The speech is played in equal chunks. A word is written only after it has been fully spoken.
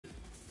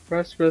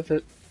Rest with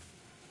it.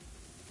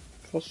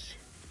 Plus,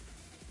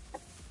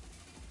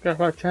 got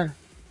about 10.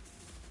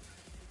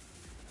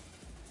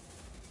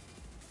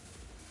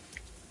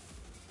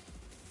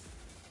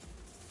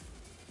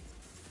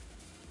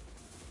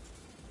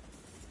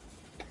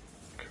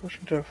 Push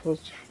into a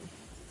first.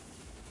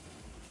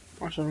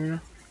 Awesome, you know.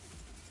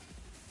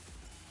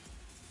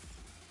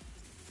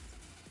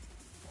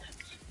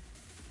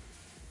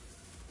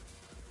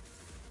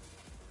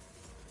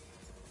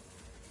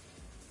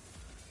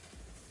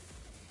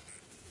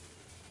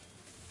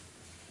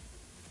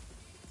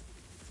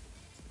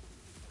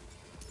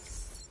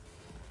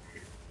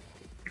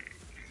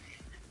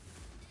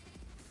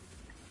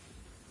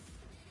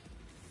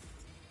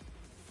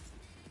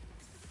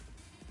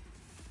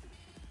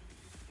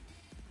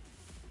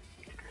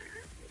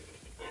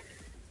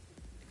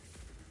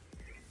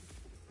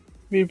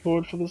 Be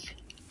bored for this.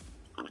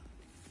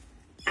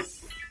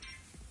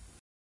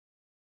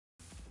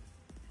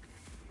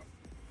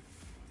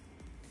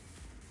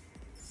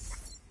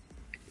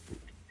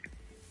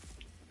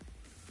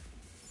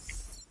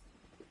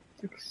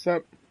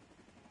 Except.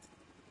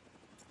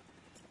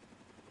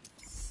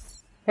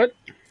 What?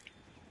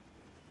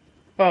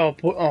 Oh,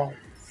 oh.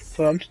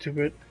 So I'm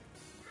stupid.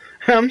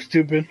 I'm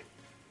stupid.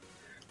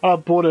 I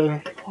bought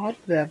a. Why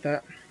did they have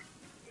that?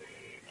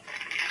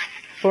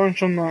 Phone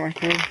from my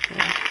phone.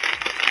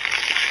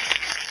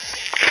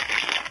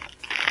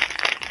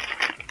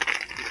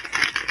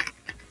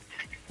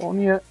 Phone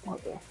yet?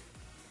 What the?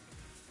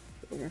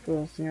 Looking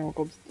for this thing. I'll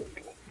go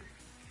stick.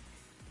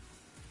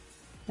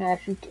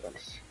 Option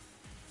text.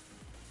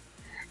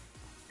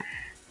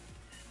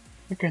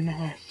 Okay,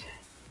 nice.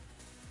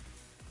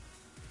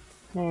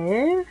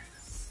 No.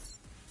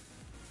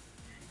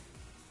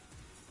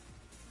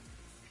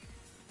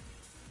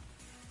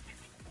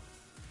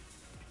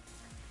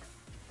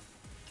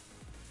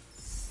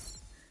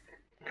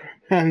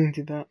 I didn't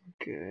do that.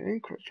 Okay,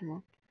 question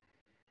mark.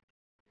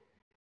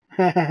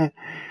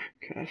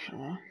 Question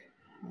mark.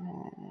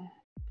 Oh.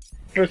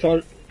 First of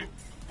all,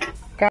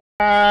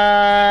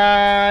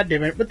 God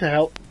damn it, what the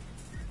hell?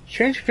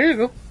 Change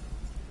vehicle?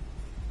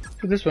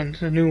 To this one,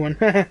 it's a new one.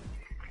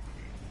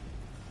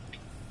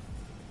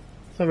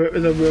 So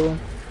it's a real one.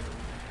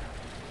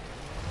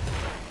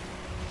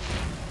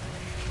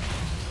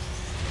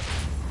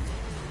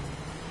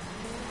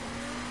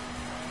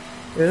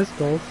 Yeah, this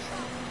goes.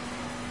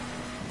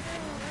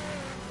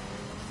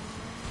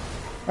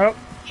 Oh,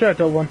 sure I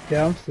told one.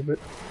 Yeah, I'm stupid.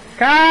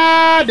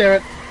 God damn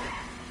it!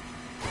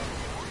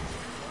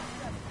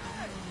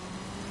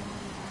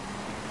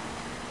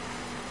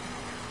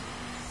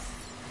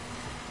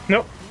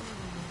 Nope.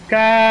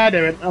 God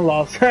damn it, I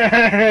lost.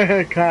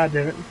 God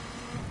damn it.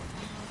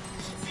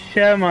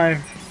 Share my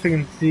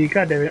freaking Z,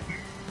 god damn it.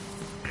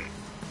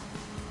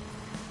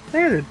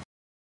 Dang it.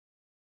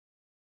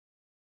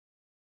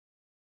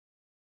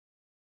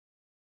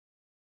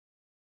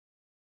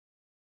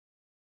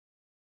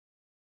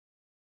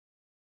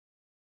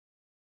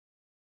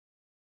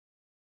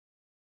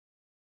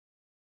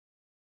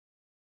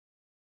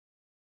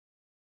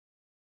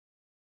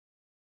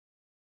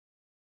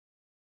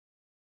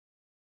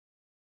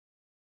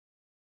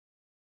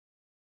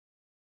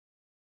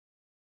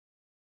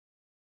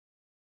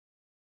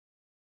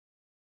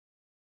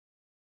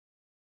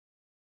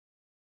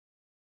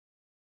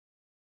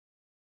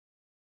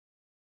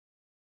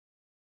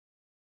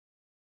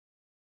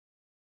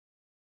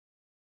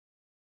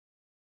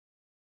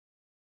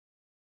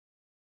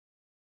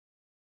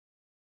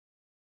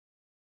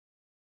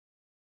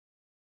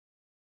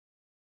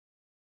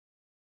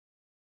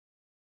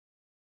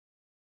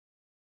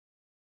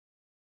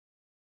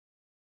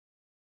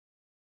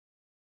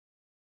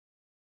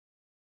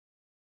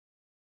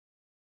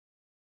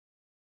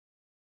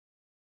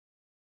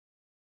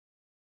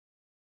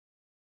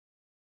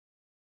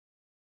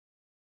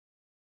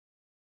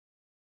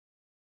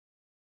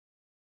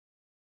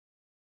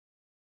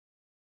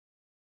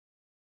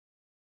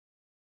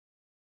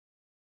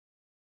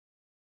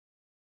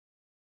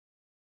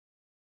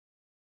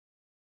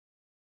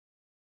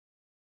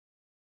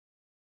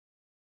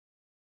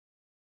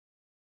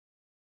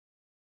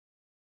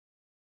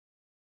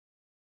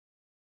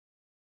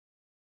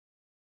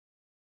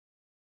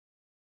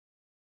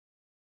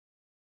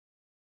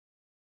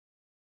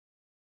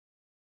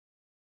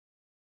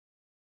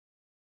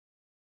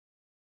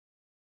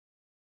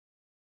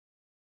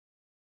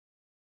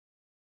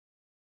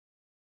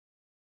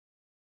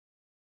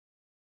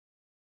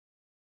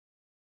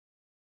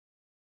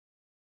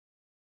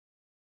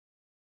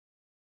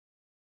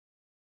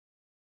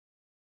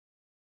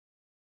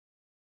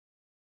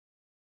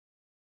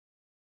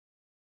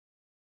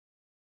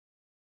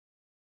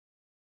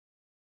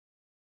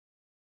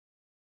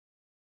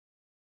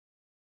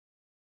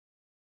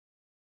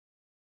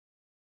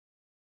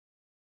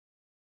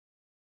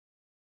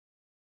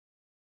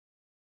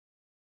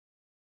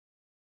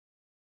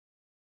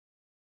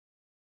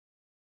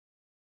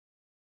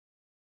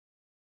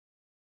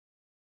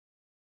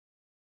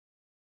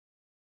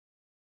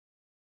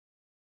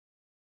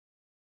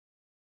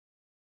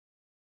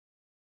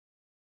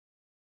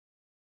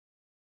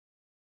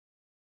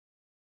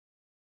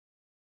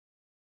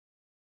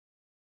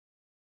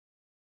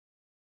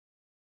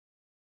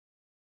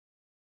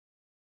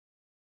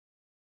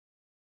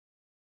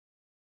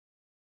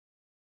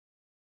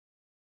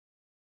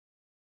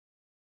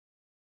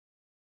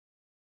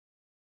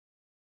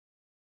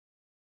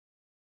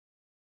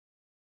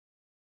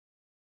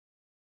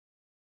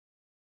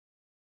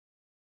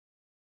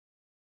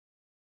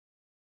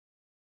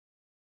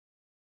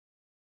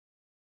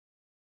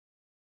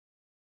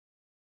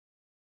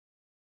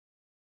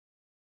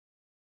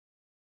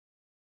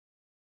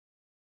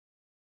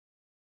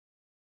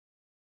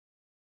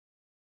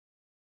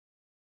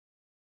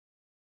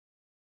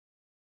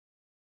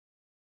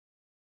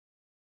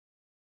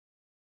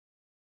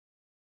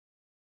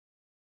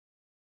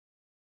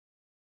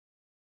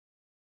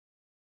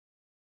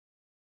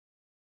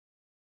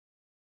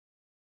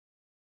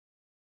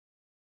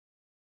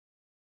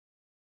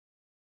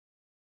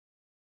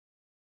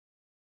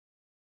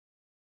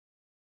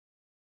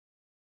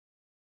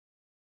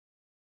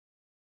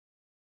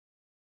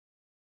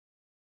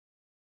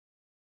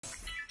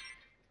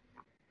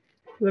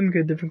 Let me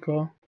get a different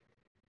car.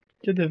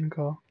 Get a different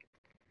car.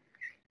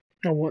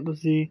 I want to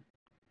see.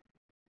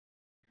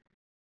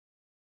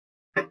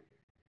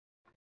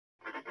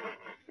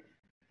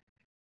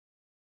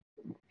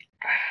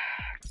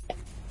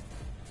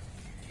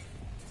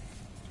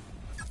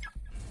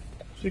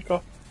 See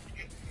car.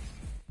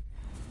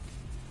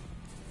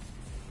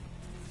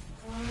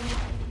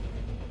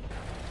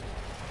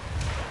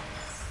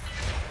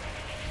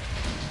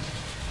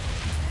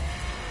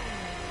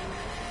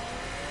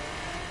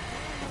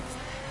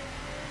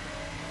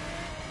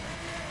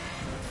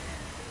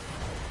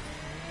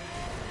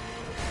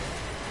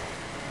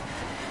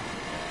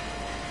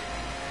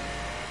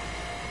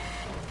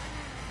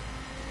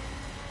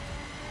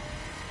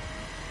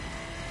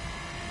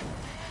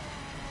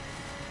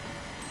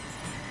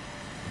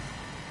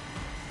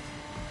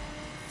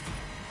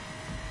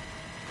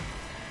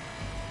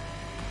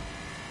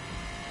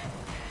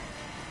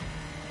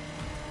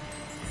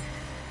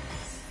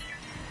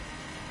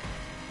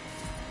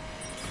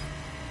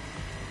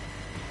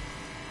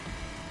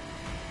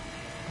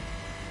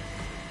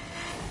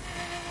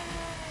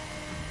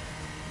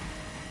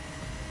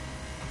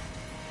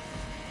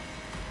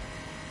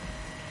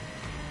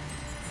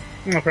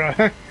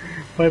 Okay.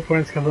 5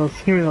 points because I was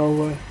seeing all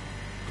the way.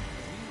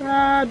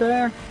 Ah,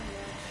 damn.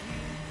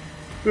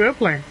 Good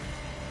airplane.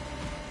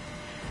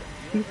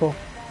 Beautiful.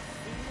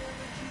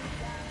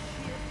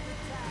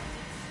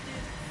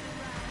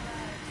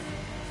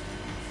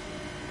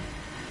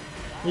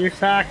 You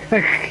suck.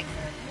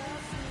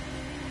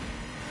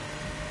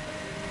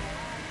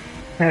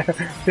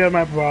 Feel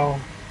my bro.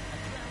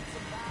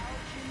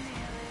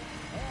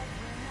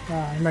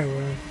 Ah, you might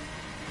win.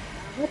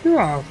 What do you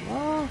want?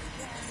 Ah.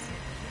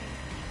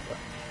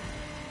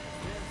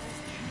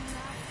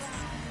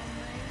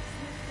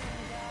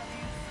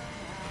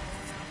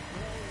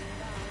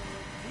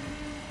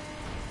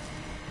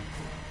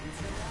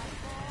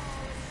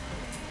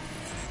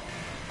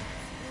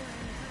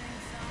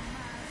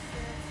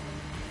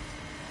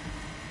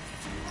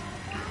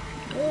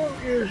 Oh,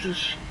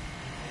 Jesus.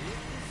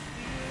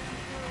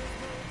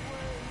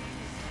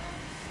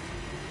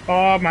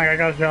 Oh my god, I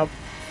gotta jump.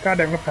 God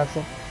damn, I'm fast.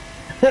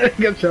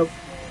 Get jump.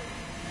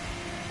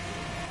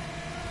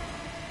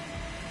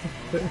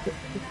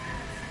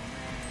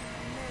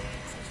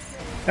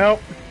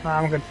 Nope. Nah,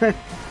 I'm good.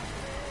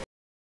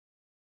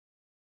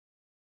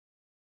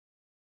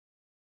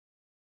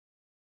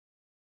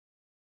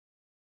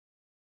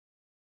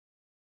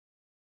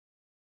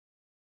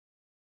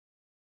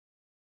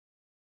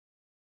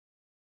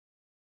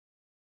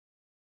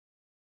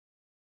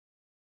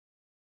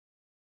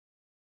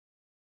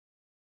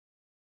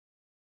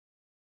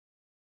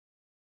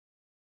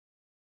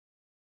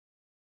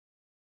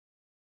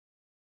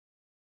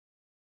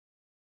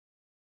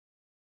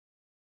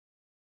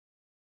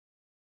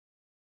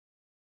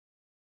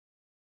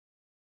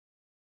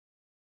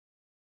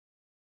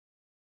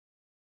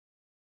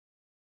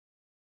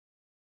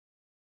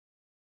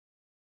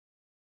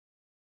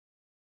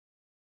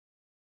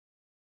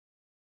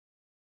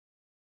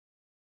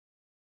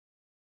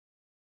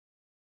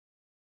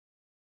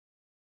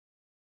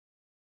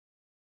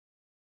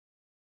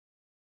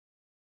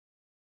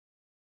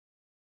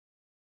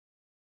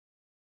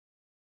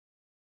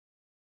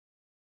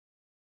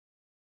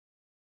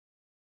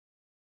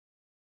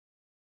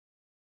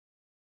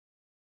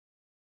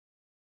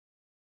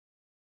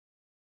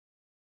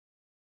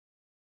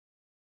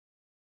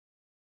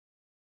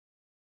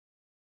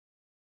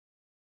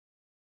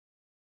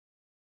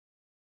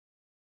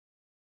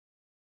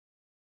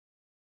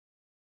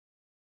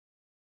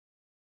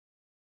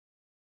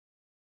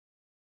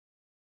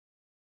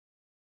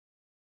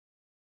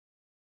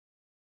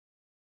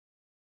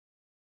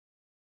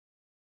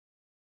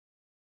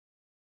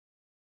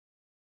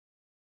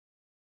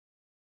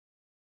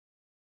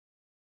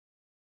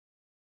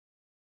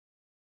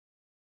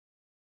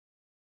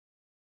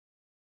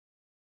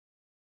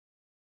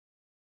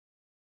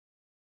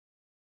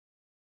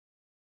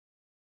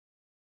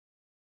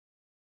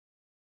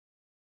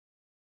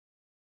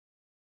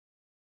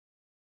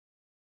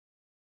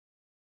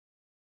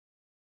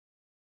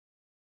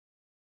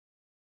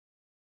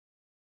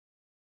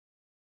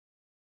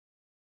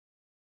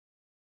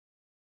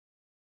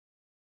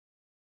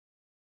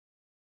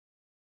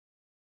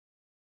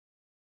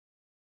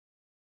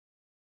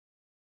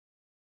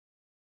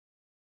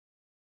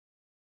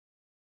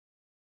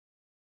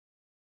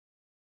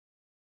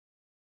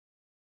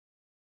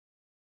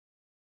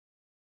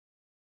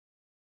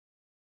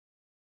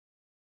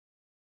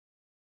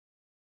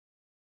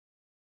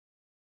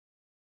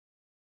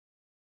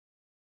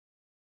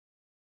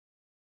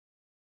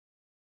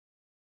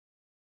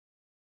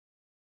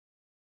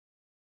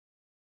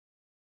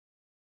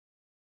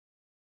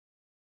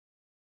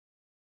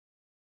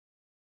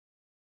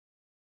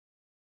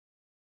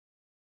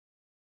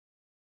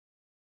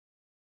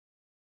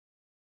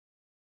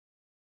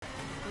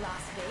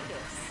 Las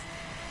Vegas.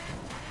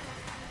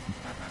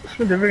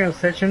 Significant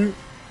session.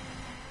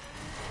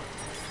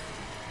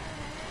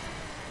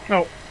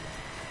 Oh.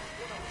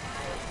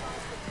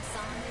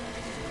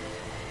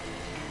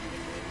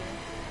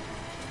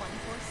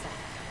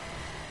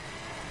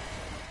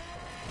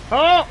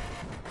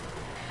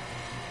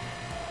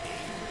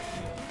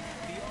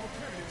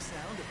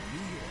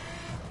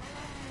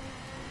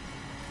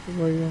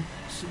 There you go.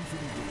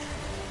 Symphony Digital.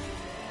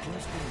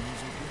 Classical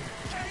music.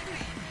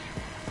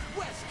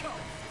 West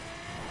Coast.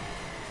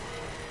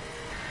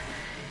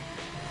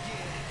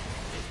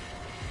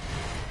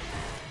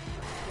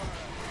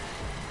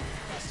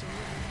 Got some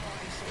really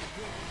nice and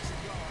good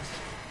cigars.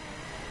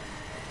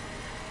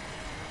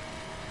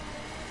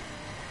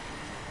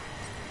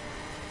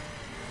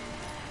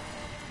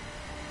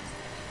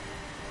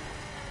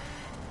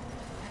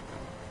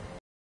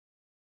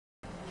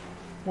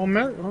 One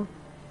minute, huh?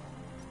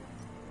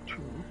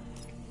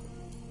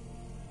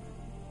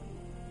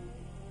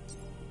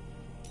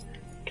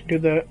 Can do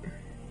that.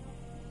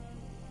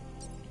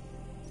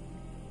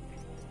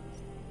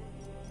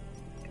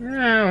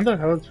 Yeah, what the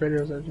hell is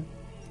radio station?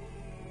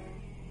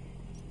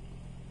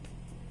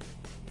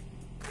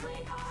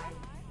 Play hard,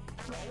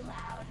 play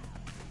loud.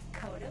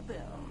 Coda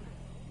boom.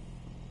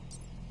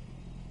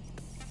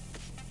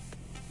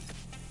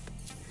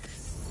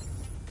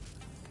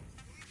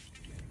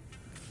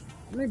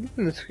 Maybe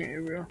in this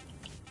area.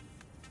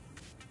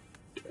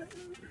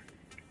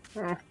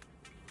 Oh.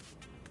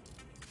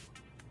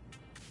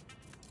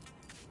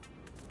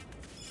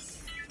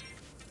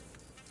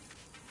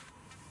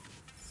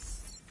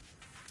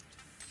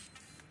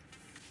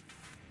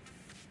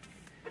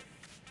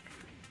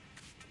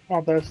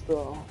 Oh, that's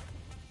the.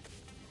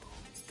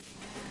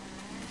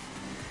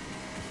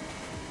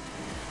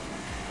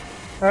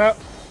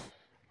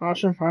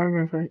 Option 5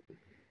 and 5.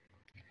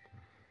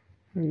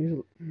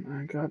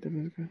 God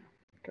damn, this good.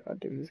 God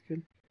damn, this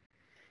good.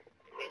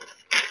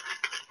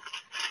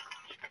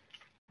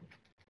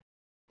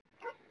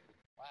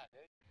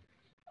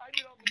 I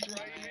did all the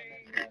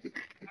driving.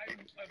 I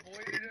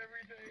avoided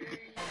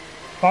everything.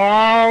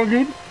 Oh,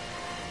 dude.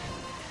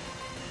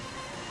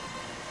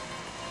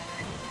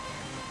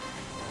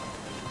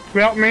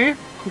 Without me?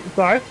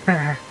 Sorry.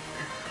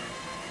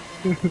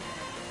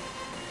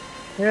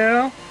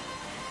 Yeah.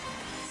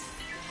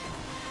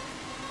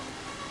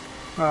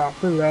 Oh,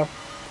 pretty well.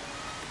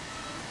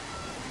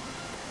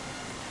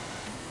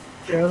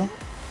 Yeah.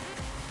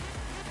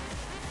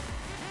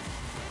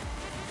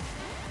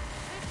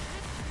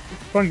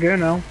 It's fun game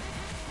now.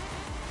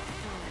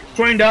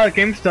 $20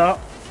 GameStop.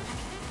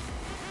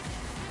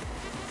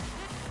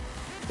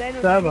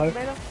 Daniel, Bye did you bye. get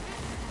tomato?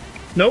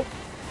 Nope.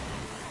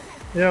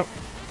 Yep.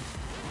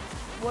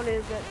 What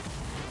is it?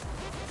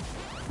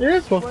 It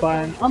is for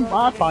fun.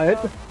 I'll buy it.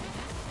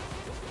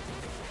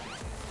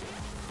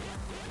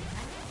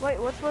 Wait,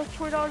 what's worth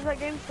 $20 at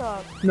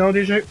GameStop? No,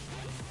 DJ.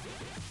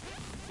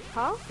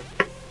 Huh?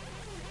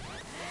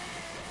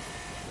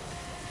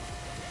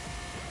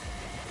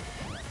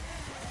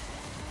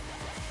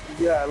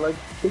 Yeah, like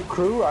the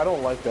crew, I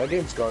don't like that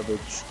game's garbage.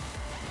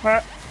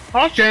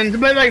 Austin, it's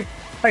been like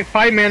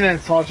 5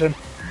 minutes, Austin.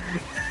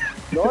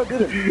 No, I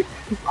didn't.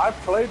 I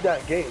played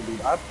that game, dude.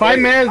 5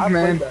 minutes, I played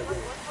man. that game.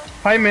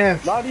 5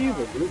 minutes. Not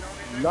even, dude.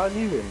 Not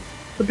even.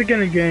 The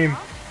beginning game.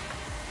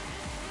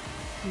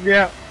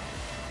 Yeah.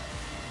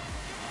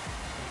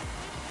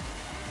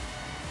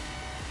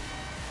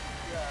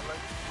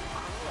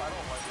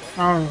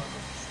 I don't know.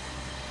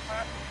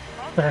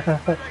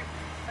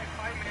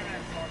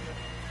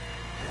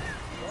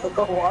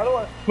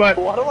 Why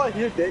But do I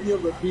hear Daniel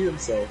repeat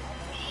himself?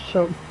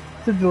 so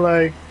the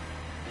delay.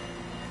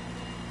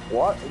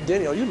 What?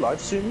 Daniel, you live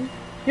streaming?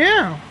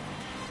 Yeah.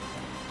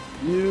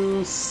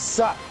 You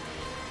suck.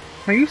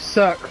 Man, you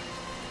suck.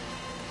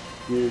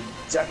 You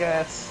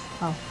jackass.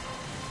 Oh.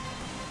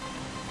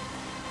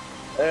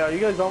 Hey, are you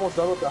guys almost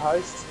done with the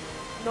heist?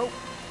 Nope.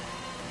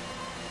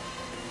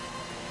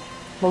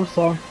 Love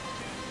song.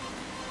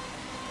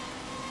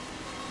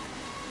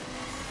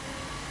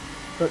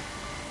 But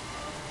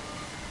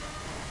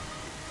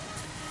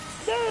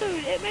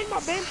Dude, it made my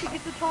Banshee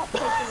get the top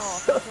taken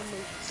off for some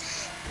reason.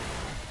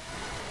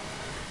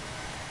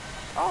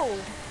 Oh.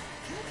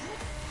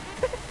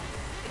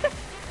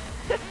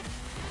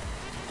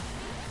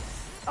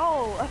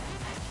 Oh.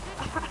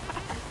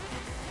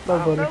 I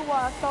love don't buddy. know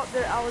why I thought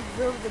that I was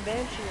building the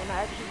Banshee when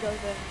I actually does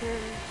that carry.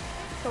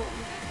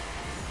 Something.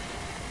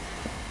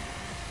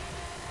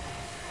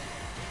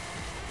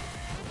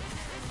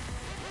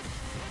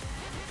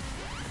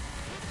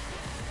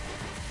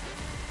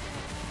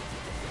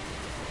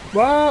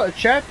 Well,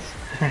 chat.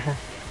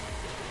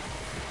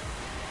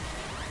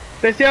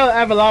 They still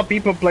have a lot of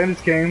people playing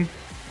this game.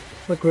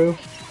 The crew.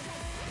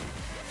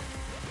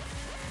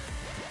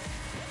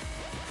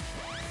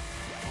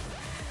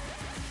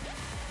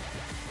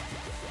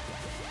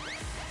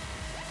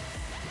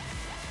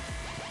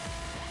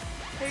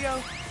 Here you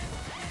go.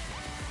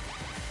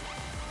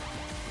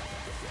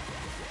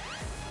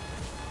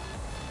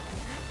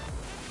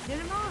 Get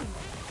him on.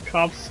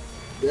 Cops.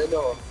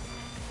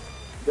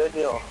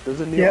 Daniel,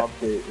 there's a new Yep.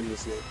 update in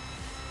this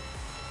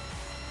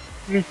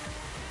game.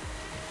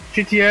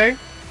 GTA?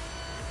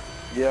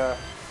 Yeah.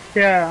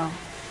 Yeah.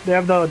 They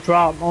have the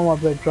drop.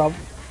 Almost the drop.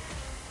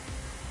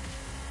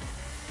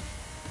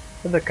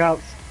 With the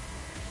cops.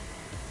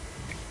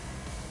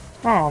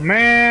 Oh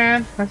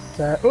man, that's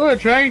sad. Oh, a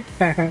train!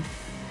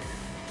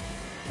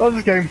 Love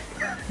this game.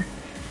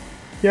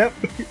 Yep.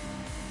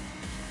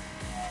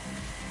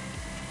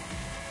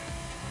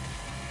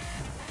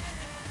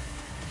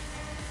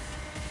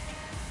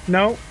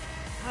 No.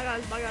 Bye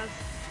guys, bye guys.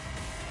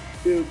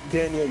 Dude,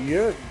 Daniel,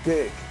 you're a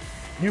dick.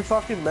 You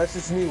fucking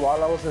messaged me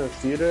while I was in the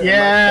theater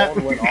Yeah. and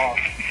my phone went off.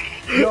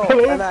 Yo,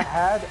 and I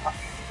had...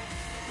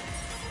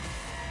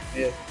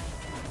 Yeah.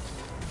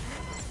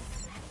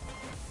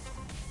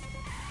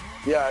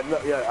 Yeah, no,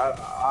 yeah,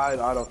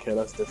 I don't care.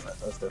 That's different.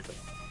 That's different.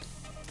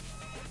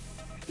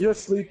 You're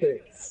sleeping.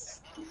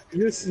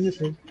 You're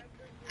sleeping.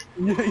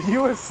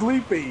 You were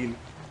sleeping.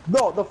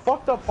 No, the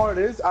fucked up part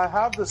is I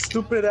have the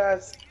stupid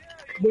ass.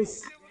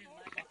 This.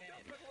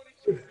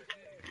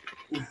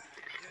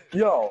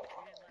 Yo,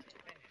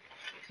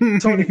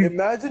 Tony,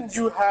 imagine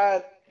you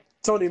had.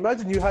 Tony,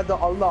 imagine you had the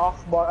Allah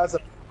Akbar as a.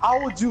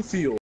 How would you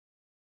feel?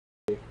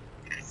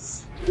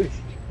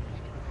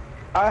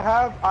 I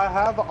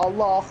have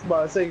Allah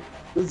Akbar saying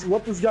this.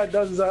 What this guy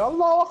does is like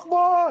Allah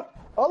Akbar,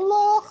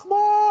 Allah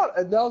Akbar,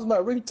 and that was my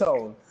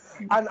ringtone.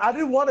 And I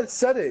didn't want to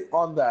set it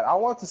on that. I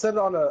wanted to set it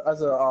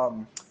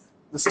on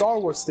the Star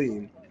Wars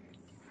theme.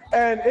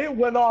 And it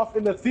went off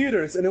in the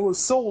theaters, and it was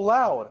so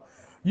loud.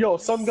 Yo,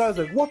 some guys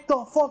like, what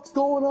the fuck's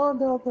going on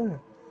down there?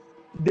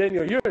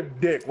 Daniel, you're a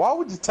dick. Why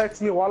would you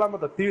text me while I'm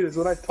at the theaters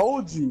when I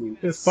told you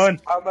It's fun.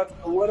 I'm at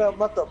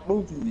the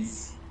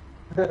movies?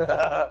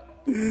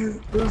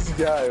 This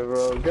guy,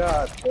 bro.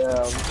 God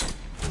damn.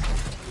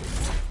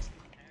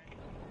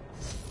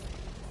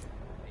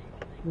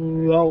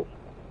 Well.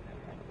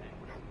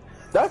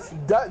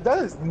 That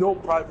is no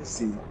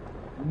privacy.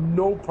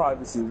 No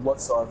privacy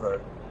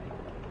whatsoever.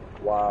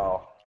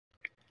 Wow.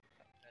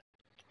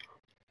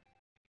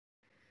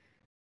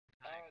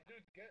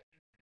 Dude,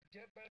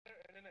 get better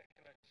internet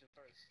connection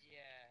first.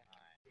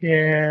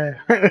 Yeah.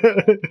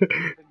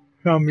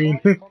 I mean.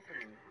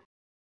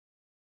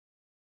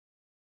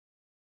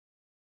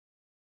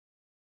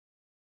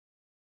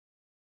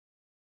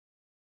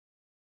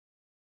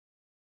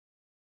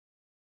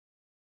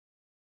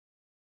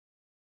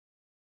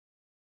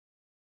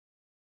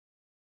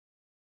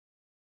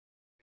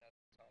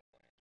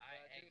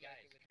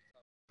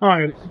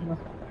 Alright.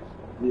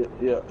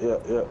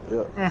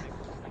 Yeah.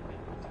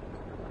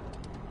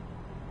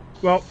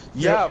 Well.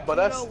 Yeah, but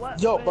that's You know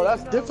what? but that's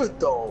You know- different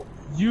though.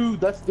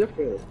 That's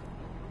different.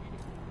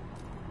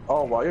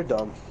 Oh wow, you're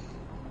dumb.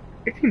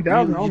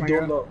 18,000. Oh You my don't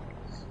god. know.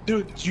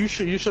 Dude, you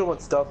should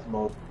went stealth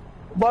mode.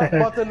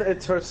 But then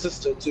it's her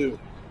sister too.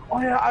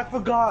 Oh yeah, I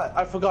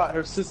forgot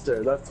her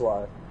sister. That's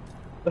why.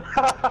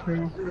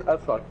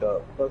 That's fucked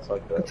up. That's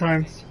fucked Good up.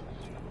 times.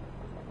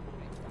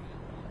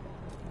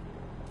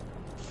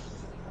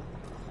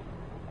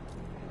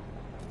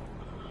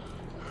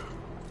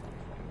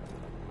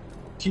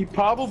 He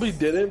probably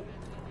didn't.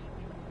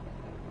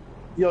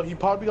 Yo, he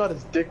probably got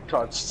his dick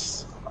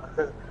touched.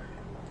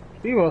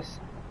 He was.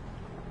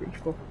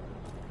 Beautiful.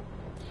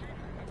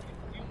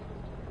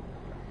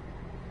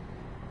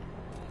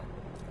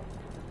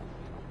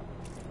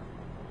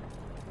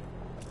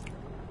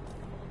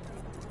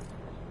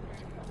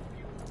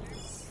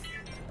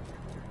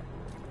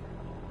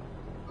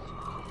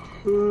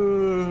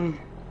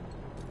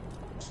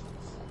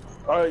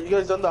 Alright, you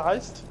guys done the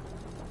heist?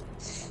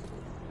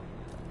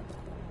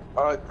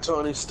 Alright,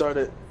 Tony, start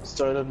it.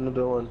 Start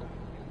another one.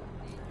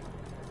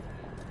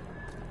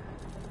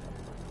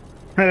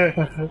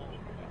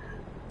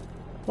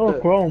 Oh,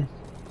 Chrome.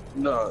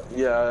 No,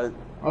 yeah,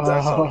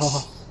 that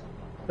sounds...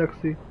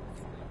 Sexy.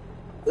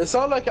 It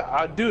sounded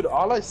like, dude,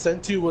 all I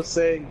sent you was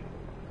saying...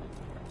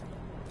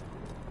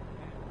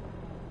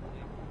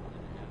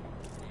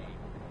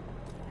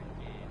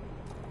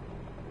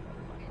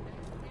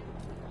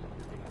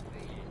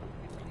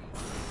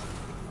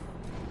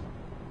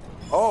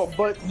 Oh,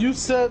 but you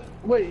said,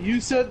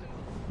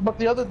 but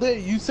the other day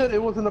you said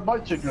it wasn't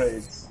about your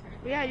grades.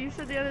 Yeah, you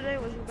said the other day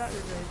it was about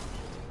your grades.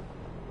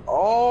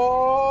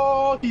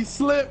 Oh, he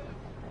slipped.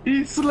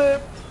 He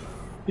slipped.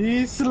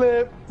 He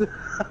slipped.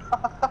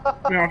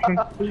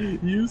 Yeah.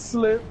 You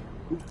slipped.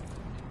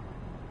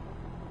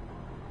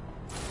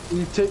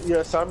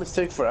 Your assignments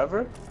take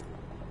forever?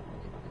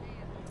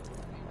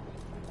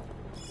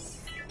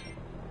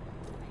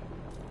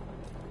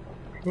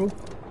 Cool.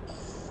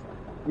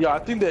 Yeah, I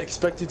think they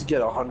expect you to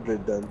get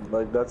 100 then.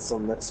 Like, that's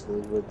some next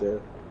move right there.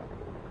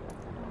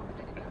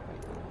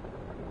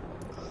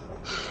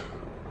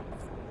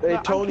 Hey,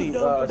 I'm Tony, too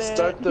dumb for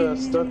start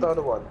that. the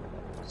other one.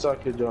 So I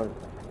can join.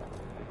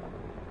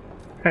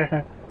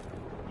 I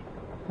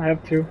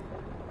have to.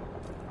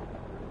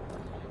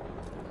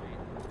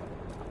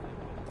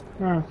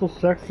 Ah, so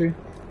sexy.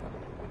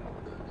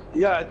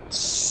 Yeah,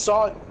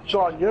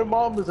 Sean, your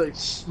mom is like,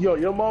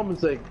 your mom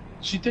is like,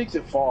 she takes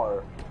it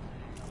far.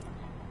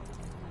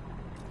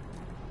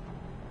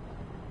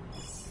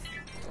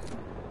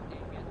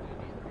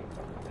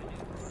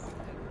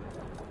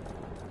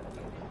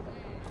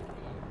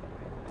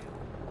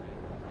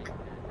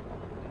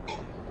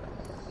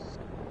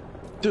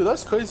 Dude,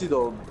 that's crazy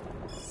though.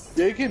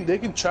 They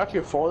can track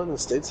your phone in the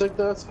States like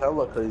that? That's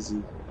hella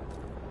crazy.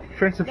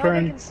 Friends to No, they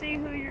can friends. see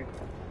who you're.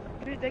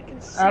 Dude, they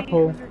can see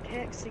Apple. who you're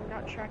texting,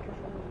 not track your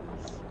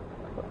phones.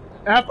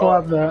 Apple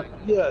has that.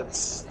 Yeah,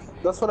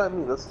 that's what I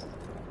mean.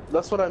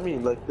 That's what I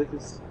mean. Like they can.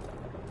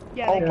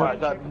 Yeah, Oh they my can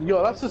god, check.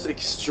 yo, that's just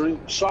extreme.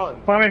 Sean,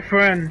 Find my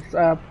friends.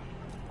 Of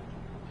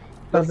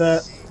that.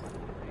 that's...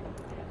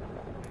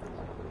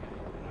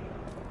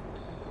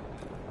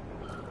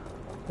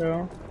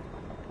 Yeah.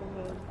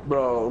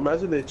 Bro,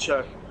 imagine they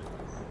check.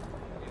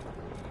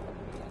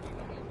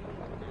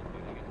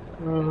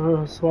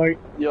 Swipe.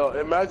 Yo,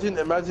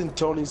 imagine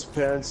Tony's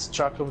parents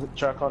check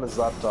on his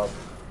laptop.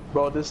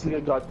 Bro, this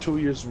nigga got 2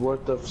 years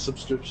worth of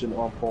subscription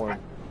on porn.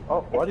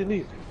 Oh, why'd he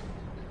leave?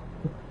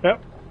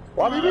 Yep.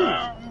 Why'd he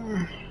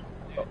leave?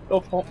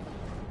 Your fault.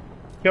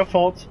 Your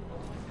fault.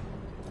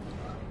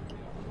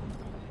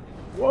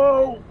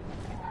 Whoa!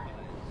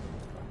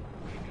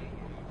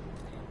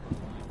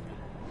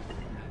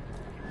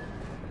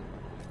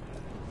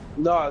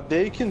 Nah,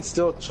 they can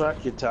still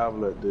track your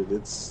tablet, dude.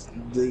 It's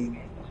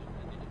they.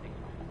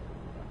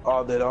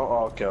 Oh, they don't.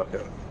 Oh, okay,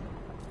 okay.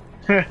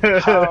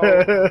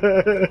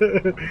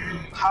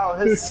 How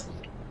his?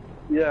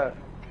 Yeah.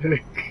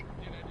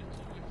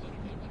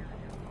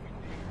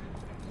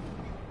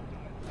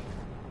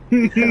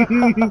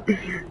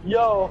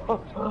 Yo.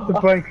 The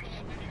blank.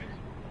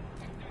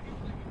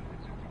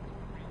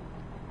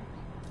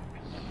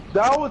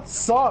 That would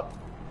suck.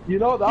 You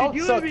know, that Dude, would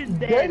you suck. would've been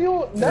dead.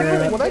 Daniel, never,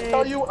 Yeah. when I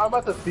tell you I'm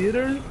at the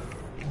theater,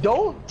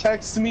 don't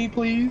text me,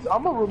 please.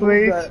 I'm gonna remove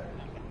Please.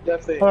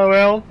 that thing. Oh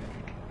well.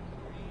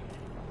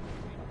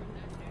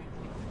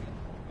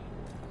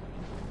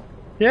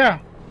 Yeah.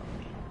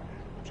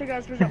 Check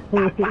out this person.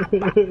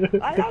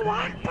 I don't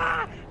want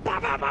ba ba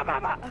ba ba ba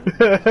ba.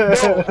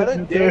 Yo, and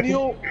then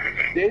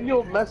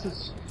Daniel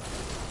messaged.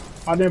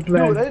 I didn't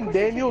play. Dude, then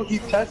Daniel, he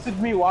texted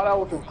me while I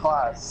was in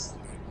class.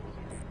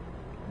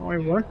 Only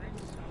one.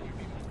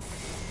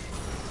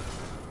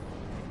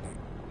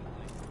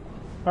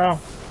 Wow.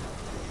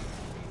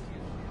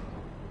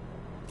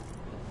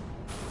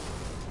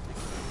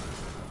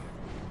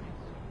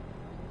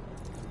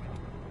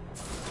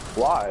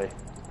 Why?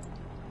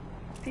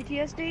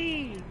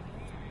 PTSD.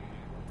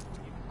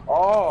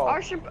 Oh.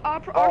 Arsham,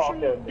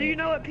 okay. do you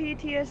know what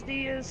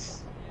PTSD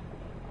is?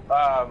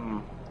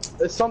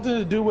 It's something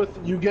to do with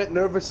you get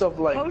nervous of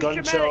like gun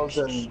Post-traumatic shells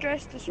and.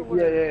 stress Yeah,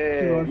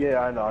 disorder. yeah,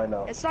 I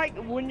know. It's like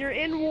when you're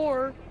in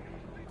war.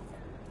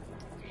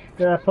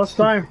 Yeah, first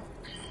time.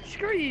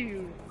 Screw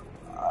you,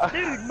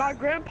 dude. My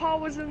grandpa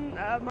was in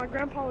the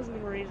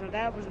Marines. My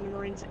dad was in the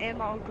Marines, and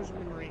my uncle's in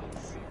the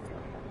Marines.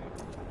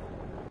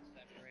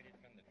 Separated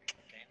from the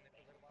family for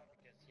a little while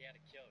because he had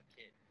to kill a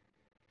kid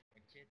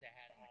that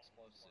had an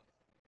explosive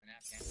in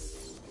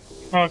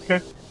Afghanistan. Okay.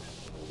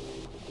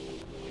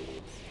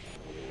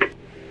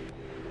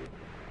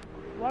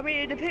 Well, I mean,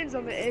 it depends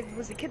on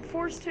was the kid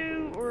forced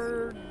to,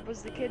 or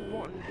was the kid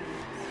wanting to?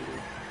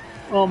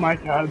 Oh my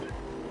god.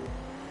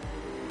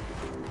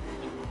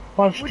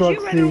 Punch Would struck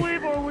you rather the.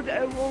 live, or would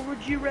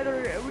you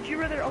rather?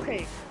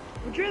 Okay.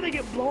 Would you rather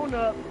get blown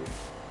up?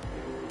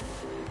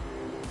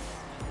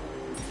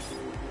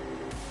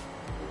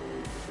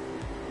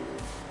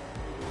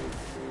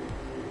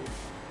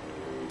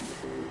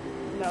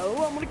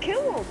 No, I'm gonna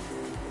kill him.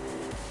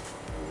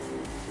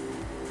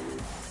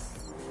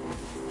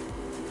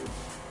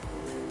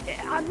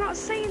 I'm not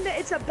saying that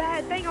it's a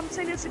bad thing. I'm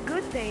saying it's a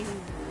good thing.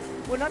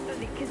 Well, not that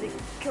the kid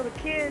killed a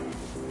kid.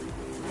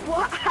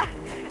 What?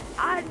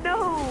 I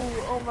know.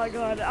 Oh my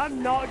god,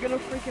 I'm not gonna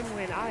freaking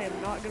win. I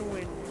am not gonna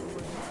win.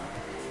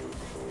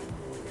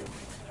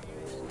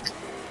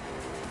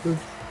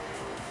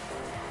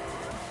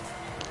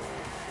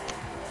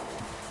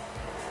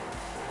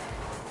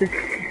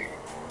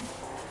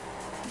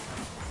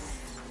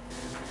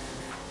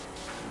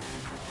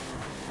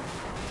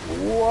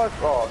 What?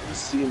 Oh, he's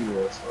seen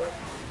this, right?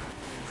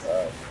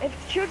 If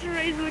children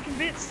are easily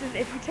convinced, and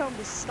if you tell them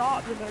to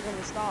stop, then they're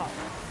gonna stop.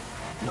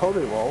 No,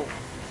 they won't.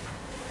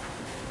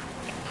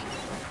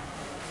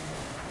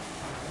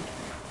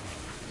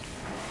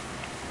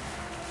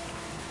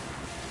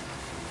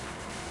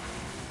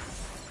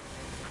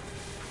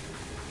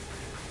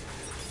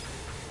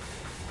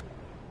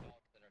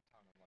 That are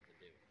telling them what to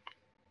do.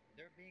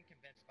 They're being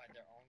convinced by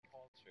their own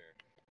culture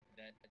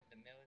that the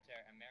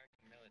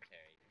American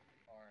military,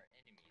 are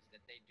enemies,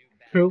 that they do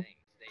bad True. things.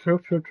 They True.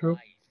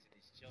 lies to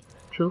these children.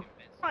 True.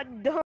 Convince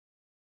I'm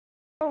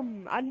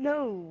dumb. I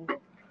know.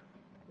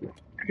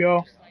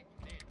 Yo. just like,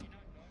 dude, you know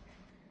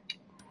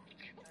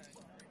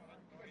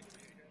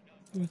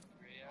North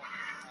Korea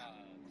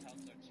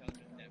tells their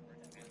children that we're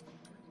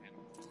cannibals,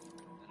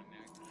 that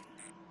Americans are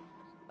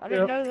cannibals. I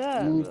didn't Yep. know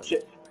that. You But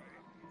ca-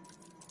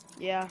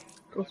 yeah.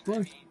 That's What fine.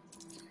 that means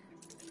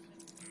is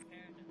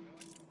compared to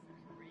North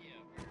Korea,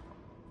 where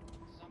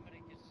somebody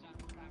gets shot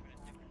for having a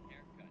different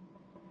haircut.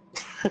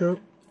 True.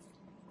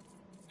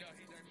 No,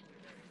 he's actually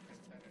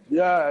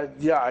right.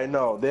 Yeah, I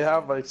know. They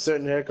have like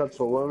certain haircuts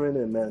for women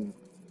and men.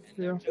 And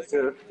Yeah. they're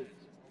judging us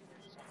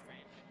over some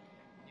random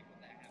people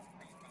that have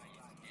free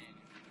rights and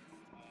views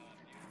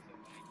of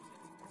like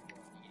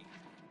before eating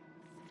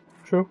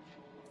them. True.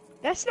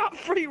 That's not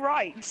free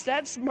rights.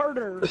 That's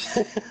murder.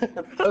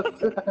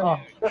 Oh.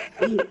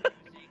 Dude, you're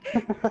saying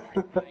that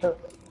free rights.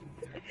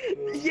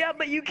 Yeah,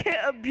 but you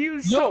can't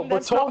abuse Yo, something but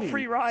that's not Tony.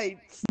 free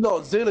rights. No,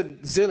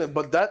 Zaylen,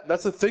 but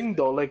that's a thing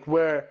though. Like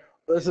where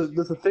there's a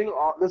thing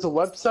there's a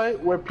website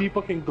where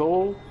people can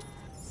go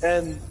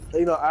and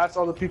ask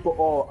other people,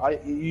 oh,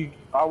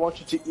 I want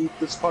you to eat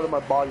this part of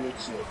my body and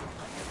shit.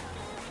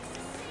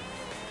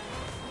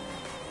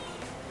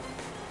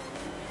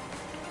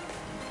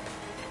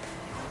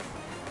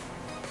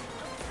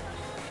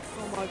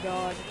 Oh my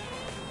god.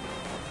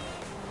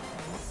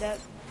 That.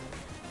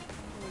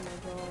 Oh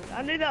my god.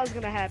 I knew that was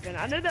gonna happen.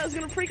 I knew that was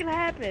gonna freaking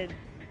happen.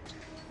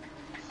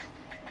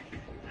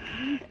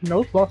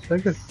 No, it's Las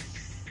Vegas.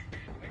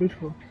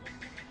 Beautiful.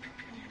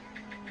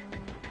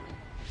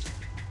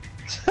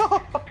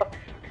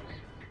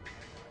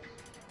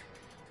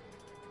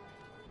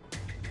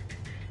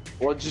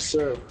 What'd you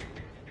serve?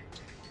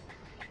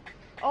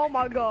 Oh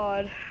my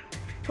god.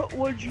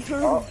 What'd you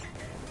serve? Oh.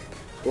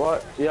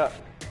 What? Yeah.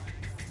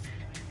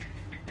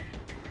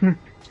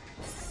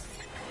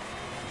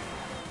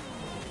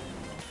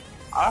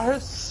 I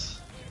heard.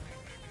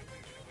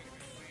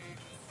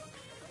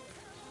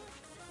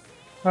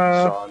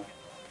 Sean.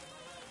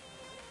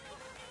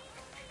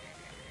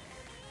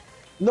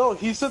 No,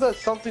 he said that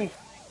something.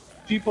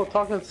 People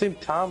talking at the same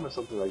time or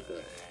something like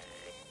that.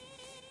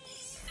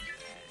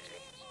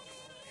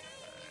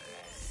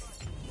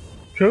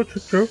 True.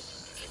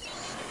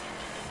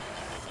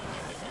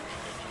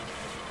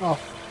 Oh.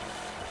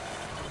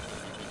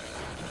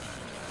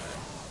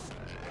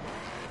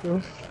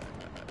 True.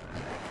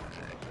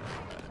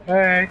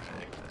 Hey.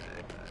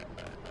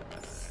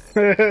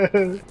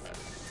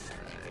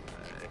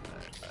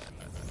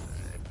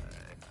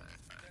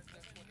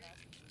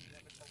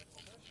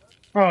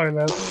 Oh, I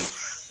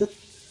love.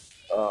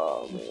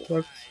 Oh man.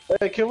 Sucks.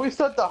 Hey, can we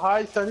start the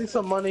heist? I need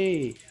some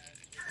money.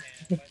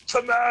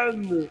 Come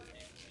on.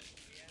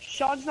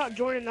 Sean's not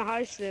joining the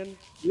heist then.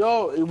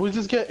 Yo, we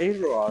just get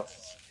 8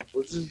 lost.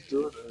 We're just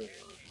doing it.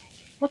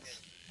 What?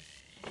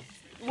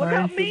 What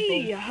about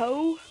me,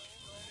 ho?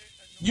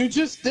 You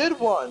just did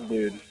one,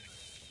 dude.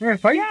 Yeah,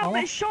 fight. Yeah, Oh.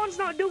 but Sean's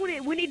not doing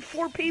it. We need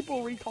 4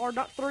 people, retard,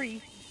 not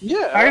 3.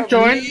 Yeah. I can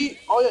join.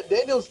 Oh yeah,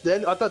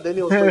 I thought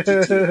Daniel was playing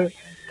GTA.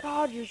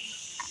 God, you're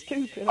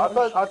stupid.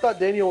 I thought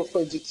Daniel was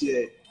playing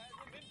GTA.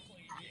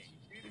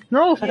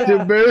 No, Yeah.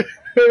 stupid.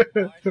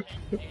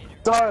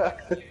 Sorry.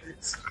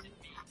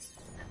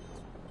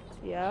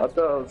 Yeah. I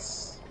thought it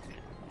was...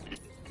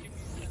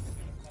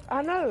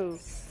 I know.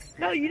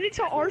 No, you need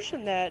to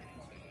arson that.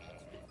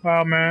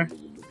 Wow, man.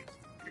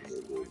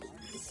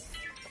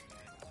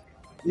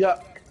 Yeah.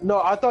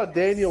 No, I thought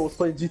Daniel was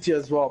playing GTA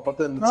as well, but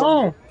then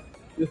No.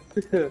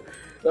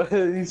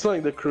 he's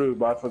playing the crew,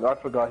 but I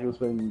forgot he was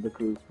playing the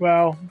crew.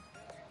 Wow.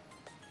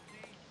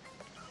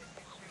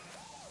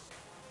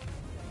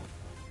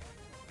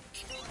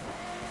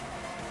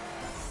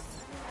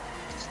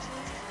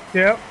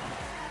 Yep.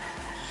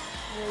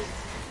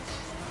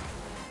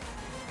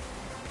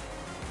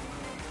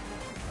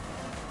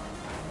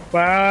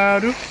 Wow,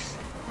 dude.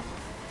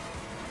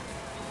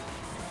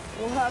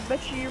 Well, I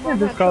bet you your Yeah, mom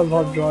this had car's something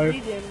hard on drive. me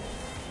then.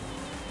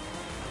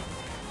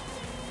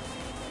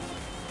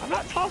 I'm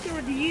not talking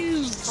with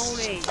you,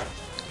 Tony.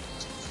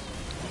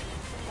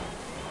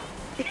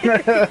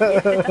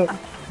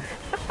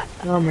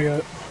 Oh my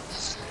god.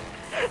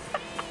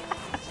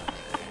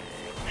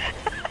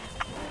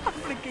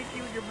 I'm gonna kick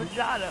you in your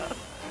vagina.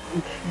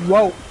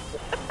 Whoa.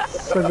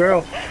 It's a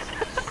girl.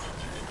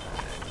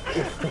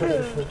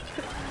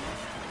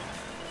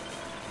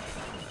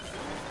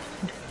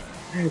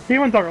 He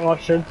won't talk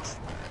Russian.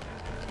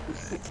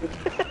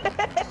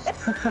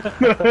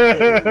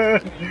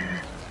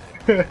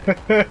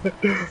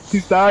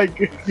 He's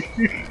dying.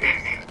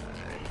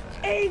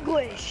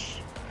 English!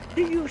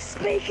 Do you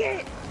speak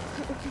it?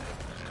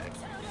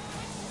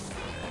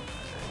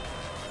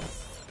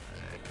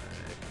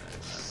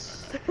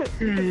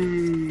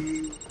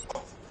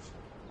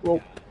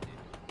 Whoa.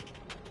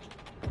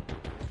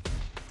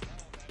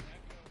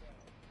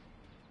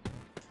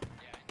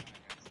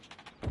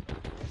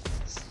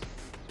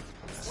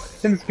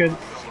 Seems good.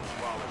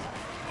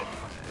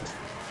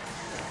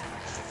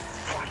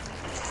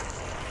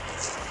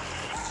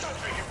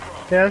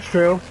 Yeah, that's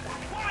true.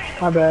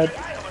 My bad.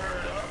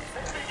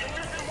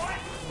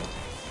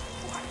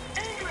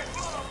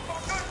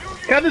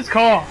 Got this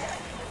car.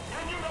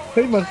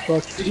 Pretty much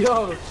fucked.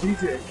 Yo,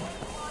 DJ.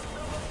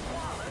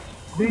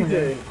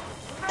 DJ.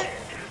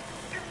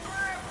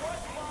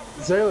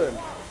 Zaylen.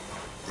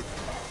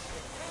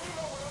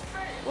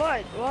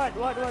 What?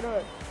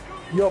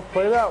 Yo,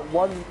 play that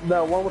one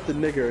with the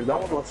nigger. That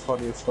one was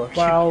funny as fuck.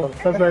 Wow,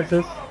 that's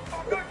racist.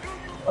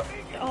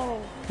 Oh,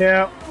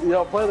 Yeah.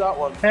 Yo, play that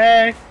one.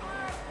 Hey.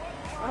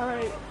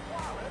 alright.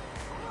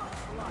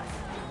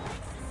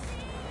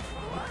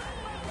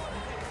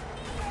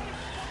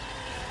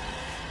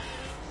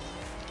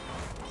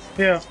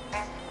 Yeah.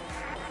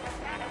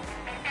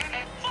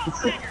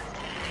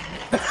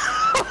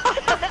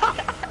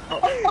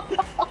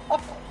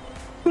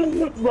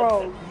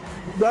 Bro,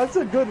 that's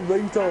a good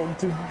ringtone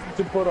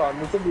to put on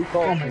when somebody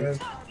calls Oh my you.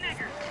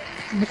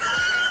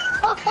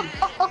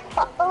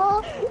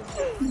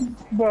 god.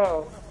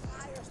 Bro.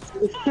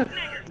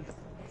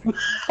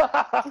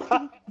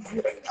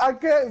 I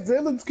can't.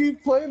 Zalen's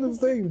keep playing this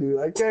thing, dude.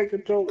 I can't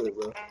control it,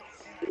 bro.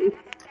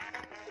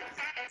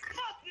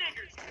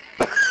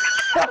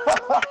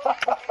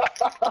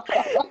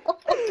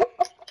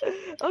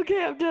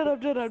 Okay, I'm done. I'm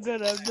done. I'm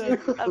done. I'm done.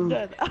 I'm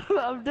done.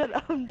 I'm done.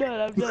 I'm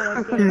done. I'm done.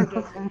 I'm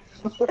done.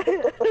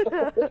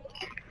 I'm done.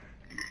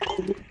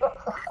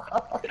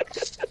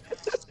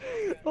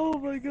 Oh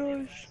my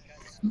gosh.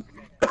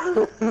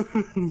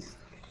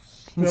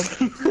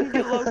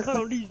 Get low cut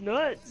on these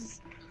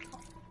nuts.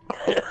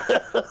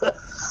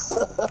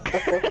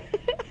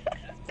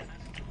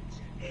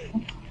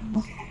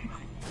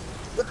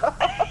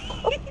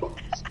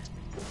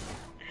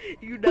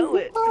 You know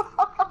it.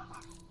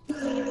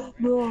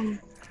 No.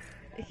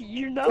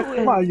 You know Oh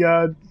it. my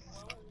god.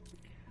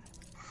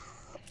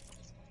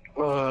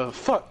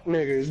 Fuck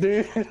niggas,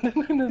 dude.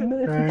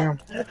 Damn.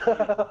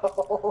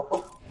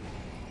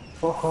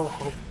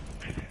 Oh.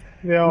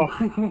 Yeah.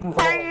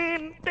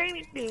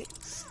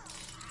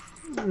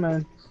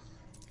 Man.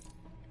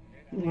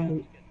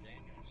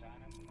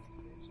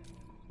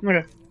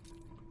 Okay.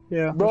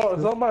 Yeah. Bro, that's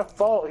it's true. not my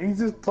fault. He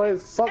just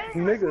plays fuck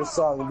niggas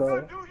song,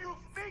 bro.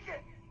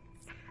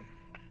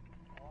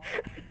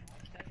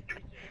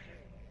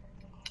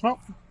 Oh.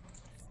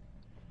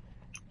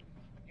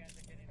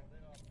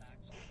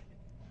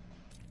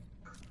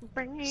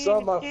 It's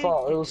not my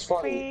fault. It was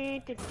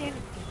funny.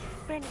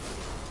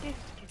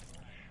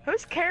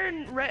 Who's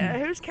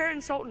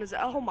Karen Sultan? Is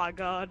oh my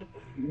god.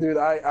 Dude,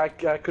 I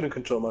couldn't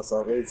control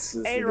myself. It's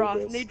just Adroth,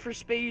 ridiculous. Need for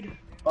Speed.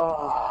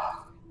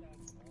 Ah.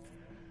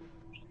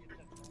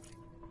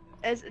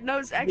 No,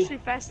 it's actually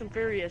Fast and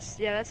Furious.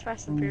 Yeah, that's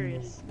Fast and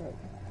Furious.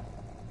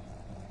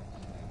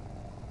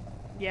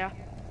 Yeah.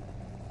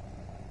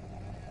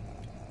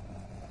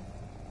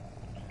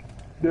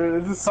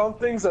 Dude, some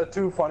things are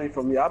too funny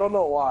for me. I don't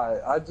know why.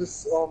 I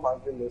just, oh my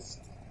goodness.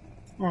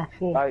 Oh,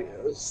 cool.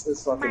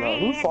 It's fucking hell.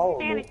 Who's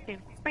following me?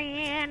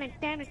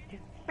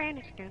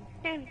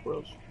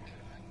 Gross.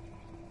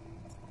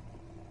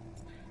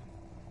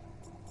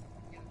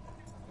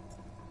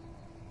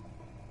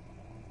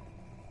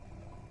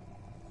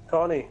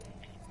 Tony.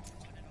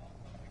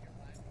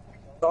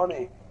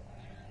 Tony.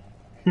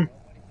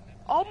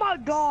 Oh my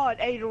god,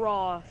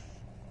 Adroth.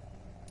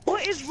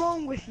 What is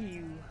wrong with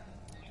you?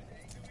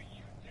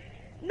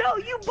 No,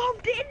 you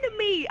bumped into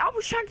me. I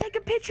was trying to take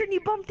a picture and you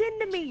bumped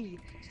into me.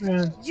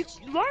 Yeah. You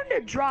learn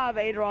to drive,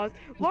 Adroth.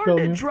 Learn Feel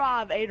to me.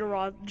 drive,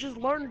 Adroth. Just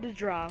learn to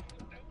drive.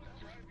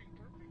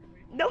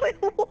 No, it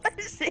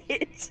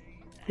wasn't.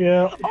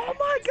 Yeah. Oh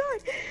my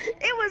god.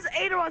 It was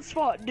Adroth's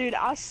fault. Dude,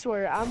 I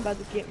swear, I'm about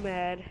to get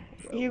mad.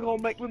 You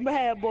gonna make me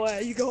mad, boy.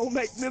 You gonna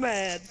make me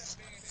mad.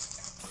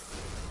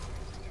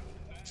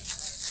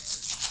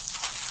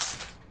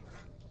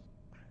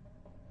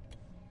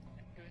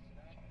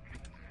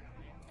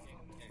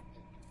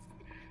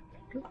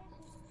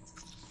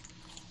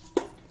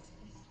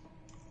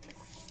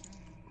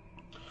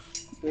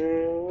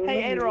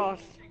 Hey, Adroth.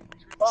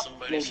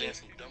 Somebody saying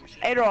some dumb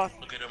shit. Adroth.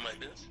 Look at them like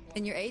this.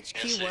 In your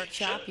HQ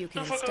workshop, you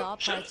can install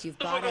parts you've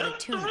bought at a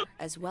tuner,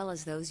 as well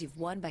as those you've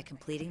won by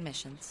completing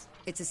missions.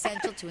 It's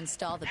essential to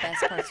install the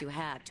best parts you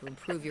have to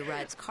improve your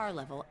ride's car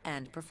level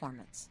and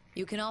performance.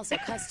 You can also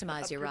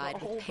customize your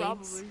ride with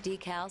paints,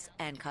 decals,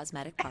 and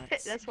cosmetic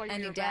parts. That's why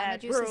Any you're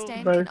damage bad, you bro.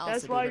 sustain Bro. can also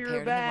That's be why repaired you're in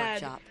the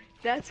bad. workshop.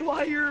 That's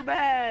why you're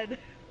bad.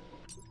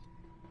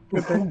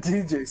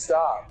 DJ,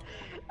 stop.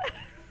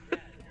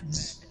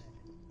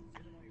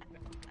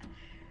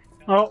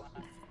 Oh.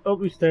 Oh,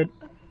 he's dead.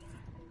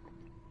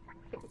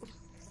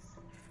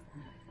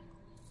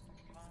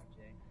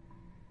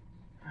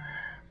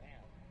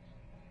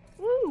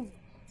 Woo!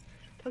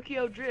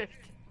 Tokyo Drift.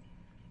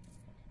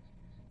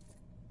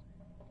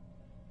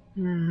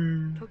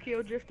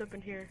 Tokyo Drift up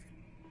in here.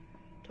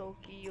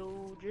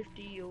 Tokyo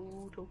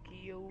Drifty-o,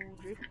 Tokyo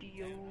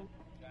Drifty-o.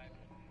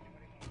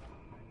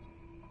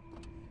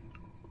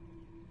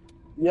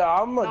 Yeah,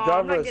 I'm a No, I'm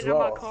driver not as getting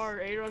well. in my car.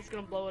 Adroth's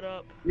gonna blow it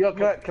up. Yo,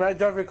 can I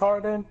drive your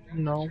car then?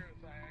 No.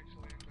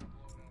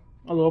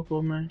 I love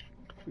upload, man.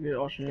 Forget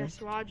Ocean.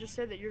 That's why I just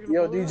said that you're gonna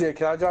Yo, blow it DJ, up.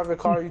 can I drive your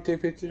car? You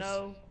take pictures?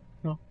 No.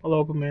 No, I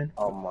love upload, man.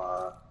 Oh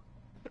my.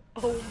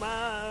 Oh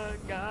my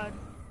god.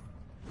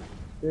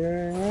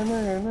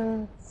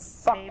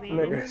 Fuck Baby,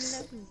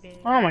 niggas.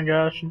 Oh my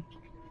gosh.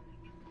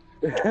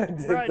 Bro,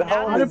 that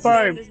now one the was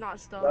Bye. game is not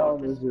that one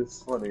stopped. was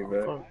just funny,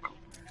 man. Fuck.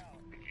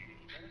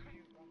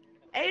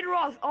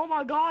 Adroth, oh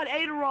my god,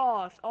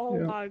 Adroth. Oh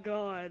Yeah. my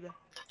god.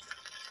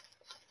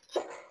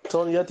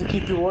 Tony, you have to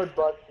keep your word,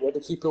 bud. You have to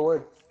keep your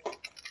word.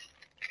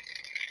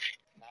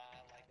 Nah, I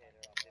like it.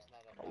 It's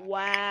not a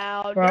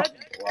Wow. Well,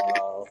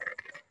 Wow.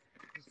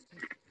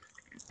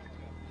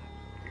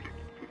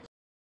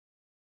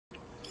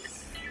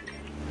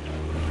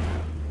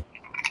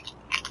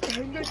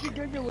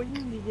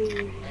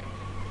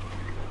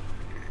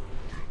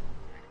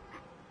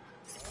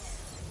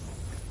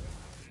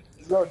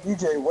 Yo,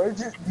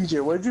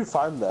 DJ, where'd you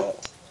find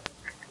that?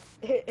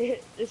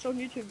 It's on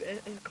YouTube.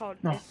 It's called.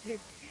 No.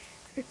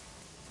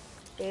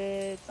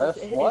 It's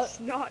What?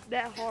 not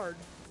that hard.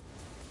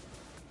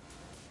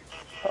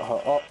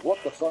 Oh,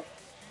 what the fuck?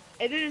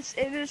 It is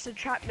the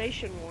Trap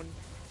Nation one.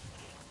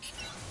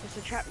 It's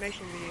a Trap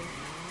Nation video.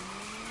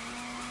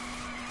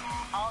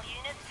 All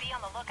units be on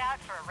the lookout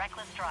for a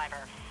reckless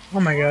driver. Oh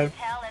my god.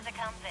 Tell as it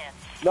comes in.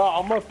 No,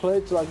 I'm gonna play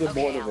it till I get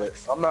bored Okay, of it.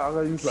 Alex. I'm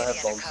gonna use my Maybe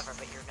headphones. undercover,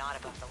 but you're not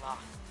above the law.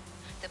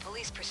 The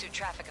police pursue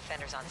traffic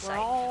offenders on We're site,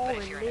 all but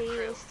if you're in a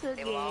crew, this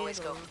they will always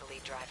go together. for the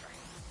lead driver.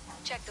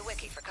 Check the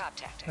wiki for cop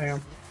tactics.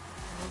 Damn.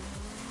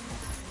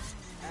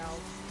 Ow.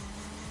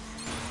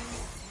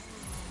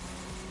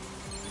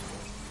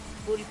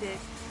 Booty pick.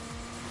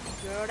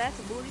 Girl, that's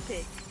a booty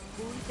pick.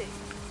 Booty pick.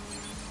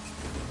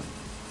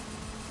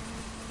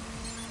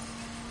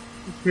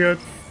 It's weird.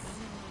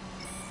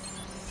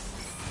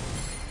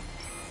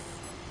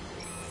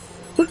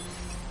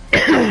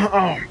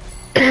 Oh.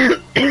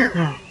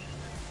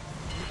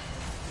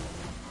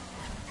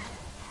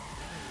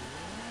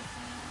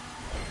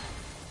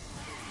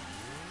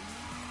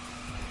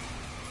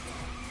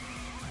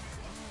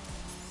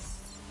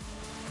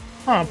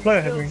 Oh,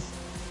 player hit me.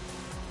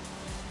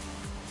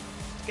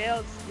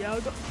 Scales. Yeah, I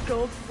got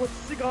skills.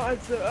 What's the guy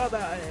say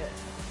about it?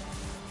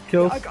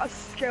 Skills. I got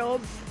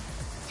skills.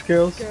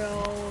 Skills.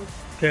 Skills.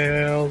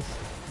 Skills.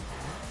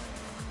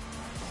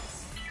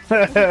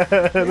 Yeah,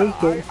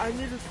 That's good. I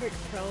need to pick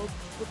skills.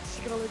 What's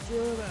the gonna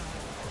do about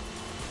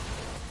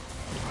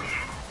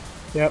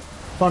it? Yep.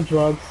 Fun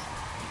drugs.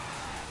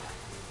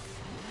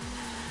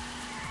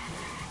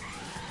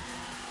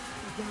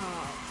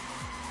 Yeah.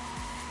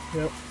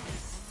 Yep.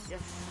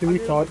 Yes. Do we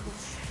thought?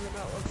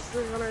 What's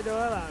the gonna do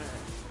about it?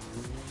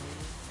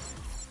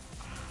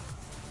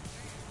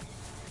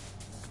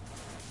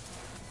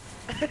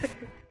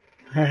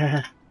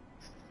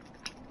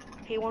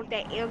 He want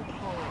that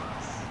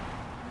influence.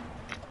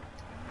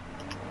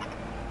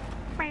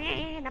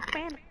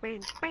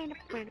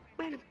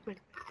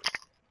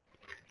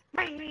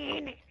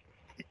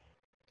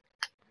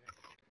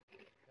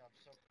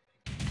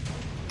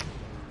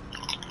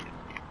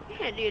 You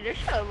can't do this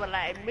over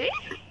like me.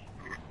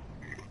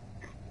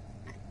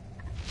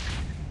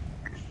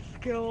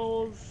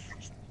 Skills.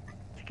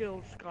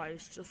 Skills,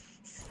 guys. Just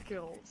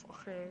skills,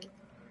 okay?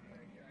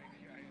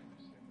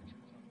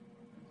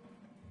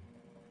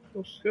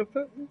 We'll skip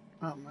it.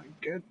 Oh my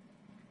god.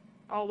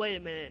 Oh, wait a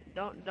minute.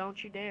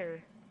 Don't you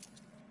dare.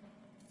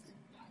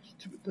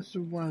 This is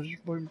one I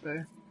just wouldn't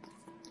pay.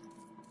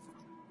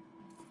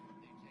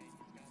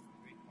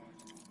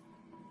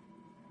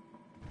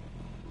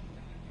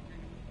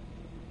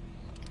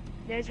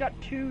 Yeah, he's got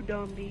two,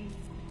 Dumby.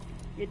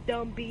 You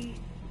Dumby.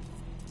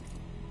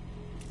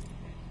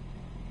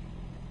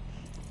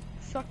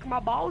 Suck my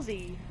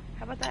ballsy.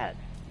 How about that?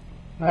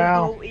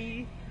 Ow.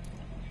 O-E.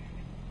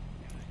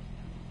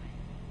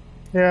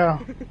 Yeah.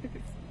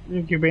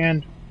 You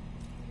banned.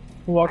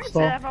 I Walk can say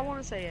that stall. if I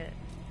want to say it.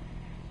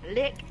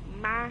 Lick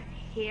my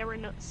hair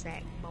and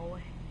nutsack,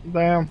 boy.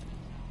 Damn.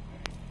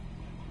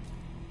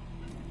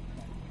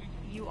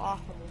 You are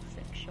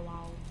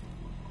homosexual.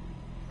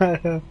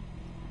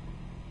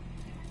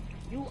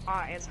 You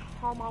are as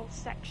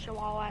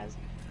homosexual as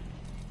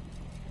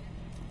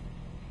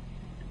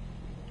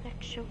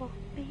sexual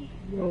be.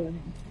 Yo.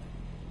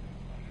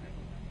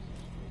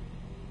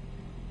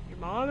 Your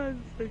mom has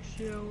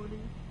sexuality.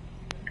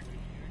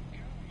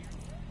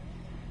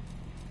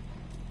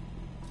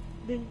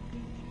 Dude,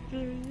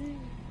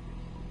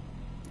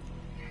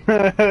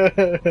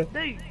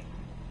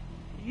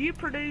 you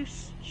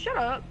produce. Shut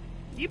up.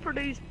 You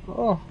produce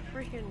Oh.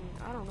 freaking.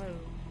 I don't know.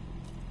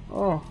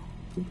 Oh.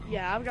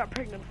 Yeah, I've got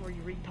pregnant for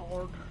you,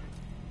 retard.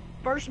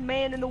 First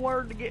man in the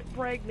world to get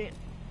pregnant.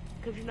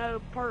 Because you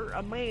know,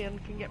 a man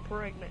can get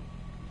pregnant.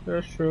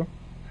 That's true.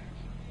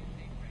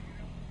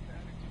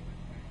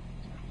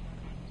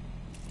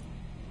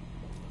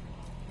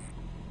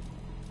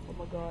 Oh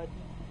my god.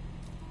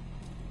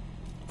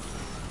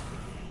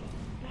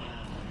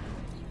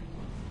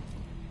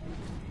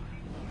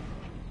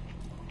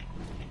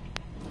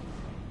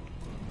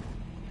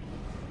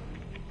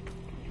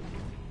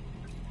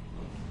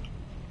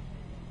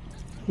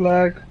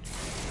 Flag.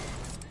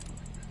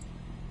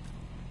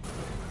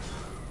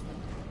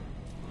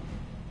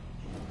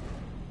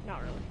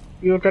 Not really.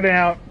 You're cutting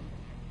out.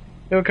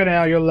 You're cutting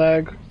out your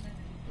leg.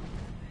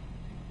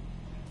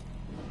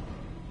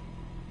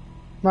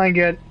 Mine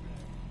get.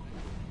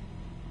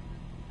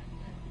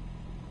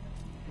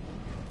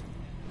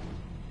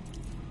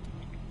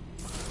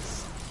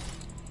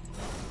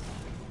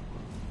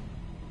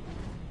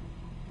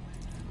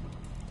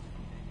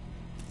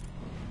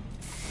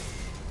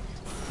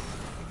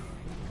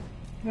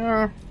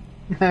 Yeah.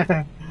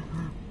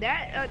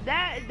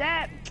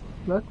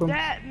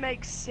 That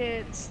makes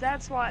sense.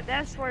 That's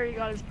where he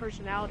got his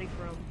personality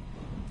from.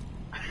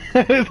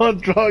 It's on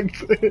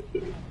drugs. Yeah,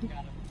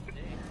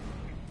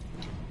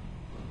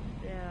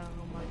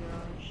 oh my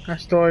gosh. That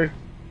story.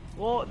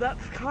 Well,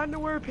 that's kind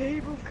of where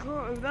people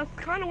come. That's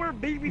kind of where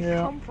babies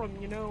Yeah. come from,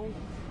 you know.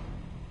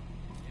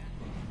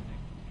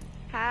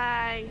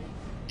 Hi.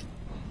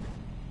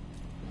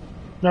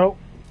 Nope.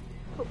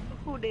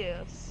 Who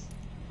this?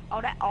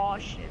 Oh, that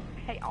Austin.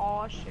 Hey,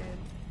 Austin.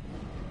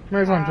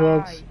 He's on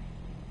drugs. Hi.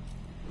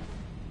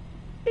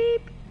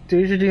 Do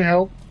you need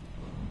help?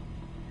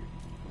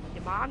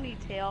 Your mom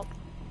needs help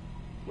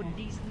with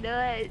these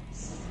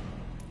nuts.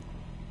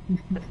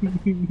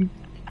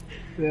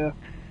 Yeah.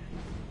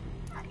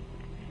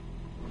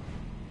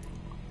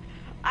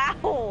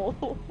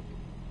 Ow!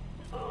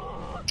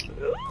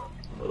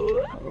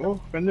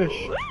 Oh,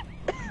 finish.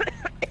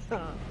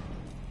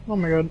 Oh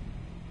my god.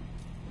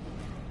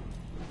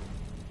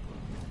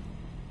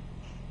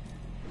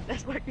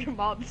 That's what your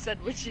mom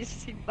said when she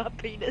seen my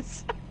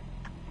penis.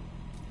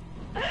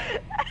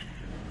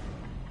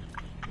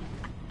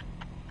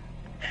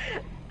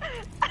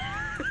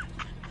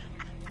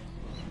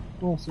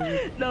 Oh,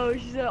 sorry. No,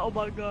 she said, oh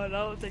my god,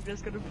 I don't think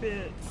that's gonna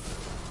fit.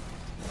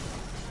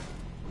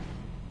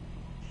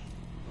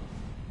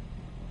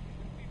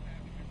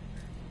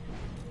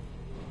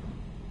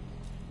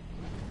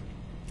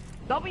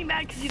 Don't be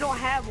mad because you don't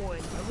have one.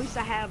 At least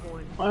I have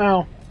one.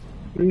 Wow.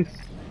 At least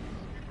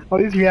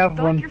you have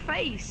Don't one. like your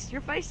face.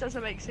 Your face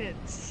doesn't make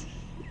sense.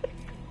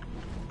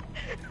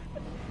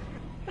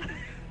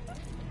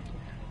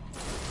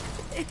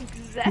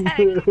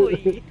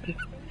 Exactly.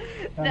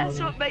 That's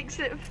what makes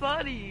it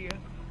funny.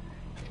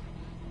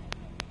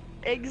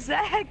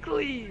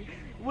 Exactly.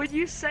 When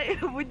you say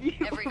Every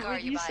car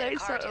when you you buy say at a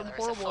car something dealer is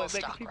a horrible, full it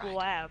makes stock people ride,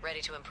 laugh.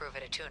 ready to improve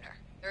at a tuner.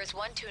 There is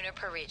one tuner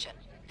per region,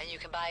 and you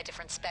can buy a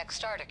different spec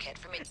starter kit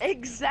from each.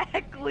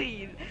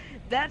 Exactly.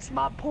 That's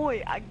my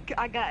point. I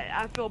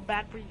feel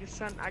bad for you,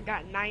 son. I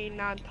got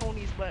 99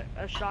 Tonys, but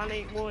a Sean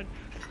ain't one.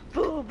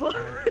 Boo boo.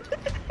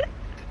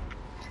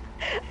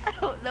 I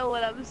don't know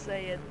what I'm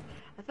saying.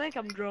 I think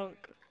I'm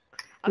drunk.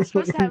 I'm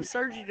supposed to have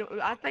surgery.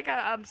 I think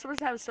I'm supposed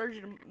to have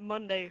surgery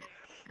Monday,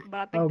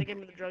 but I think they gave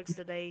me the drugs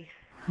today.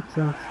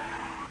 So,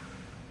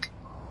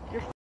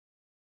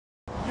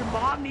 Your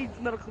mom needs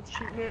medical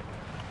treatment.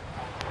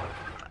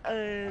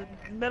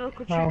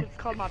 Medical treatment's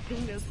called my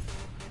penis.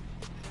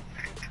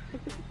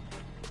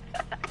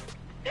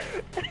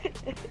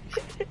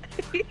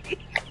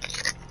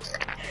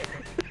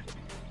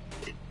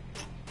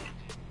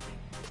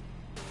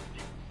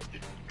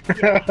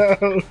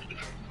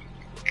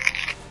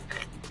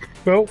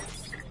 well,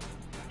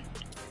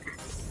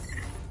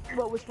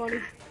 What was funny?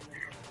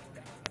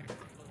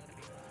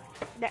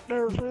 That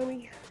was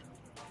funny.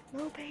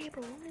 No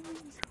paper.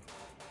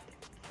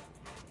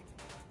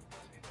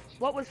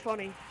 What was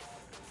funny?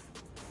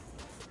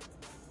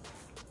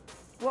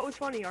 What was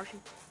funny, Archie?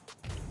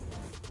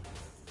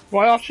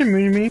 why are you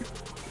mean me? You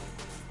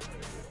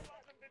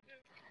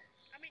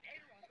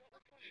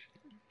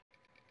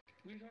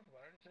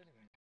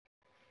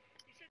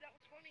said that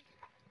was funny.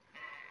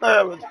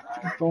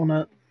 Phone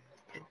it.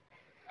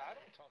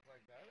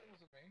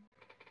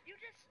 You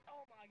just,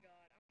 oh my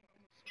god,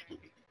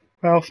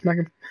 Well, smack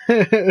him.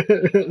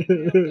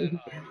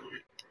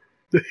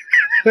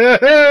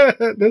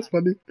 That's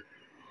funny.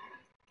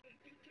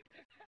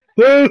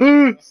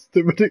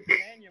 Stupid dick.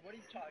 Daniel, what are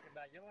you talking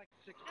about? You're like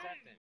 6'7".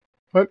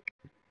 What?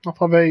 I'm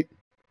 5'8".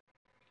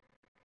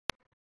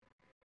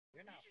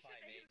 You're not 5'8",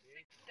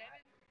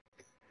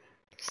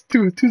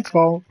 dude. It's too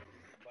small.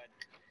 But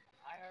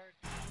I heard.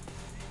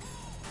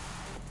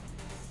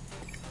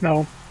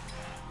 No.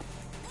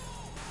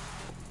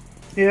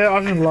 Yeah, I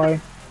didn't lie.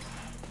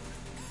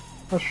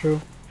 That's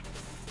true.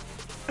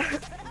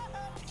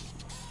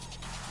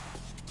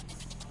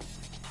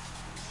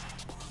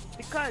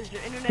 Because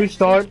your internet. Please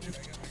start.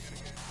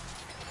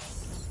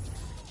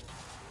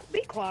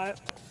 Be quiet,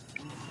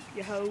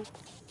 you hoe.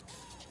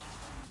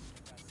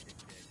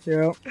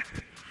 Yeah.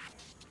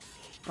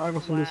 I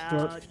got some this Wow,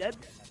 start. that.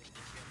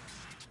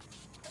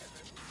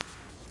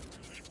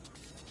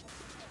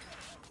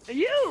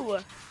 You!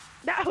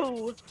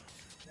 No!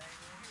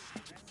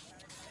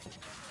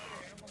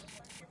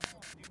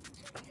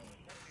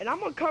 And I'm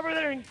gonna cover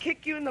there and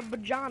kick you in the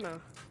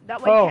vagina.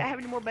 That way you can't have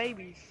any more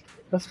babies.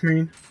 That's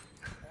mean.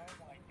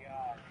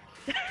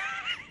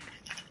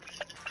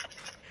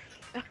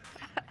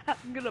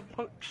 I'm gonna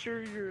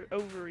puncture your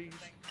ovaries.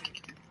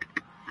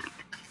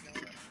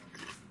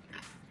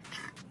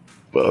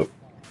 Fuck.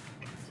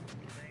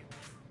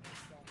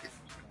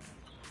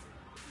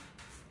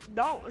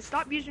 Don't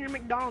stop using your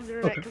McDonald's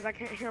internet because I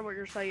can't hear what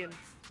you're saying.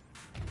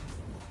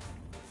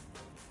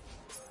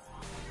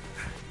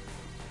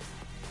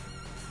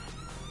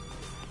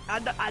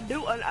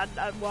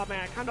 Well, man,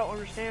 I kind of don't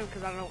understand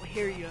because I don't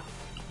hear you.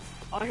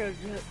 All I hear is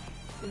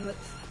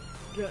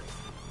gut.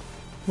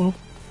 Well.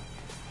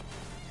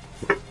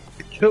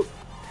 Chill.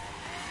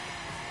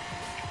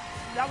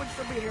 That would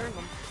still be hearing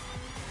them.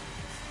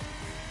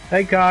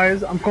 Hey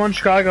guys, I'm going to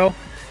Chicago.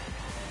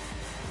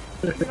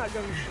 You're not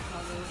going to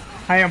Chicago.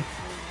 I am.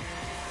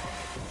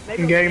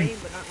 Maybe In on the game. game,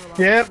 but not in real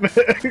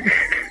life.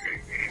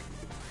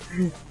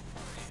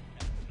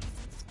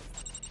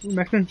 Yep.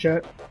 Mexican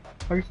chat.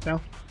 Focus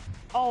down.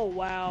 Oh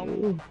wow.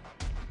 Ooh.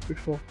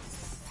 Beautiful.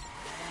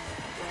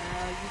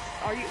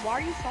 Why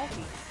are you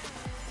salty?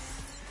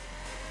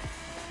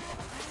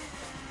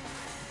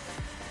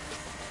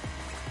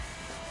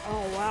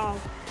 Oh wow.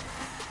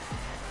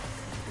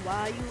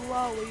 Why you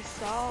always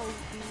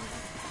salty?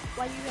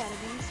 Why you gotta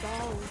be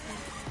salty?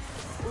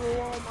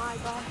 Oh my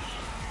gosh.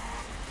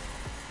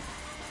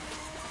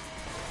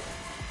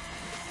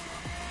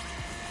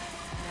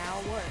 Now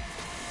what?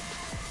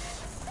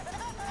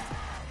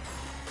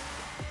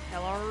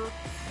 Hello?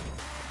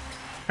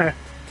 Heh.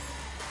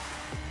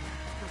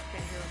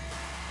 Can't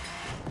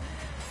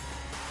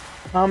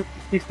hear him.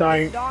 He's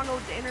dying.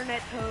 Donald's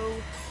internet hoe.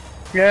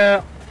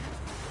 Yeah.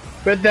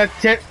 But that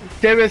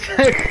Davis.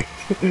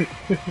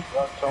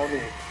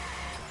 Tony.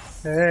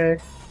 Hey.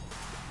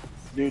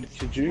 Dude,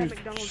 could you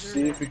McDonald's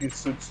see if you could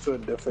switch to a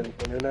different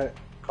internet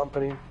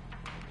company?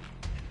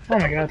 Oh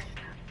my god.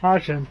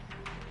 Awesome.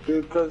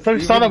 Dude, cause So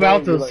we saw the even though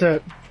Valto you, like,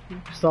 set.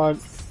 Saw it.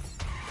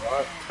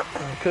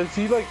 Cause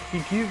he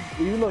keeps,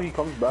 even though he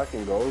comes back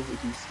and goes,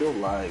 he still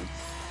lags.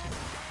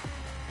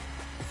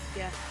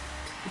 Yeah.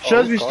 It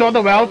shows Oh, we saw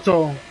the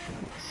Valto.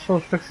 So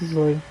fix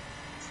easily.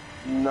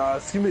 Nah,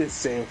 it's gonna be the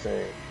same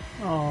thing.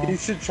 Oh. He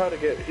should try to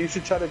get. He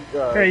should try to.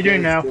 Hey, you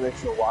doing now?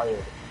 Connection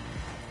wired.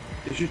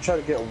 He should try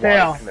to get wired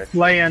Yeah, connection.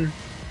 land.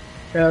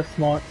 Yeah, that's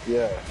smart.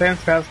 Yeah. Fans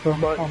faster.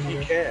 But Oh my he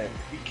god. can't.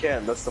 He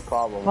can't. That's the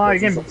problem. Oh, you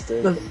He's can.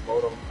 upstairs, The the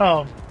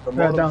yeah,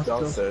 modem's downstairs.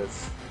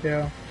 downstairs.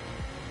 Yeah.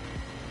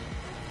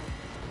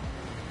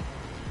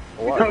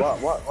 What? Oh,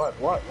 sorry,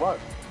 What?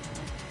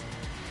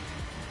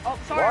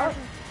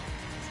 Arson.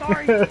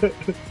 Sorry. Did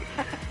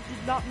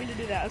not mean to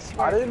do that, I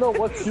swear. I didn't know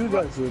what you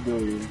guys were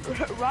doing.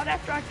 Right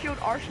after I killed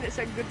Arson, it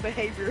said good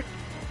behavior.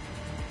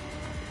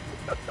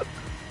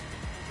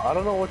 I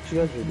don't know what you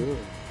guys are doing.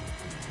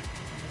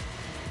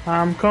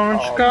 I'm coming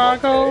to Oh,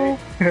 Chicago.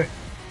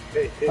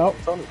 Hey, Oh.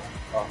 Tony.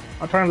 Oh,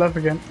 I'm trying left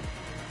again.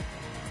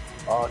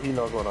 he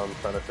knows what I'm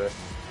trying to say.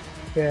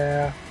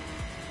 Yeah.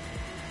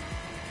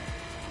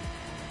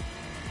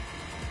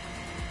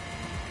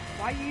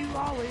 Why you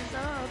always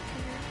up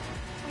here?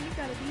 Why you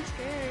gotta be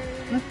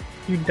scared?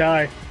 You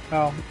die.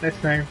 Oh,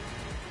 nice name.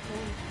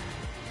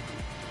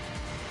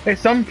 Hey,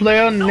 some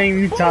player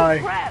named bull Ty.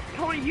 crap!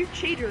 Tony, you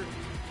cheater!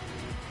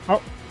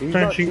 Oh, He's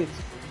turn not, sheet.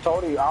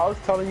 Tony, I was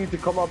telling you to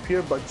come up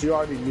here, but you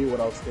already knew what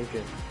I was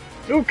thinking.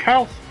 Ooh,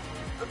 cows.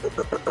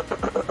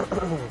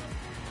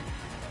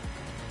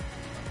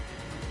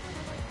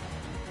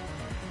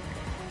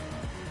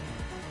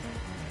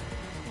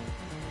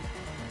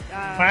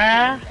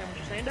 Ah. Understand what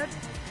you're saying, Dad?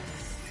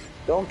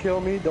 Don't kill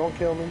me, don't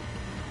kill me.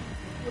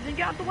 Well, then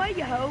get out the way,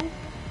 you hoe!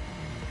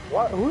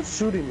 What? Who's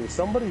shooting me?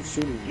 Somebody's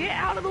shooting me. Get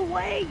out of the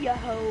way, you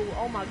hoe!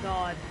 Oh my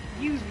god.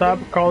 You Stop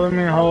little calling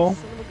me a hoe.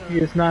 son of a He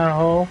gun. is not a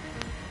hoe.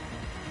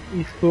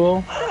 He's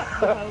cool.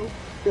 Hoe.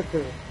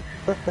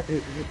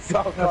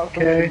 Stop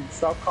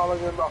calling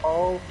him a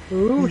hoe.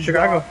 Ooh, He's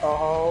Chicago. not a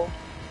hoe.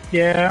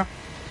 Yeah.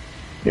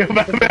 Yeah,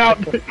 about.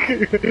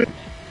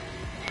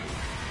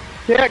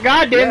 Yeah,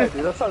 god damn Yeah, it.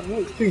 dude, that's how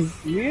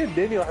me and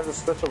Daniel has a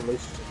special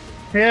relationship.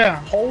 Yeah.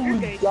 Holy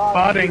Okay.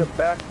 God, he Spotting. did a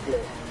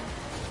backflip.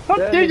 Fuck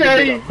That nigga did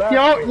a DJ.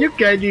 Yo, backflip. you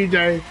can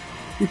DJ.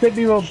 You said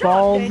me with Shut up,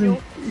 balls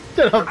Daniel. and.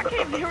 Shut I up. can't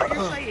even hear what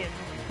you're saying.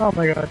 Oh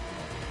my god.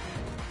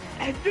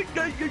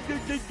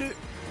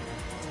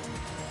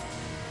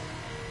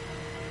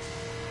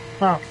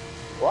 Oh.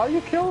 Why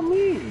you killing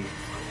me?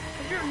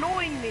 Cause you're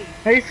annoying me.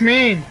 It's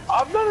mean.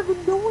 I'm not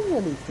even doing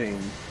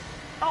anything.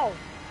 Oh,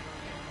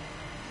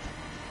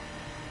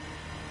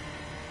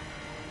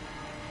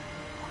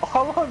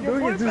 All I'm Your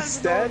doing is boyfriend's just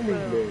standing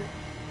annoying, there.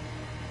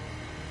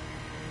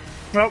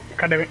 Nope,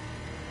 god damn it.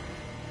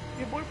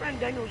 your boyfriend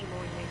Daniel's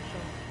annoying me,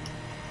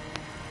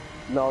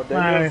 so. No,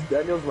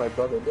 Daniel's my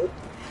brother, dude.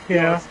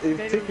 Yeah.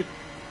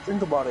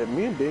 Think about it.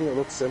 Me and Daniel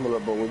look similar,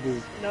 but we're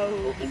just.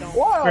 No, he don't.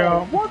 Wow!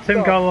 Yeah, What same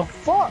the color.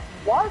 fuck?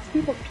 Why is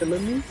people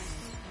killing me?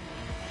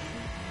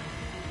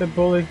 The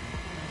bully.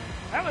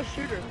 I'm a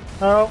shooter.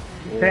 Oh,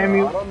 damn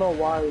you. I don't know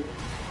why.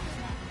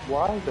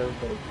 Why is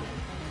everybody?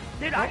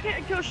 Dude, I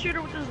can't kill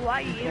shooter with this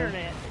laggy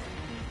internet.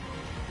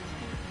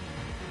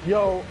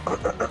 Yo.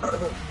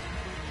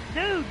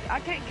 Dude, I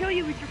can't kill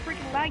you with your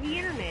freaking laggy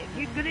internet.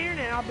 You get good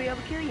internet, I'll be able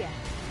to kill you.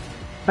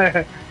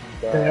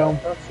 Damn.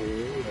 That's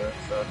you.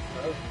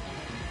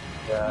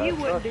 You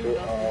wouldn't do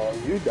nothing.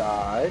 Oh, you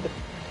died.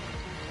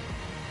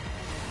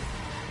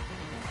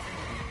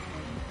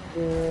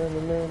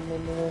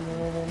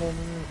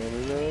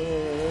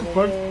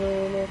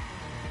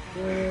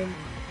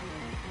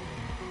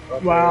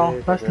 Wow,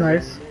 that's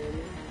nice.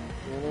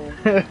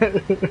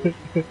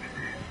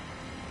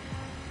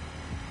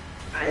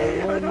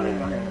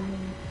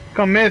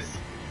 Come miss.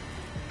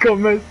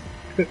 Come miss.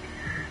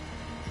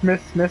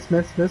 Miss.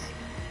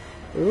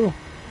 Ooh.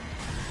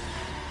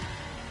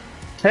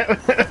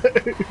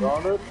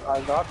 Got it.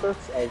 I got this.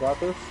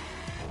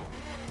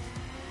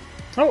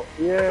 Oh.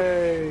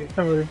 Yay.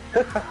 Somebody.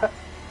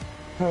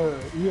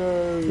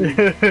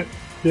 Yay.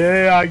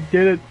 Yeah, I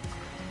did it.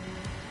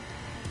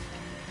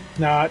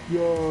 Not.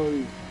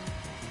 Yay.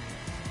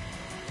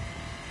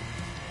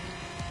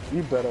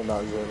 You better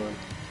not, Zayman. You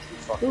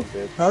fucking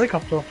bitch.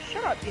 Helicopter.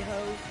 Shut up, you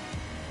hoe.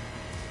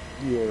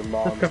 Your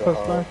mom's Let's a go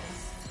hoe. first.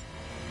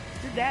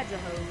 Your dad's a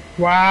hoe.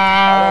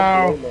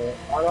 Wow. I don't blame her.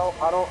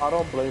 I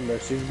don't blame her.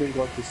 She's been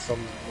going through some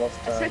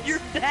rough I times. said your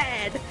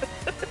dad.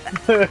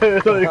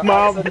 Like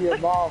mom. I said your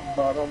mom,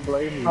 but I don't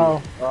blame you.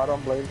 Oh. I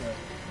don't blame her.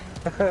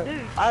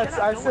 Dude, I shut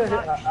up. said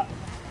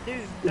Dude,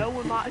 no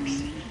one mocks.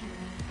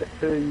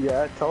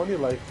 Yeah, Tony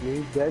likes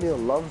me. Daniel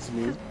loves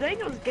me.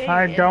 Daniel's gay.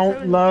 I and don't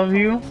so is love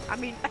you. Tony. I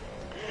mean,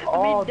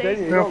 Oh, Daniel, you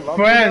Daniel. don't love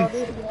friends. me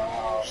now, dude?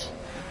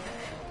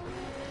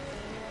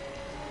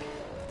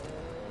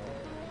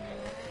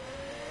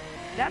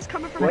 That's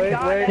coming from a Wait,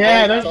 guy wait, that Yeah,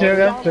 has that's no true,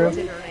 that's knowledge true. of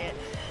the internet.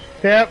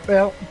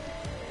 Yep.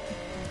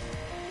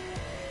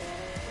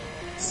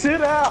 Sit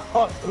down!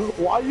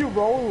 Why you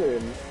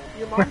rolling?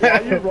 Your mom. Why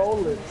you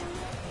rolling?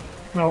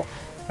 No.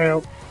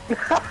 Help.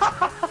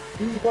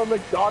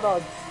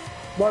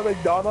 My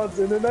McDonald's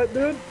internet,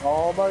 dude?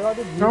 Oh my god,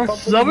 dude. No,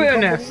 Subway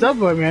in there.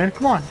 Subway, man.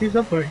 Come on, see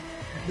Subway.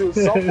 Dude,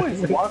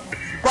 Subway's what?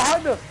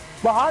 Behind us!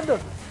 Behind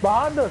us!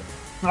 Behind us!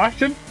 I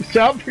should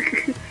stop.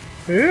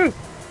 Ew.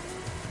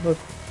 Look,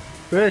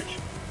 bitch.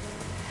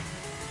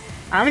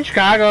 I'm in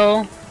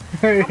Chicago.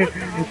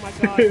 Oh my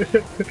god.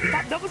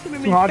 Stop double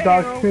swimming me. Some hot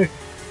dog.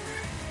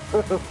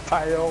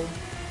 Fail.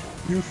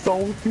 You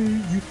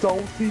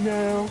salty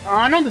now.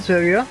 I know this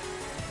area.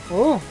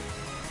 Oh.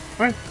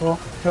 Alright, cool.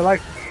 I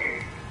like.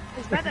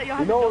 It's bad that y'all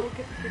have You know- to double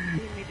kick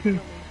me to kill me.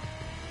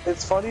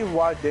 It's funny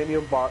why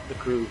Daniel bought the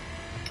crew.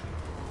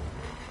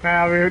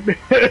 Nah, weird.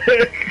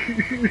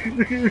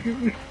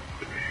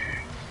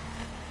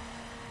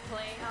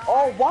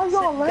 Oh, why y'all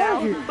Sit down,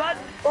 lagging? bud.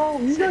 Oh,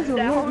 you Sit guys are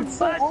down, lagging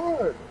so bud.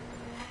 hard.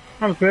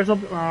 I'm scared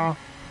something. No,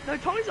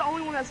 Tony's the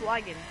only one that's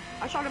lagging.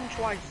 I shot him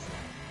twice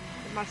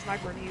with my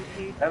sniper and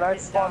he And I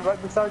hit spawned down.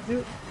 right beside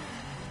you?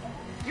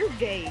 You're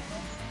gay.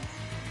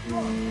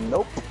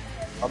 Nope.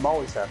 I'm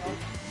always happy.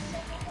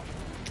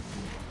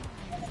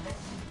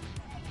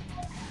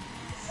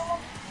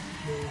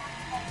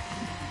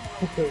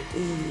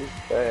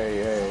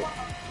 Hey.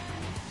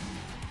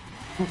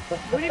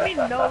 What do you mean,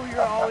 no,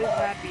 you're always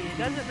happy? It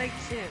doesn't make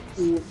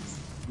sense.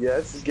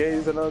 Yes, gay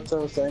is another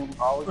term saying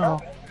always Oh.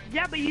 happy.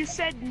 Yeah, but you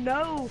said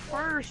no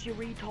first, you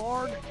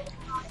retard.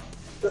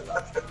 Was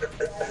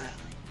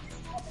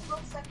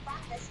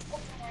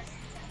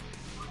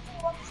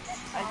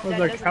That that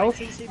doesn't couch?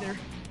 make sense either.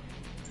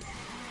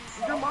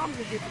 Your mom's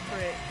a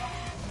hypocrite.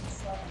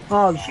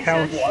 Oh, the She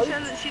couch. says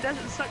that she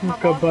doesn't suck my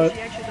Let's go, balls, but bud.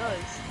 she actually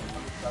does.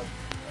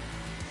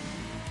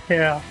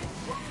 Yeah.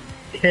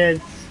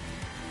 Kids.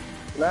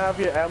 Can I have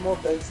your ammo?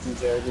 Thanks,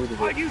 DJ. I needed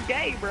Oh, it. you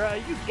gay, bro.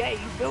 You gay.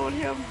 You feeling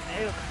him?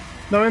 Ugh.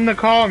 No, in the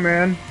car,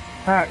 man.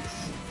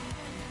 Hacks.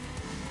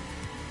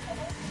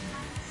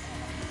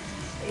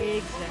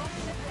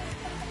 Exactly.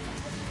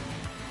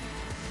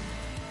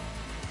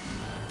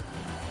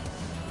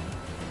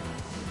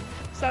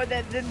 So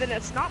then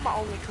it's not my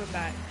only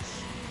comeback.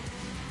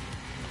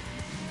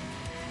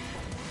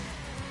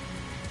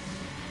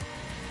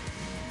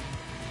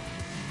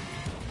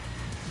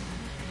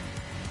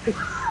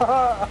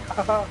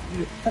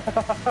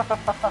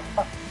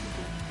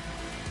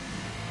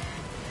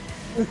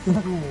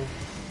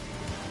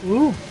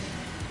 Ooh.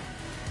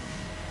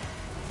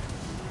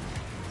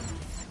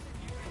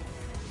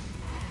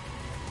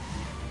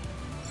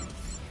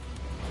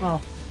 Oh.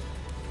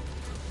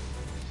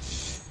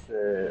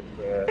 Shit,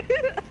 man.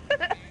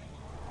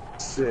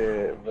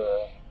 Shit,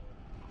 man.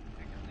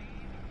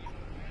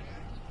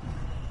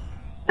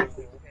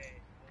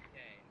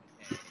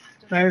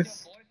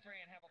 Nice.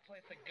 Boyfriend have a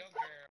place to go,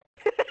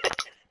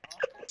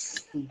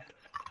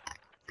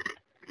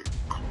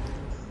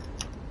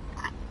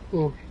 girl.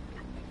 Ooh.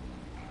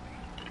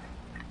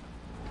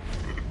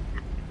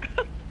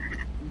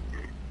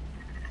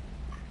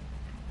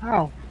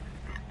 Ow.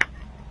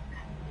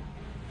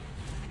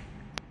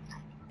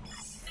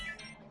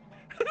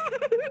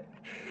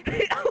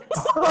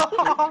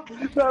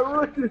 That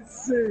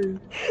ricochet.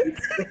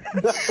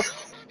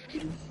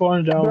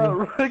 Falling down. That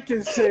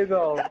ricochet,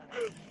 though.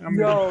 I'm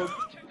Yo.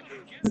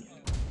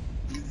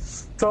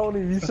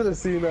 Tony, you should have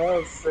seen that. That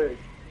was sick.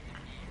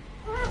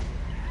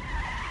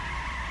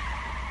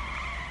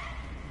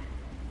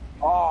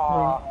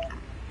 Aw.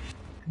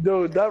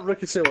 Dude, that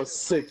ricochet was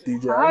sick,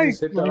 DJ. I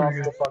just hit that off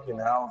the fucking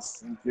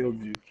house and killed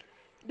you.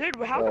 Dude,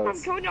 how come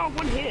I'm killing y'all in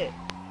one hit?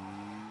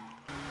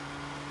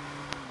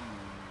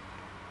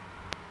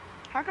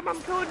 How come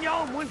I'm killing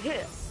y'all in one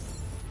hit?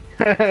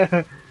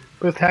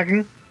 With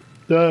hacking?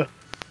 Duh.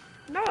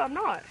 No, I'm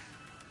not.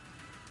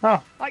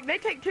 Oh. Like, they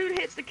take 2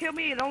 hits to kill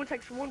me, and it only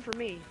takes 1 for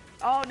me.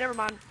 Oh, never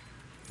mind.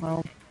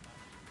 Well.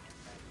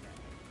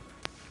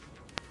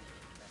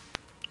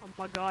 Oh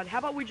my god, how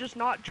about we just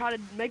not try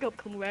to make up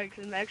comebacks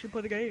and actually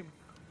play the game?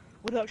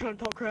 Without trying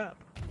to talk crap.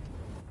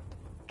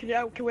 Can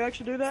we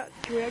actually do that?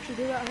 Can we actually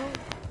do that, huh?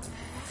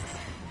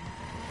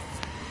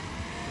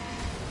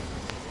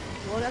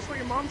 Well, that's what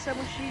your mom said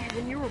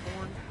when you were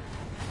born.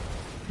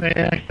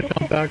 Yeah,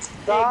 come back.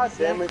 God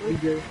damn it,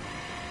 DJ.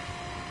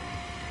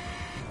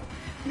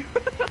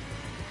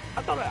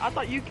 I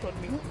thought you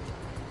killed me.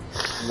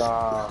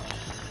 Nah.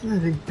 I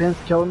think Ben's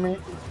killing me.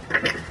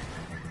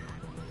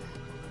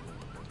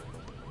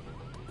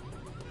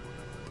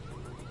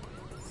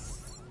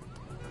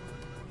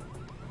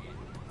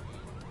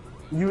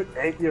 You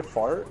ate your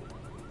fart?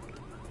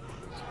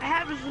 I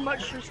have as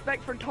much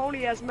respect for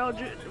Tony as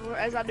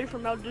as I do for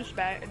Mel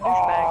douchebags.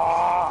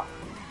 Ah.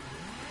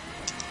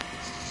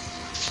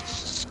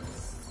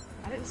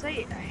 I didn't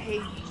say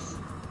hate.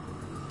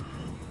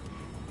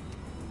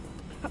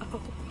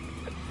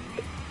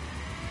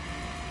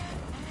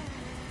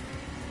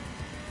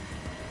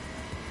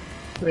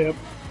 Yep.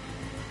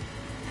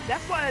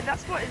 That's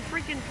what in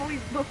freaking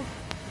Tony's book.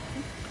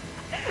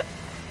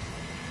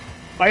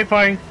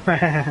 Bye.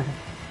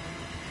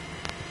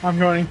 I'm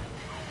joining.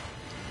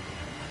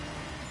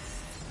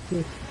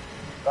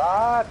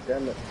 God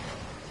damn it.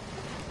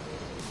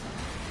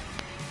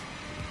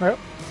 Yep.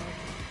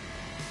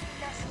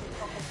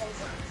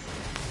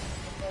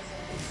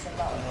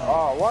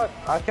 Oh, what?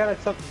 I can't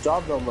accept the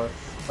job number,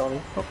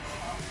 Tony.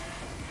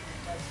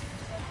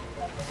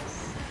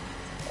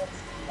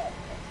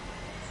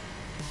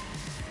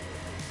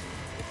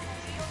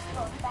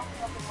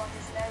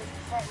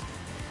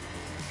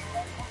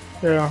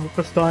 Yeah,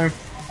 first time.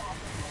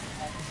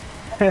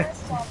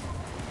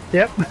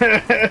 Yep.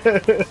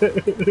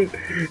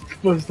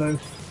 First time.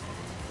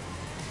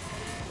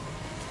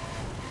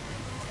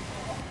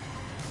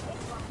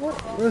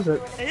 What is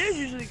it? It is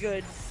usually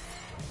good.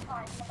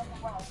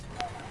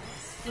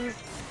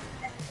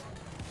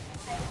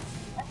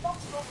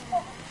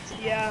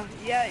 Yeah,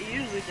 it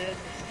usually did.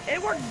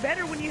 It worked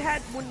better when you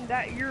had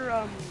your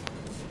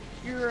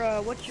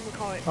what you would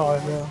call it? Oh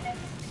yeah.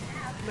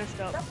 Messed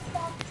up.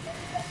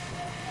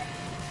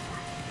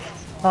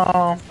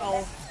 Oh.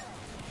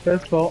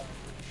 His fault.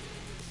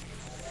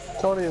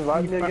 Tony,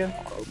 invite me again.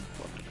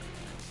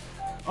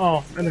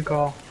 Oh, in the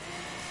call.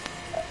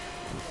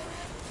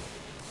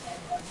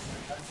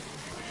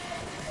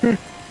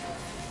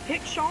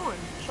 Pick Sean.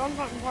 Sean's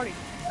not in the party.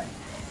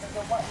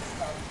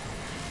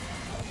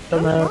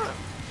 Dumbass.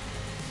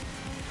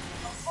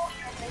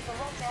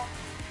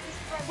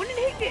 When did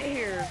he get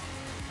here?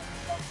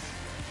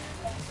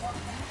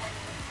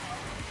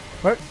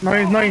 What? No,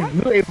 he's not.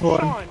 He's new April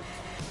one.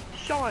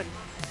 Sean.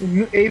 He's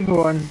new April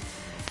one.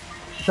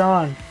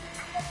 Sean.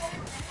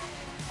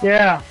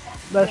 Yeah,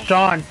 that's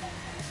Sean.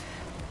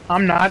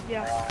 I'm not.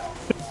 Yeah.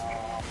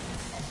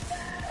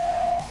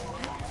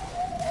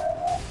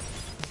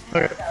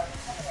 Okay.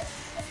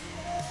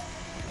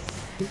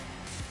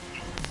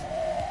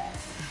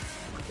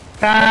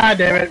 God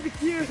damn it.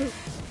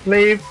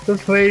 Leave.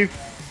 Just leave.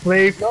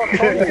 Leave. No,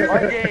 Tony,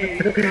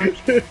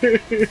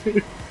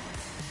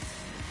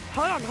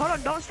 Hold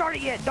on, don't start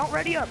it yet. Don't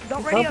ready up, just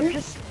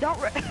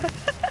don't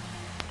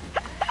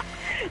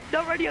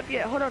don't ready up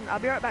yet. Hold on, I'll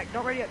be right back.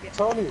 Don't ready up yet.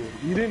 Tony,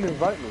 you didn't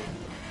invite me.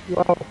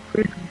 Well,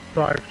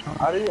 sorry, Sean.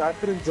 I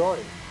couldn't join.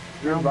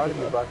 You invited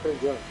me, but I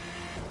couldn't join.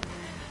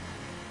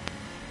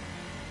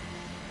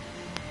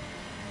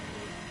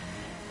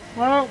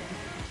 Well.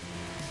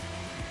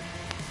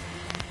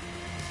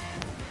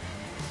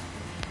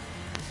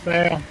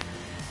 Damn.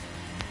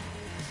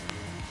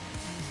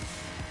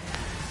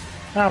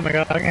 Oh my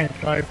god, I can't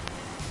drive.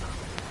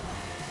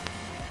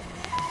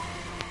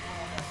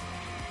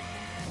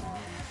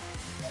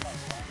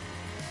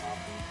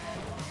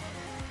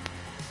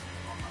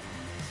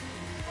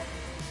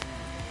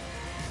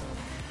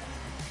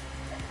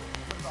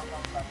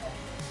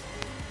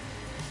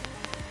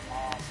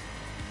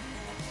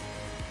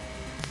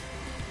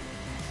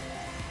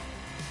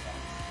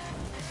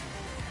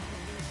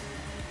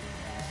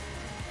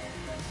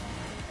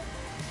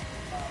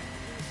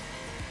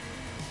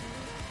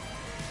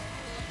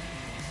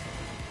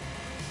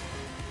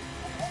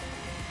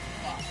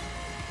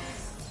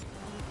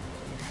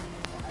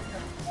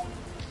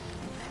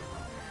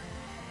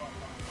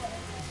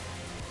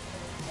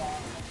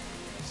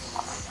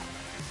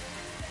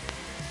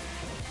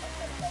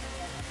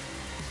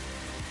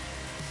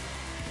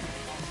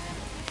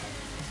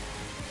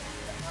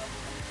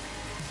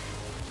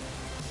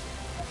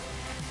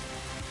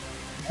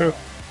 True.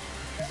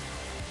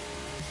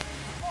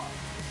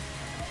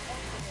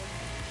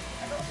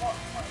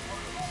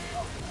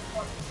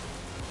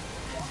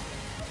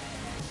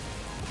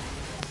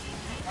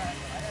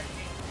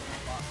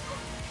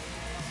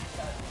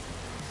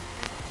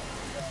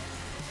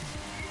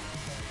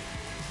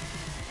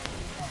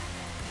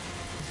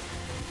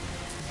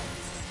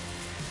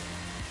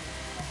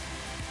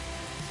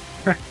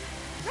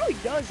 No, he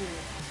doesn't.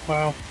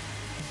 Wow.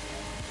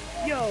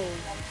 Yo,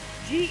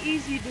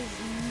 G-Eazy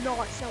does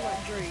not sound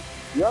like Drake.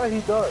 Yeah,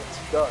 he does.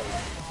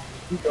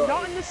 He does.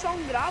 Not in the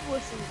song that I've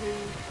listened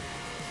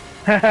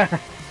to.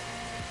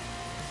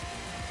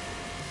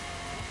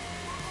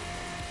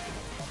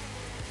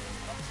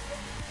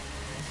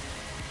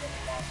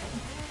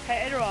 Hey,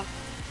 Edra.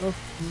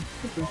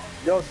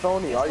 Yo,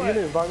 Tony, are you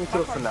gonna invite me to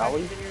the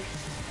finale?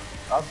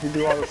 After you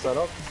do all the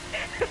setup?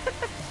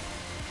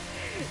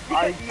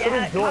 I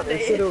couldn't join.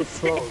 It said it was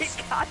closed. It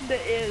kinda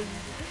is.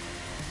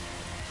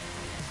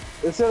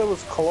 It said it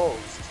was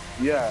closed.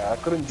 Yeah, I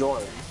couldn't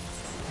join.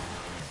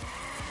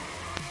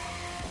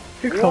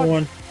 Pick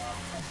someone.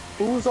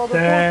 Who's all the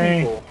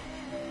Dang. four people?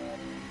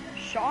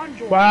 Sean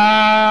joined.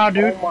 Wow,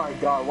 dude. Oh my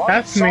god, why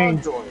That's did Sean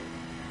me. join?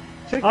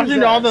 Kick I'm his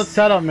doing all the ass.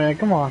 setup, man.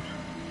 Come on.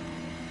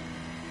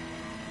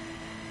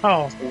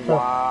 Oh.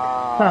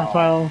 Wow. That's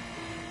well.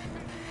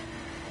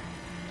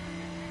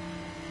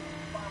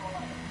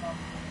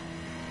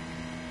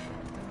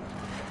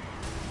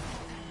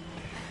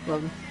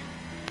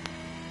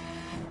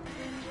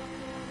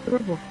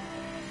 Terrible.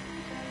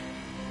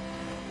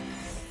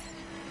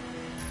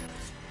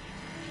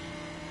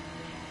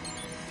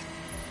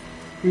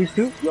 These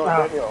two? Yo, Ah.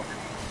 Daniel.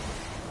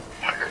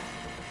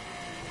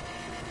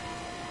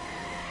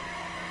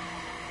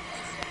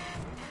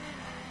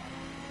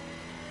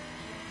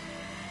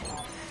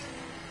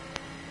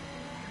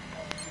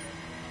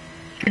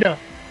 No.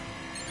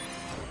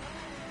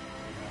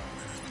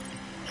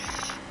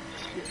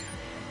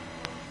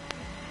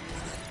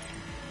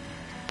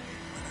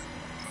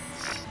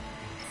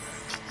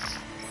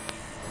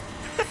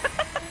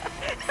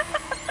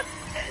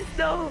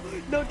 No,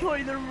 no,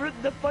 Tony. The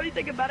funny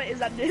thing about it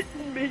is I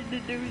didn't mean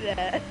to do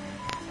that.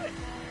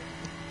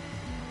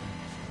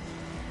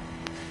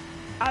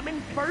 I'm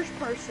in first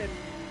person.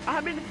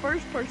 I'm in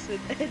first person,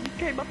 and you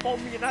came up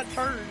on me, and I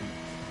turned.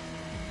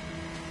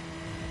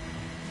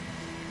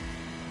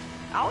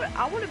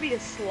 I want to be a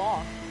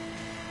sloth.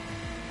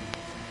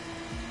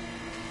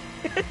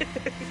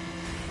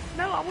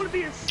 No, I want to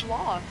be a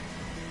sloth.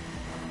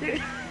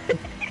 Dude.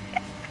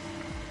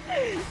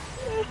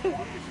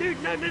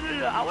 Dude, no.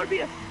 I want to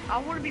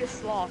be a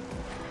sloth.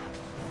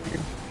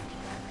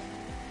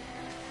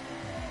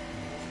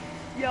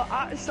 Yo,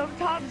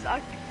 sometimes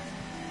I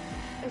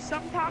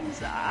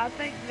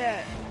think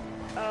that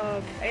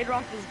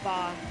Adrock is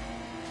bi.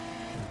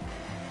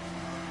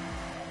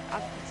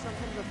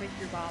 Sometimes I think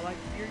you're bi. Like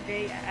your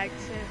gay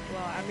accent.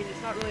 Well, I mean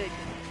it's not really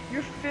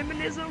your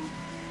feminism.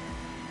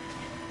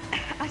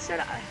 I said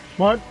I.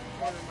 What?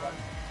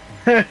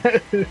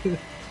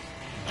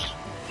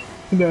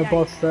 No, Yeah,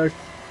 boss sucks.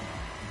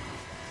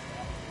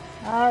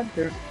 Ah,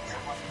 dude.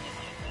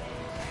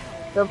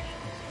 Yep.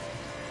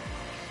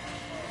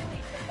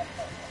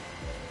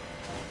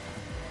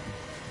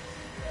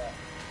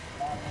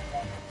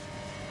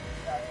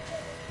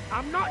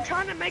 I'm not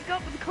trying to make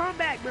up for the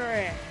comeback,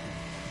 bro.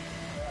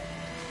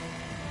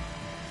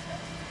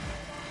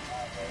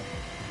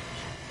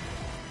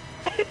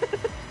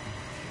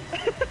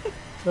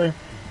 There.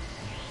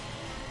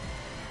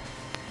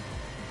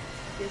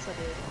 Yes, I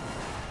did.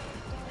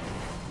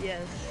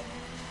 Yes.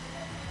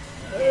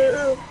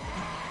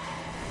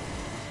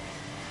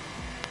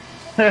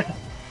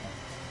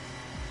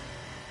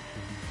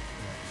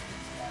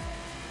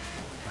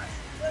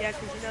 Yeah,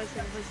 because you know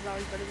second place is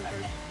always better than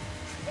first.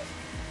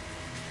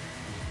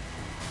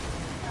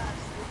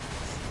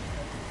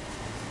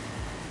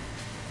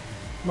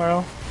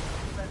 Well.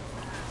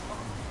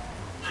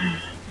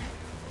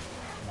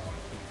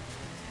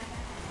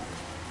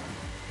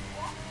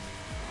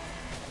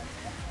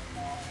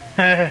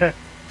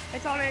 Hey,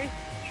 Tony.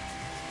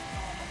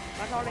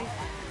 Bye, Tony.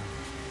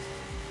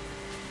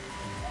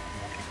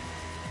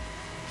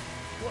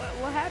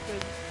 What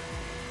happened?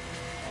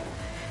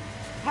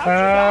 How'd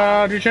you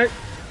die? Do you check?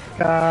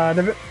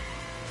 Damn it.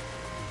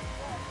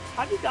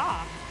 How'd you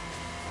die?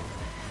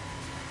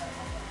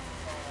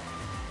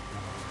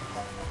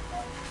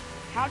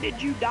 How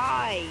did you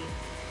die?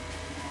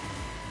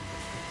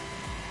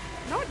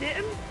 No, I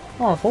didn't.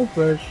 Oh, full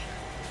fish.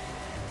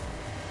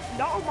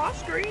 Not on my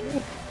screen.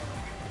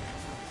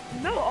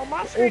 No, on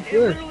my screen, it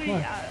literally,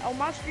 on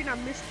my screen, I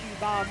missed you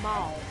by a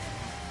mile.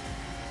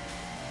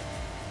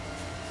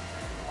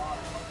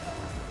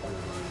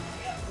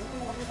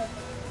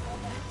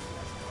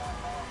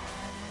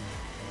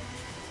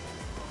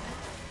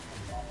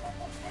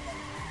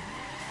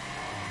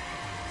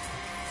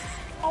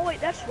 Oh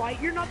wait, that's right,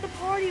 you're not the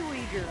party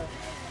leader.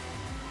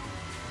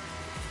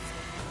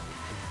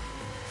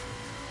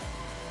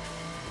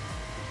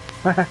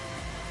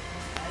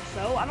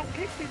 So, I don't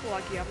kick people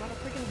like you, I'm not a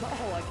freaking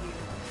butthole like you.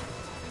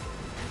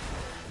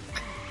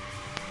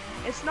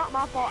 It's not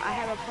my fault I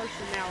have a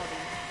personality.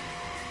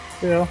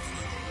 Yeah.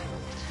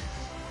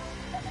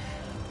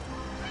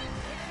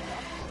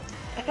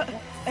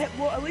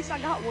 Well, at least I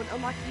got one,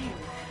 unlike you.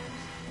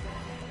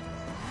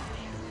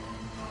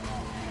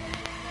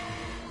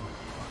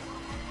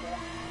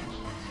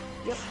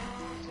 Yep.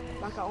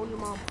 Like I own your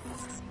mom.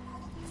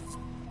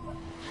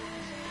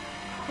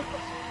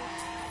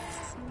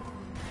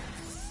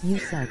 You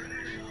suck.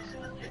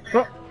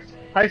 Oh,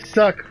 I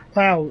suck.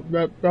 Wow,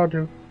 that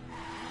do.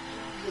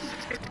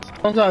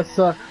 Sometimes I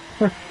suck.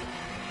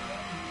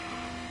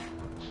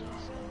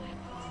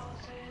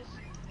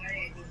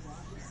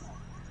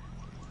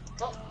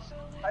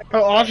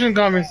 Oh, Austin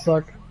got me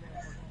suck.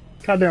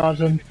 Goddamn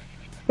Austin.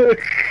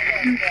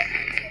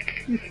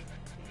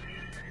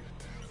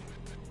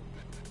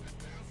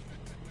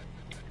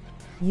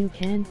 You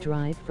can't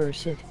drive for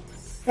shit.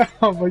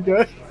 Oh my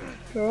god.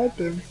 God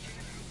damn.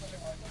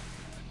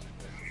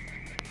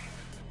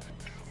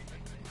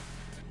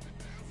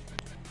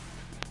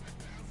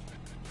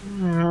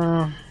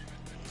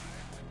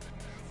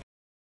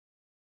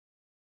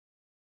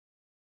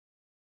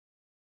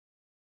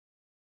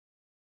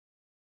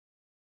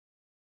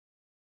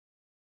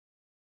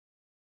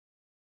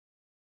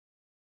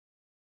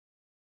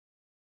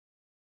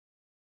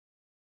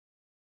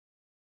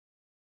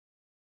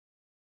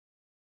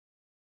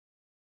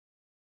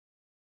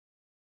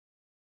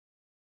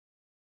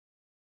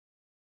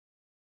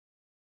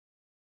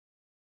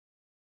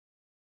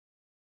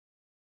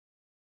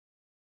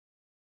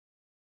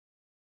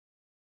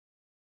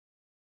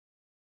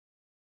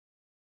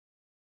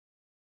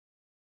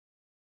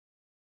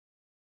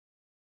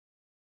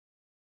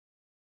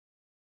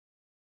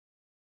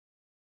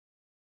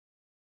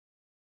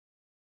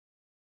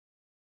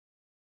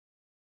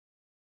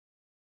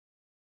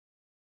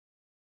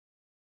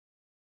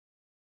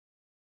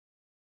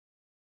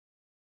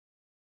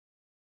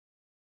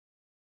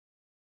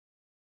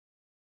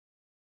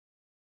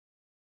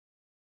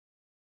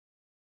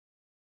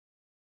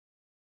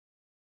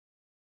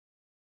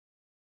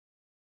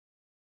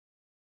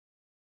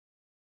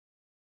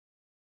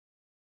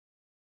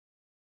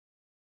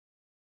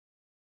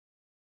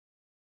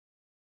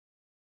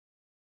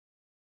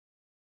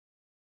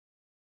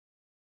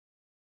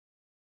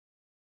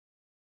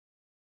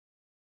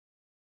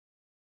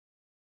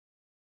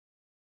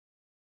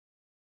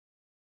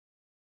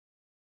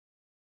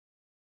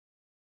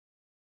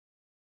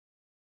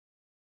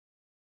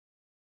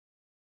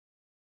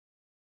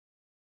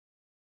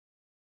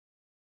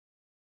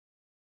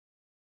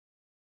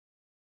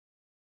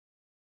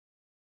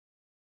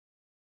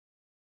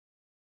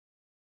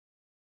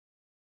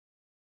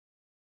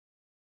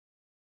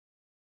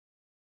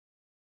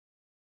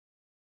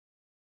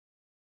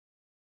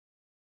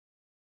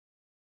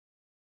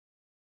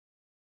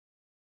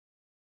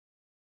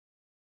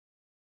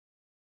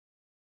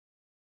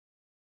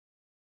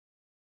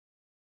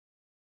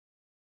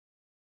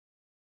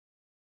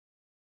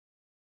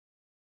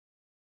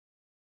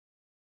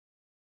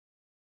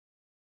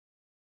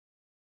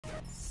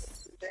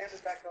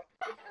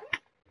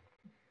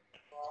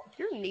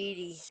 You're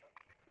needy.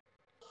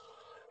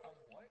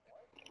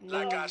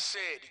 Like I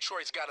said,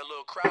 Detroit's got a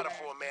little crowded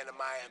for a man of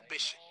my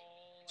ambition.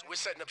 So we're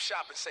setting up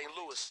shop in St.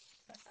 Louis.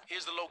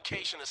 Here's the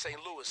location of St.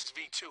 Louis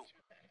V2.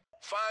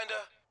 Find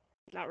her.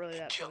 Not really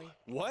that Kill funny.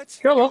 her. What?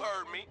 Kill You her.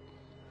 heard me.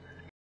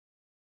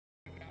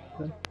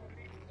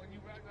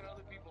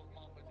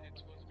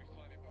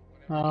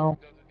 Oh.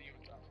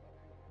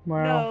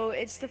 Well. No,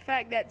 it's the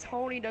fact that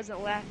Tony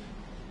doesn't laugh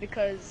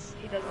because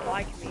he doesn't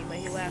like me, but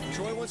he laughs.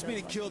 Troy wants me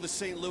to kill the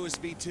St. Louis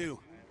V2.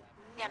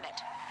 Damn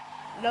it.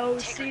 No,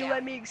 Take her see, down.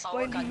 let me I'll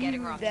explain work to on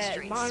getting you her off the that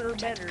streets, mine are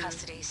protective better.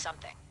 custody,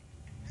 something.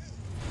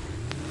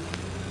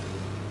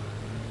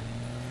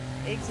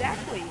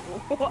 Exactly.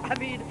 I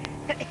mean,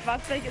 if I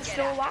think it's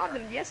still alive,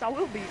 then yes, I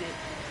will beat it.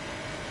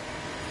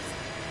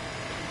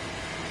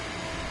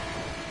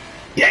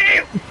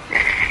 Damn!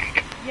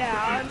 Yeah,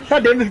 I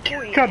God understand damn your it!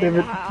 point, God damn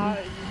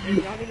and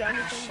it! y'all need to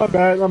understand. I'm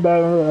bad. I'm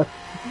bad. I'm bad.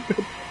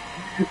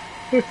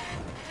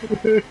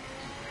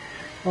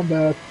 I'm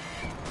bad.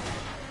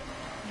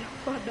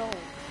 No, I don't.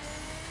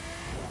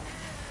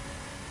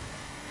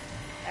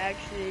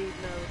 Actually,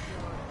 no, it's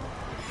not.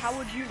 How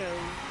would you know?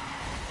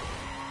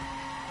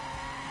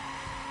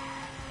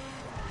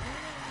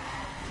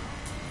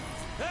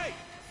 Hey!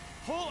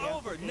 Pull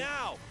over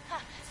now! Huh,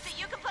 so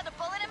you can put a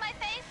bullet in my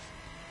face?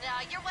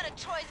 Nah, you're one of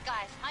Troy's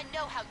guys. I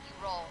know how you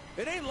roll.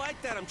 It ain't like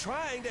that. I'm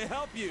trying to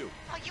help you.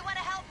 Oh, you want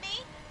to help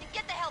me? Then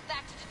get the hell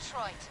back to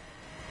Detroit.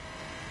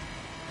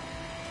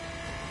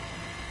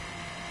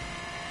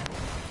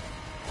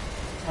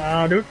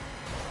 Dude.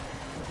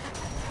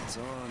 It's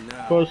on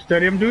now. Close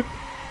stadium, dude.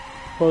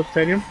 Close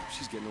stadium.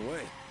 She's getting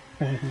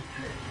away.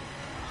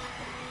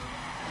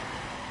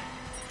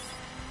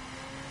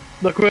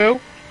 The crew.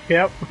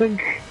 Yep.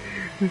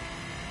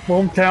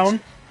 Hometown.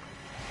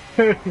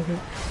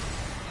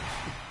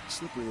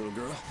 Slippery little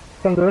girl.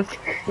 Come to this.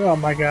 Oh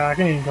my god, I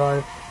can't even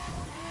drive.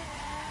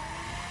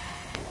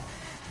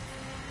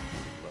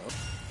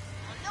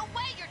 No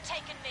way you're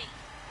taking me.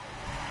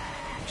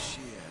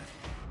 Shit.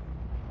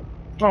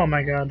 Oh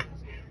my god.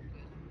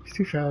 It's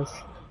too fast.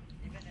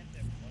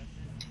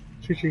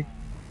 Chi-chi.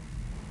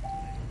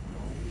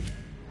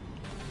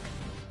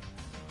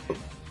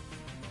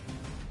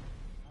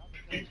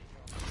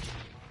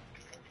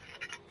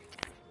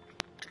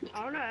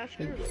 I don't know, ask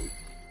her.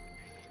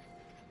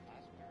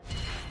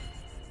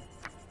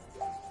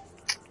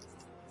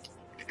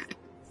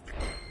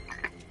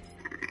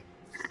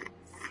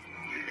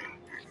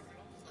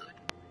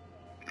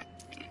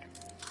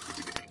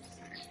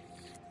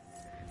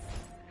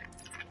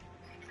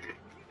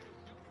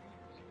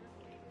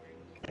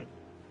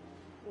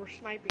 We're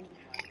sniping.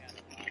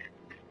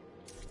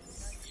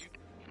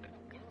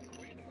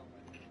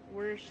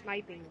 We're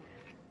sniping.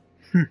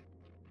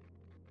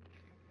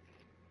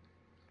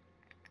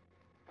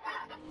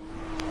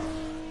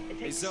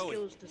 Hey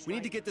Zoe, we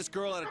need to get this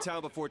girl out of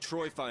town before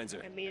Troy finds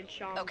her. And me and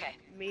Sean. Okay.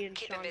 Me and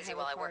Keep Sean it busy have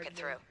while a I work it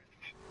card through.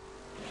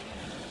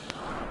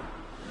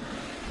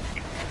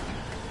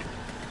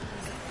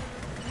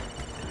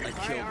 I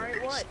killed her.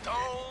 Alright, what?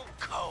 Stone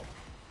cold.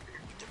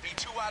 With the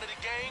V2 out of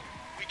the game,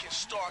 we can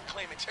start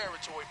claiming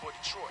territory for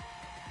Detroit.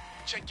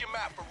 Check your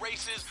map for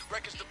races,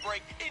 records to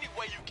break, any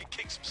way you can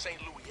kick some St.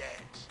 Louis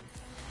ass.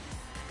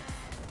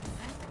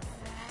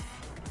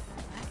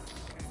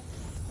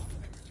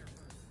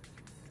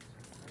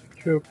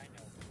 True.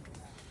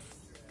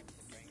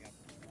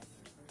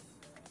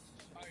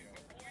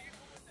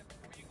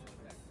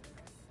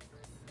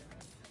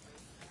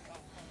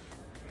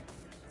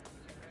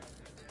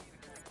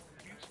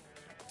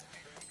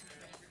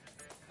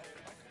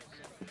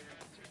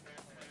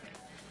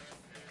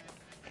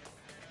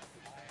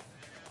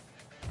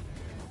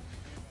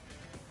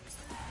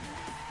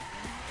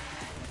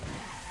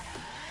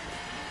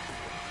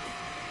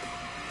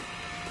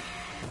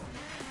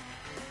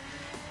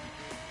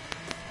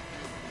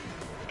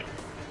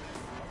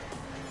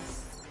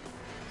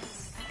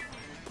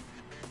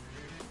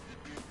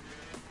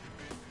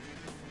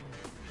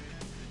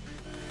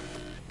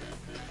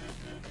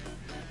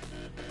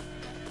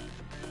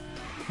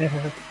 You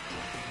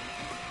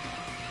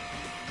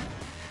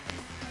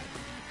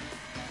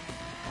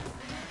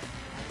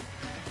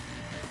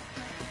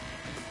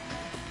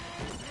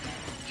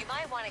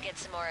might want to get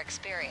some more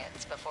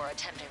experience before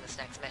attempting this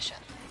next mission.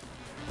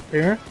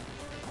 Here?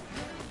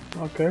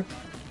 Okay.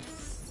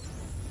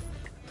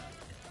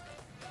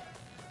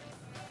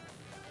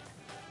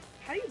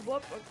 How do you blow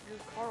up your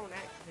car on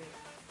accident?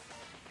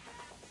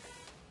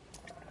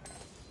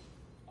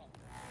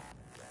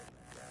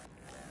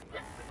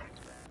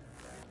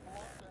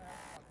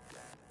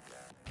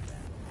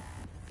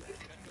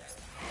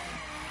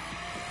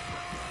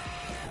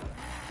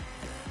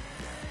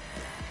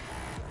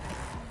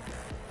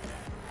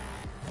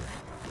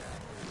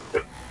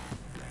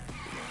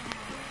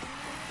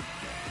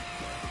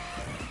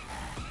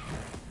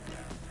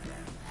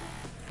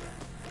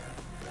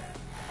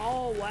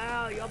 Oh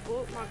wow, y'all blew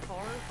up my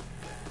car?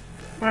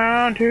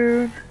 Wow,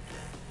 dude.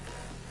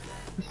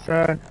 It's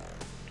sad.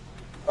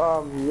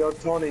 Yo,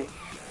 Tony.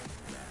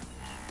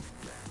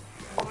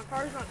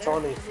 car's not there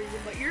Tony. for some reason,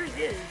 but yours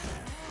is.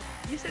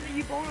 You said that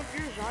you blown up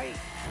yours, right?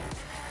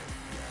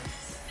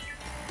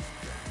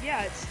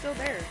 Yeah, it's still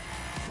there.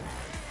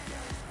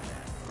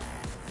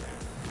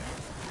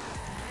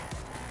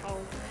 Oh.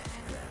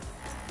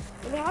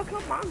 And how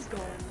come mine's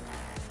gone?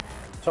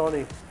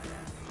 Tony.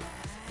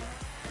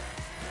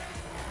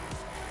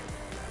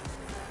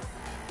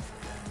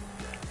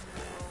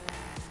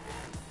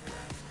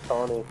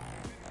 Tony.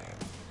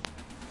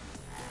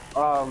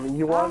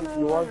 You want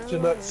to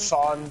let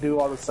Sean do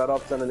all the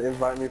setups and then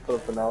invite me for the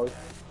finale?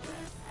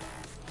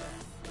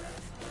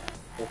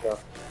 Okay.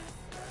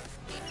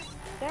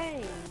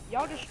 Dang,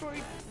 y'all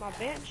destroyed my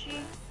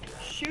Banshee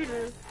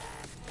shooter.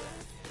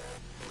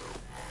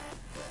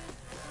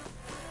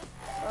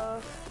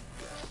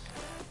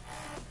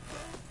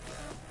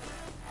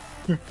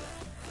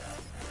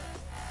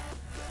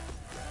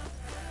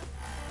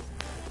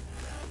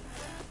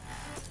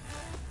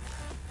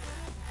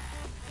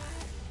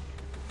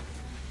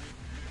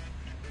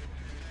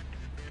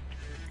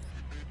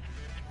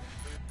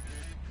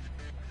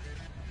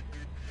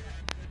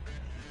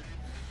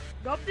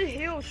 Go up the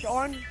hill,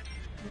 Sean.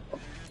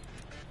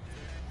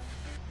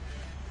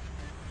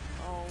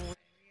 Oh.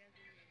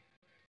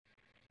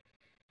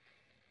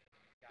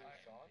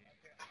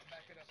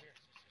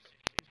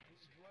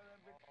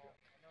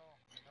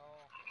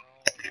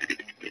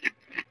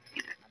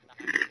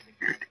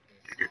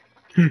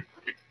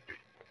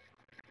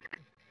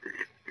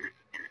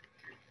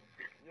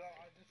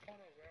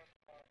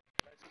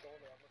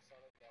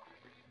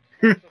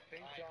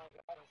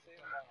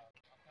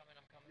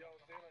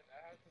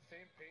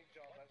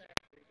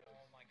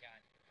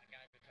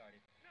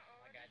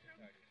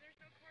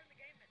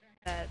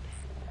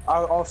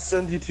 I'll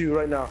send you to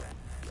right now.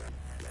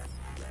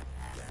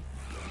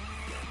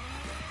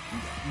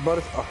 But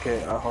it's okay.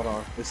 Hold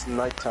on. It's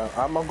nighttime.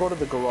 I'm gonna go to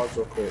the garage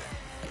real quick,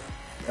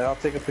 and I'll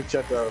take a picture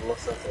at the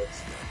Los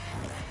Santos.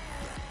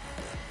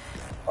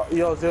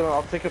 Yo, Zayla,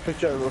 I'll take a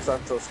picture at Los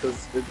Santos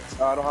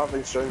because I don't have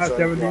insurance.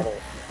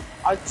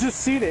 I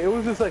just seen it. It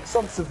was just like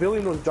some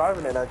civilian was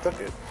driving it, and I took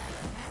it.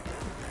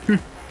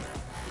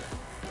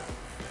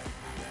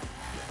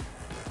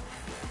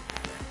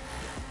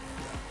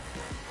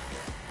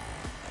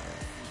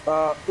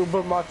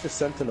 Uber Matcha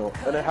Sentinel,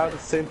 and it has the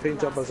same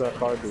paint job as our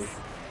car do.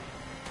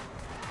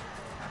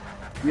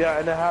 Yeah,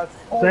 and it has.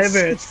 Oh, Save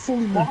it. It's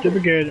fully modded.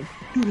 Duplicate it.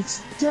 Dude,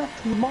 it's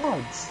definitely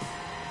mods.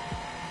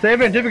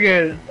 Save it.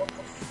 Duplicate it.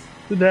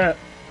 Do that.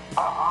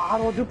 How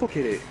do I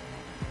duplicate it?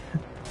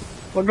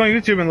 Well, go on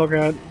YouTube and look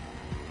at it.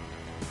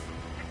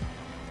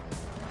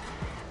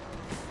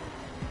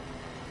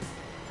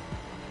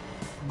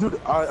 Dude,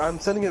 I'm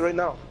sending it right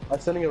now. I'm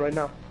sending it right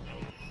now.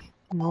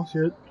 Oh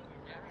shit.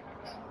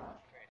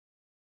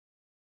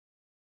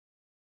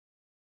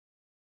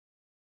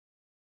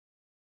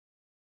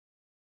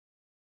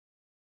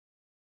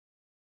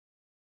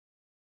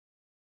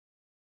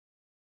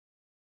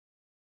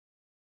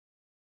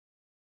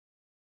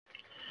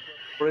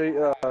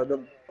 The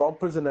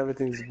bumpers and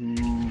everything's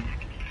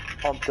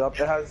pumped up.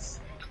 It has.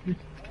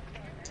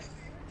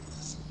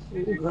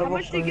 How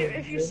much do you get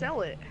if you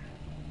sell it?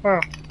 Oh.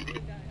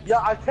 Yeah,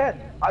 I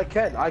can. I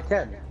can.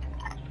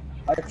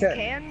 You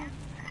can?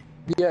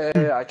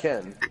 Yeah, I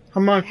can.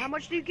 How much? How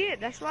much do you get?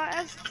 That's why I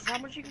asked. How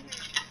much do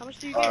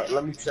you get?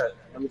 Let me check.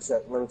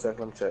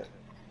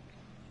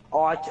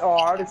 Oh, I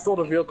already sold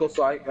the vehicle,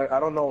 so I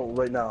don't know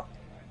right now.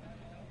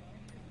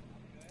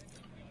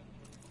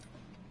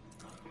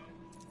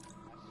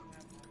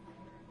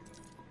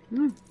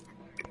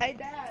 Hey,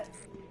 Dad.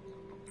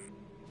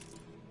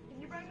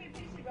 Can you bring me a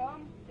piece of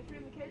gum if you're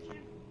in the kitchen?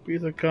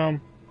 Piece of gum.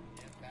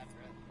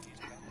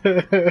 No,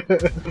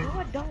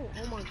 I don't.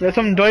 Oh my God. There's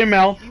some dirty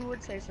mouth. You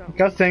would say something.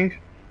 Disgusting.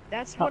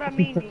 That's what I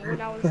mean when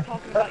I was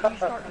talking about you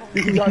start home.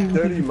 You got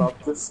dirty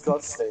mouth.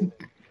 Disgusting.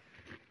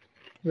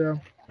 Yeah.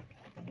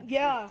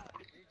 Yeah.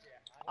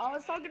 I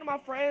was talking to my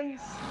friends.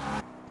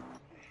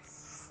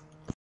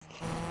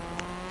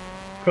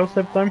 Go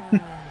step time.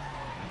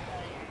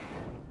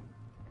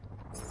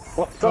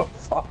 What the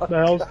fuck? The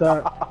hell's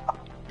that?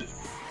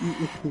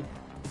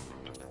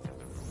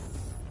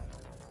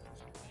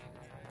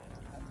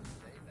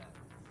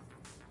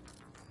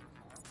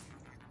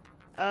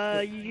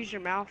 You use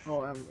your mouth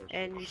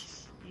and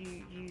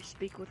you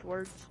speak with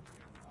words.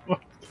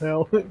 What the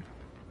hell?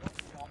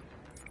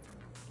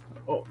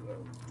 Oh no.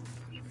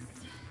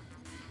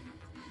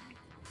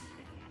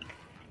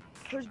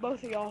 Where's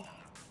both of y'all?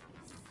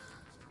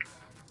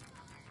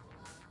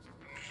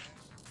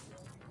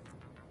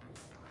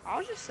 I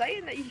was just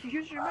saying that you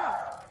use your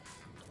mouth.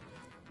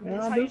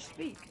 That's how you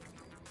speak.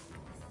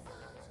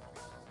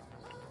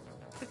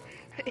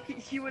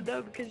 You would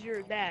know because you're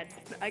a dad.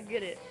 I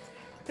get it.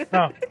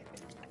 Oh.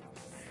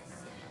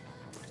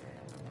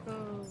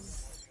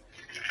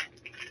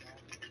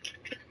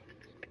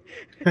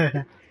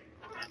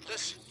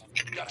 Listen,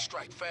 you gotta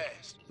strike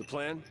fast. The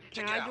plan?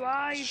 Check Can it I out.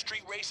 drive? It's a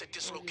street race at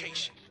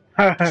dislocation.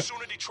 The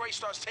sooner Detroit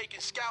starts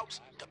taking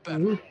scouts, the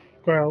better.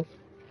 Well.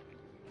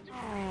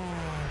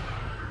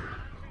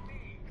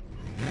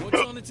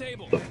 What's on the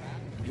table?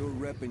 You're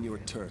repping your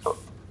turf.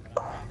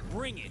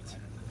 Bring it.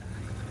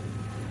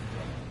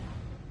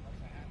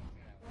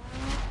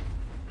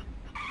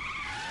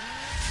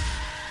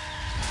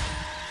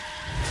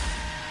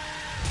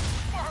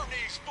 Burn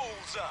these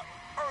fools up.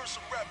 Earn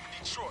some rep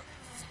for Detroit.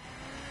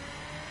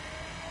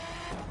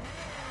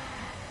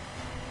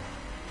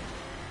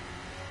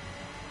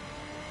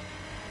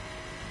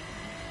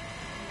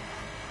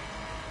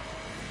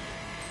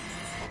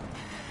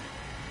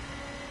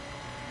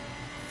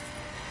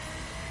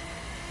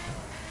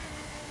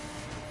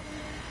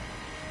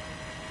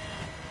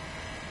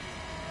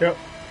 Yep.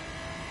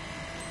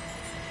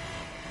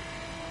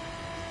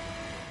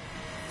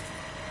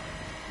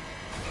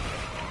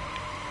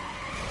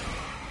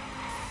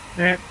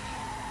 Yeah.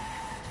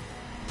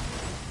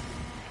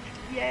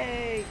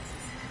 Yay!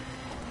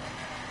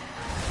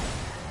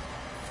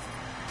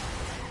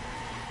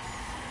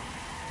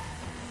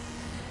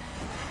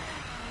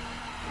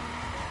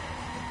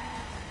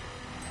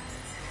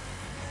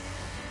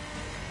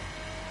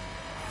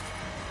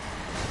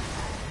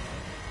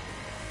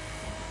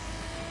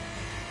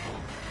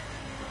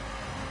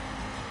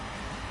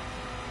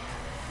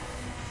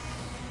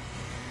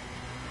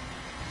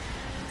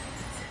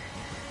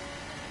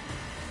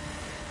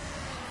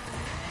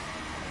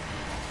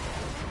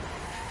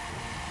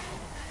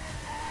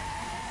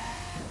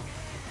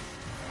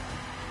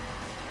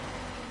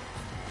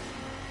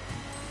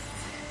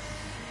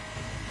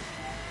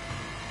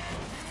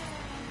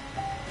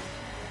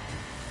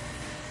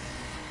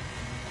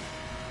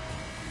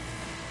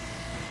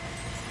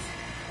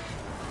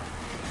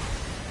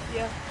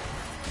 Yeah.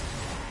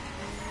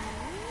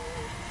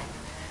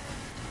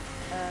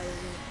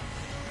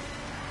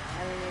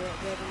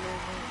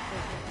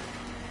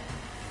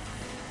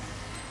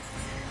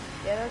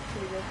 Yeah, that's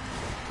pretty good.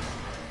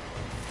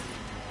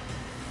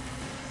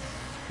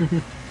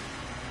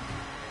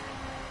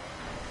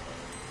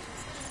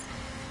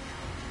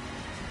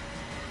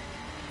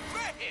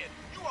 Man,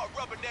 you are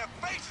rubbing their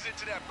faces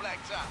into that black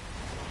top.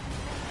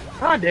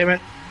 God damn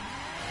it.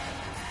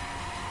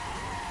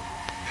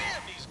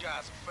 Damn, these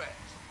guys are fast.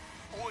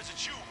 Or is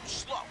it you who's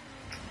slow?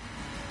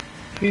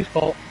 His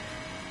fault.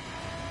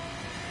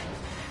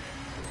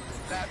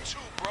 Lap 2,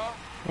 bruh.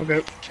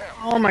 Okay.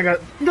 Oh my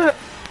god. The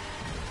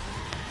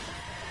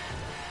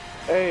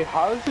Hey,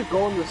 how does it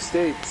go in the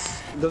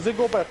States? Does it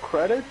go by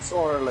credits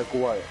or like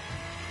what?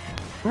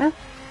 huh?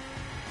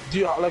 Do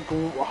you like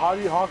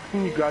how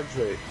can you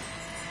graduate?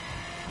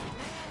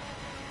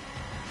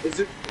 Does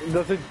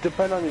it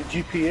depend on your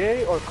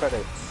GPA or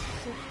credits?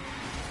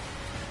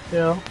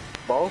 Yeah.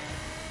 Both.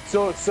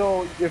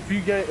 So if you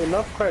get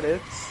enough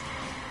credits,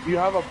 you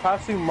have a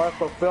passing mark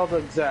but failed the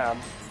exam.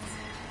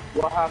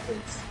 What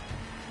happens?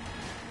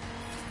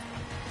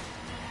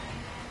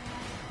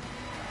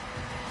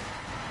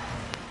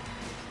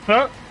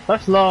 Huh?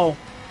 That's low.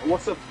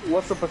 What's the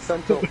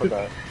percentile for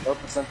that? What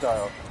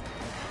percentile?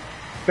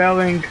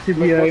 Failing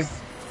CBA. Like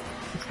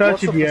It's got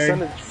what's the CBA.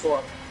 percentage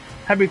for?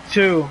 Happy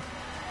 2.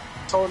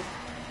 Tony,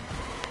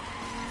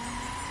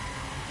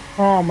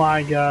 Oh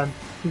my god.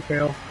 He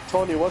failed.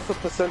 Tony, what's the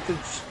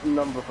percentage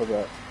number for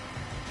that?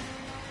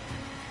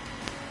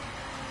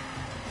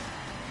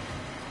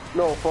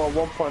 No, for a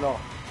 1.0.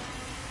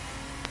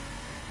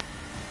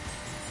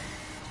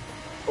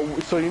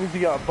 So you need to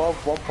get above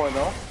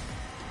 1.0?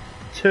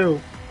 2.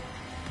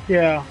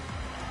 Yeah.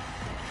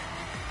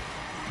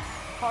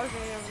 Car's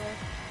right over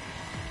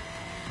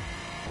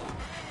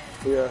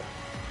there. Yeah.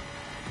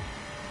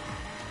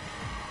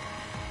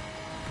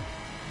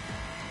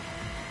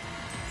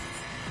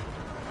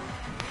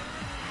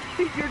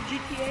 Your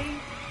GTA?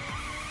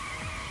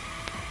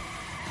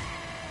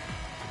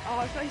 Oh,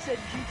 I thought you said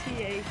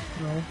GTA.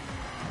 No.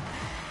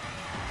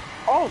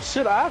 Oh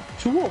shit, I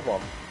have 2 of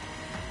them.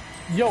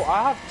 Yo,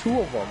 I have 2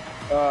 of them.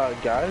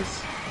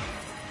 Guys.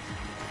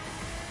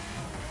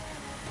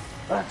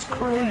 That's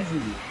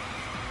crazy.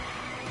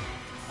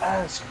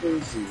 That's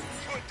crazy.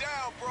 Put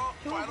down, bro.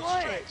 Final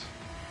what? stretch.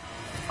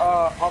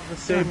 Of the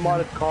same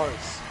modded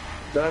cars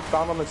that I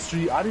found on the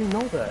street. I didn't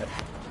know that.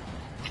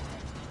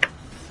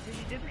 Did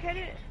you duplicate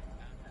it?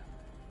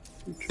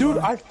 Dude,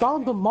 I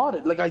found them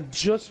modded. Like, I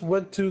just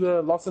went to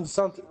the Los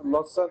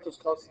Santos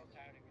Custom.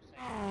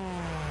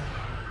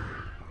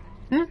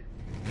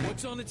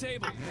 What's on the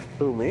table?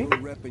 Who, me?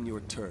 We're repping your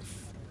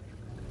turf.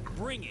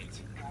 Bring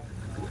it.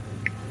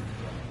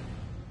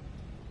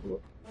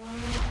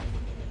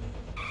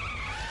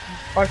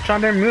 I was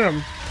trying to mute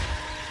him.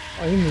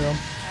 Oh, he knew him.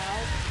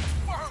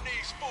 Burn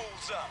these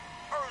fools up.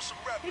 Earn some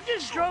rep. He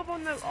just drove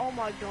on the. Oh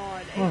my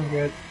god. Oh,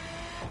 good.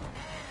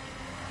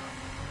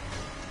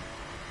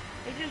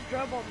 He just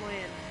drove on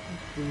land.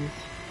 Please.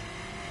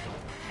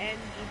 And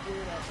he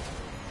blew it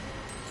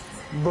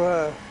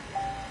up.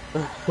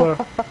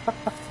 Bruh.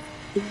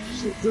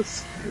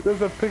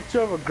 There's a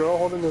picture of a girl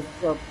holding a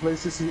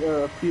PlayStation,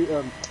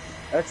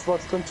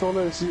 Xbox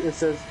controller, and it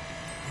says,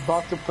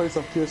 "About to play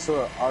some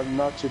PS4. I'm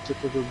not your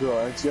typical girl,"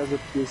 and she has a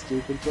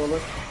PS3 controller.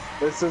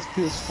 It says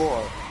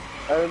PS4,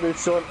 and then they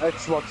show an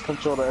Xbox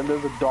controller, and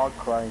there's a dog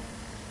crying.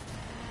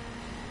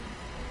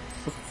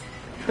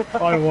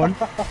 I won.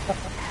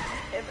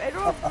 If it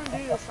girl's gonna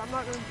do this. I'm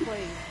not gonna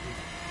play.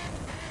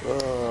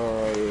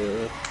 Oh,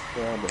 yeah.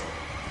 Yeah, I know.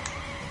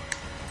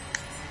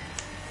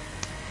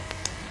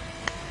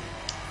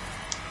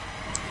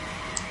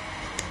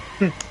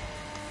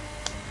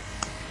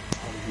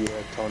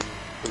 Yeah, Tony,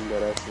 bring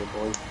that ass here,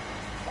 boy.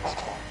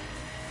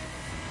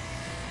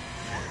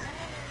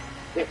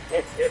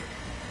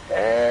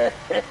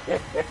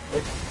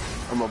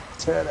 I'm gonna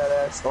tear that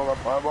ass all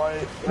up, my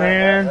boy.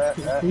 Man,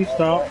 you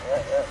stop.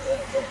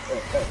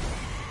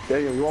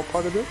 Daniel, you want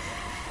part of this?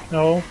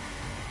 No.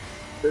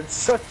 Then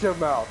shut your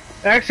mouth.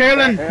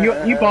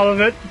 Exhalen, you part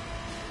of it.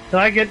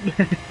 Like it.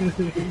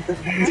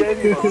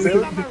 Daniel, Oh,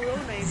 you got my real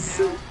name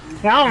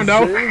now. I don't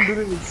know.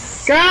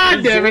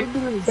 God damn it.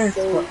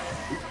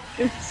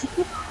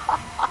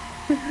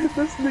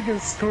 This nigga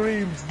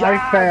screams. I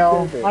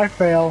fail. I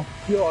fail.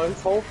 Yo,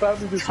 his whole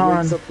family just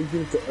wakes up and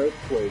gets an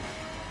earthquake.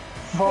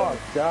 Oh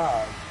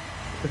God.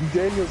 In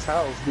Daniel's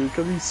house, dude,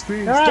 because he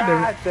screams.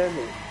 God damn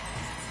it.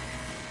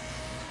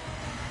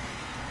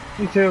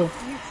 Me too.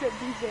 You said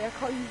DJ, I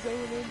call you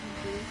Zane and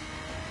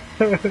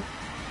DJ.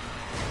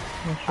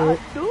 That's right.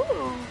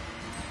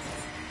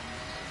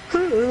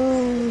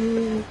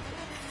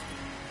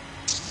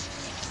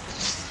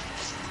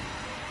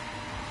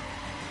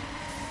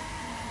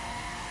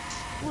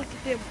 Look at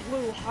them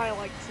blue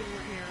highlights in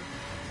your hair.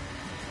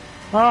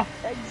 Huh?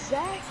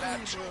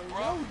 Exactly,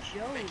 bro. No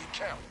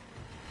joke.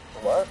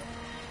 What?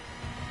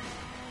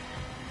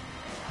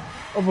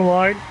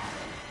 Override.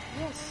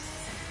 Yes.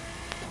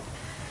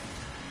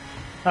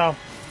 Oh.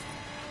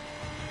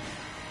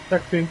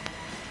 Sexy.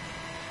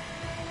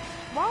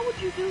 Why would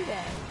you do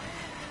that?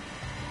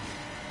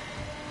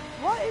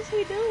 What is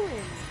he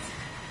doing?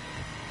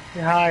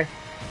 Yeah, hi.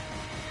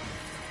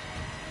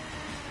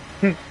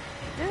 Dude, he's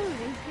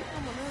getting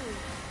on my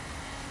nerves.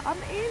 I'm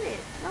in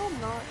it. No, I'm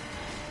not.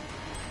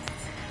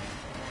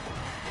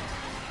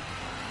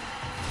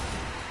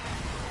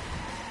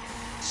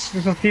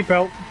 There's some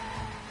seatbelt.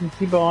 Some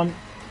seatbelt on.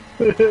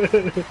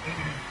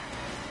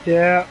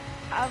 Yeah.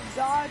 I've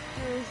got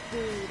this,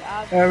 dude.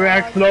 Every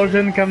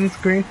explosion comes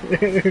screen.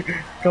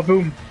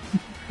 Kaboom.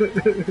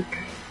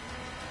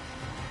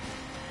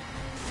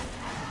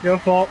 Your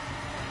fault.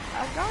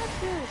 I got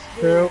this,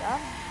 dude. True.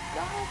 I've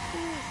got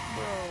this,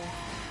 bro.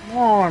 Come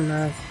on,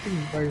 man.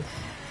 Please.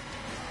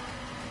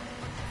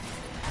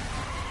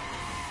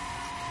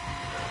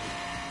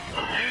 I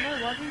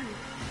love you.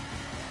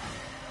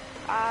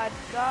 I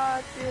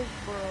got this,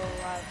 bro.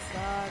 I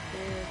got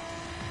this.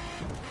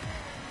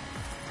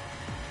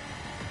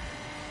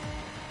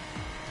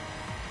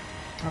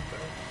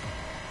 Okay.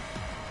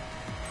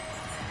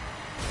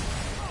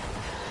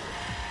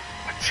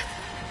 What?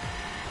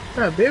 Is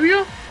that a baby?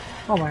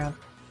 Oh my god.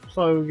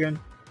 Slow again.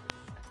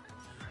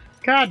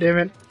 God damn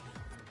it.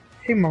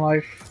 Hate my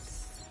life.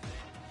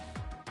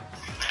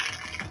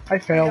 I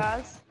failed. Hey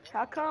guys,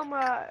 how come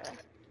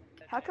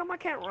I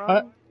can't run?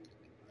 What?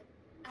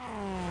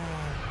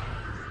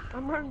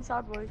 I'm running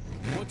sideways.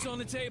 What's on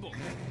the table?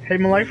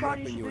 Hate my life? I thought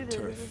you should do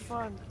this. This is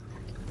fun.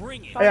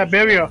 Bring it. Yeah,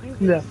 baby.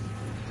 Yeah.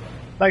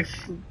 Like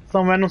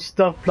some random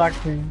stuff black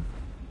screen.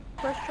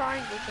 Press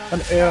triangle.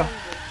 An air.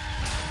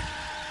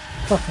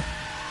 Burn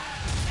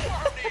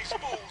these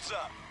fools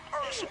up.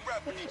 Earn some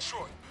rep in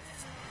Detroit.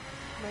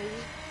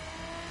 Maybe.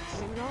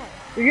 Maybe not.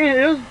 Again,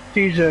 it was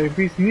DJ.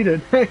 Beast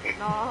muted. No,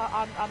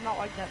 I'm not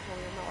like that,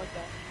 Tony. I'm not like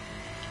that.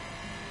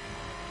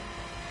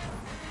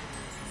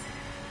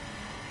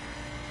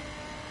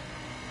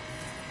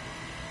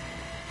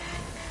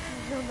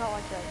 I'm not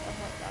like that. I'm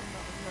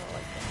not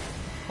like that.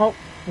 Oh,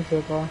 that's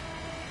it, car.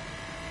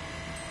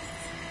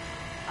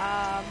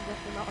 I'm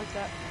definitely not like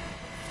that.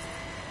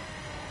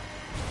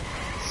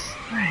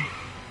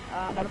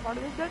 That part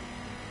of this good?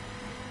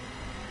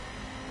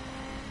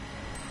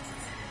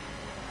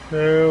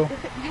 No.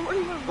 You weren't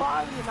even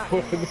live in that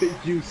When they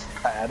use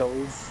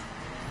paddles.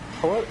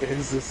 What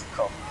is this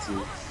called to?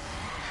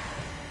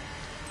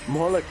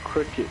 More like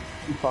cricket.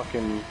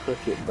 Fucking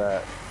cricket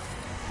bat.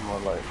 More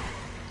like.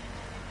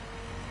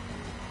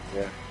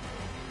 Yeah.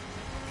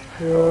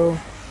 Yo.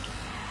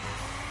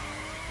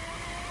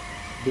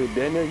 Dude,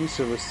 Daniel used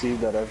to receive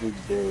that every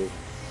day.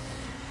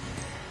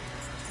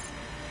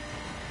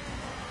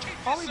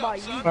 Probably by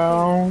you.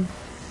 Well.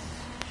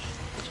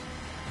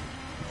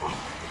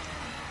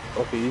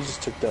 Okay, you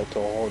just took that to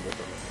a whole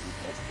different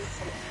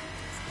level.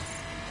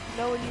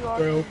 Knowing you are,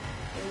 Bro. it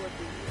would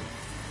be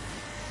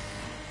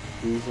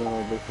you. These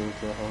are looking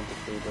to how to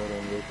play that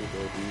on local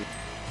dude.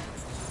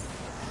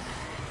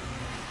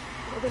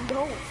 Well, then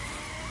don't.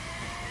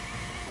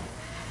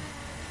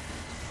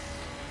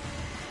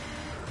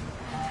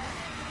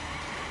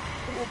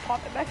 It will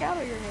pop it back out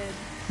of your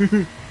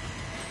head.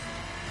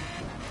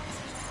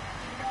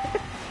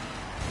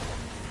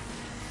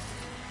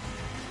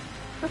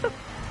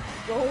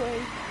 Go away.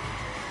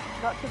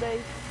 Not today.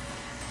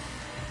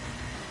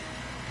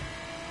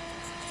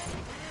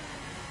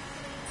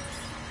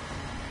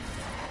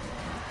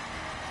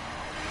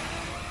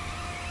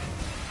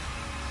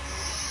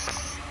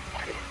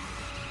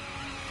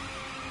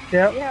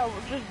 Yep. Yeah,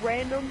 we're just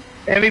random.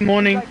 Every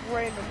morning. Like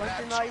random, like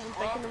you're not even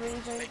thinking of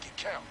anything. Make it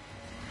count.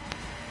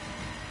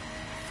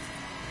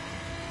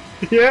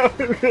 Yeah.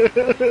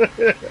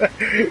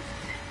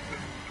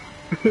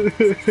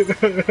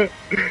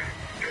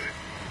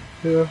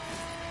 Yeah.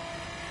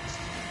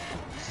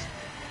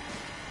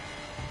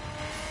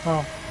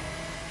 Oh.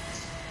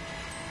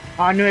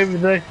 I knew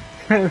everything.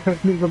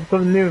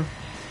 Something new.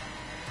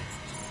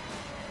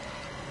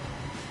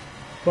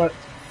 But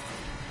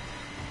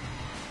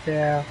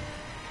yeah.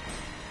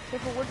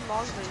 If it wouldn't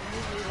longer,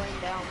 usually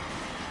laying down.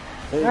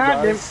 Hey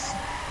Ah, damn. guys,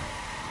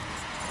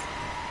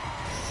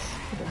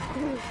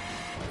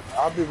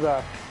 I'll be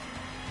back.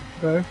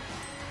 Okay.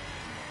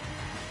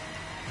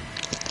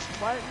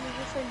 Why didn't you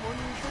just say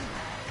morning retreat?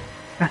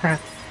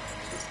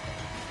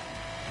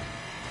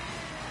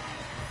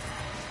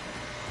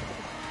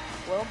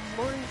 Well,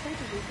 morning retreat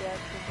would be the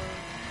actual burn.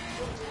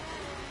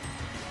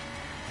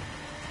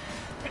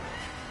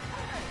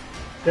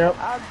 Yep. I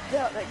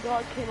doubt that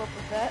God came up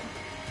with that.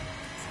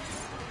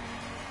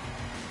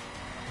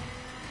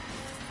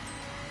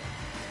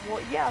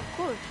 Well, yeah, of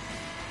course.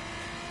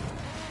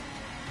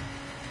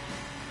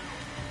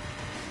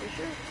 For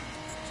sure.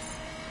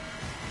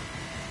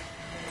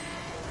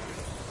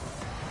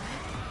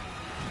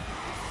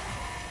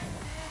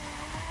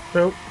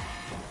 So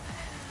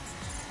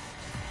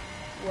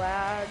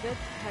Wow, that's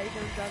how you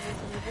gonna drive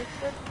into the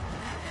distance?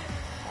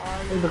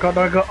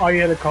 all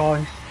you had to call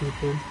is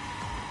stupid.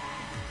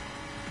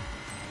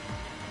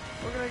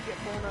 We're gonna get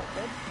blown up,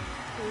 bud.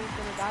 Who's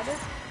gonna die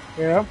this?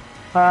 Yeah.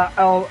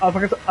 I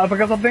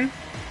forgot something.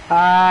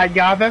 I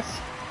got this.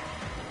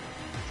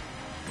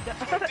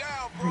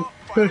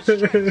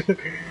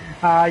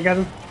 I got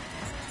this.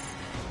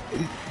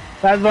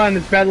 That's one.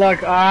 It's bad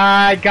luck.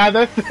 I got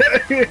this.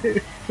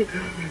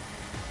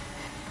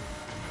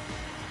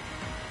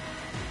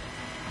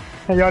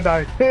 And y'all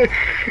died.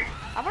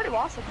 I've already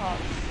lost the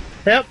cops.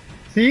 Yep.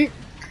 See?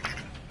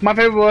 My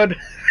favorite word.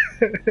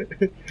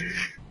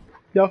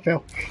 Y'all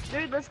fail.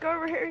 Dude, let's go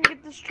over here and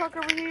get this truck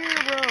over here,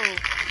 bro.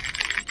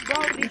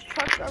 Bro, these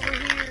trucks over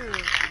here.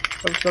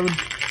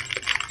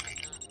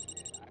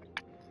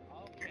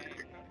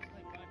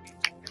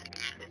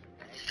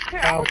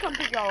 Here, I'm gonna come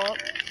pick y'all up.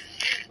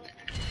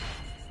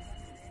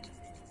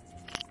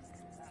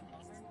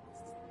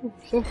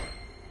 So.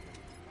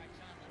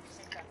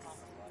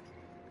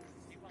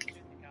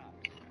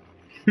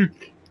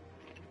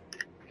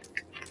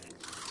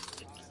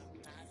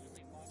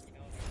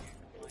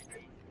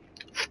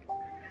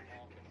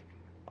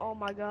 Oh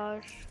my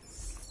gosh.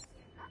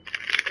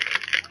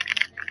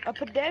 A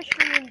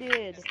pedestrian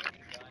did.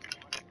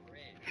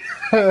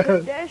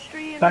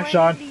 Pedestrian That's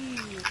Sean. Randy.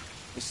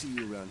 I see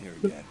you around here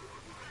again.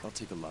 I'll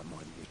take a lot more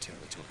than your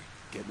territory.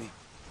 Get me?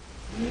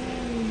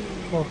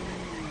 Oh.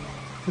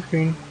 The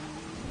screen.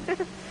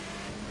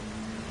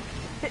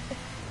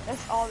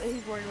 That's all that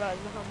he's worried about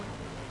is the Hummer.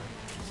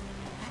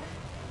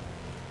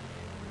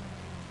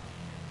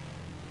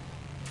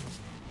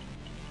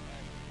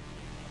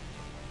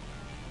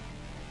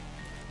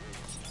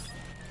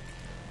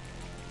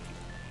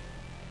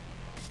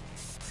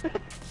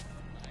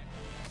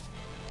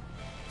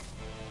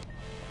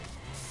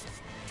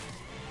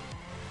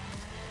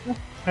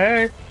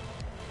 Hey.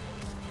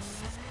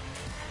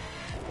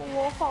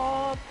 What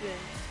happened?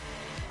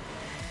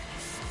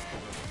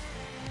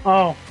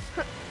 Oh.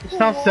 It's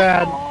not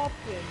sad. Happened?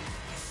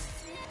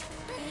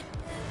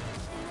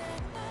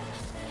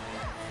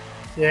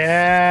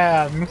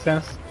 Yeah, makes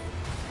sense.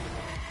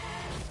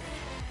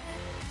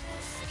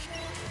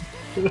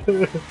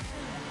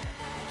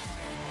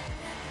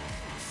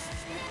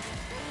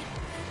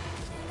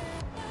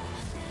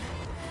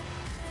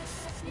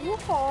 What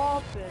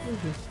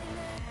happened?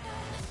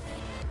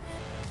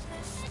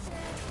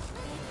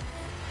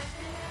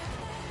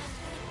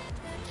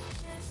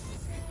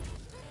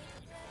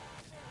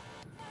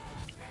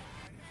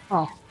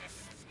 Oh.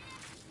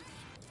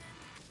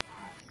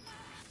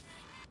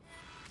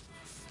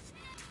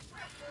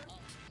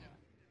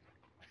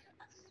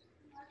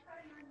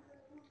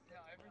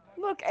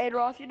 Look,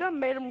 Adolf, you done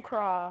made him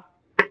cry.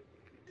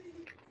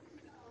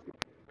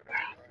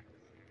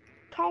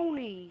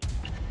 Tony.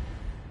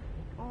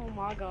 Oh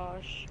my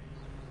gosh.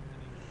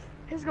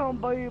 He's gonna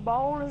be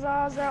bawling his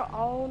eyes out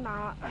all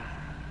night.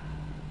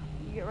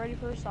 You get ready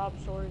for a sob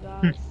story,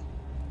 guys.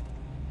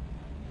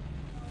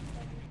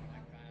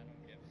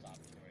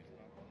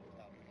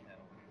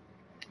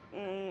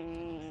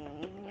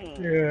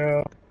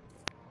 Yeah.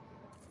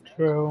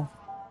 True.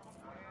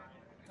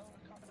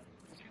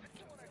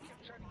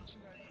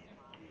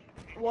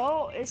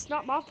 Well, it's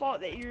not my fault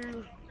that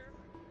you're...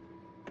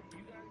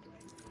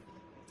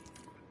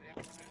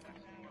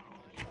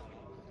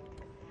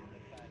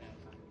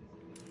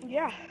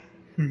 Yeah.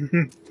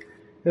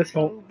 His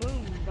fault. So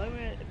boom,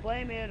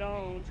 blame it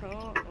on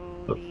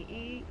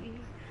Tony.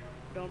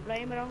 Don't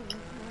blame it on us.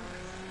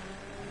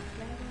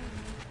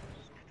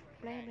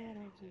 Blame it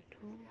on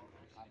Tony.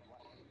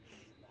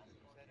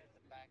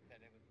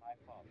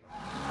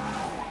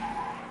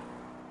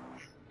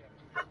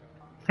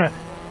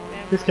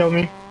 Just kill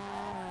me.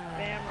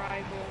 Bam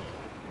rifle.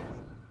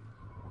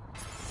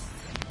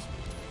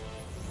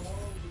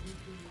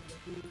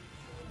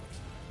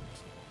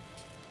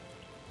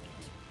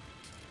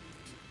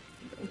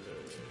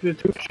 The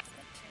two.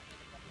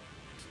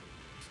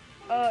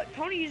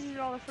 Tony uses it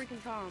all the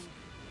freaking time.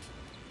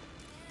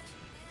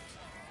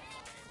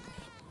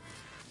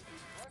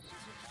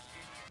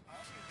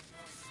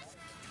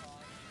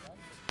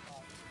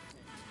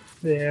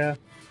 Yeah.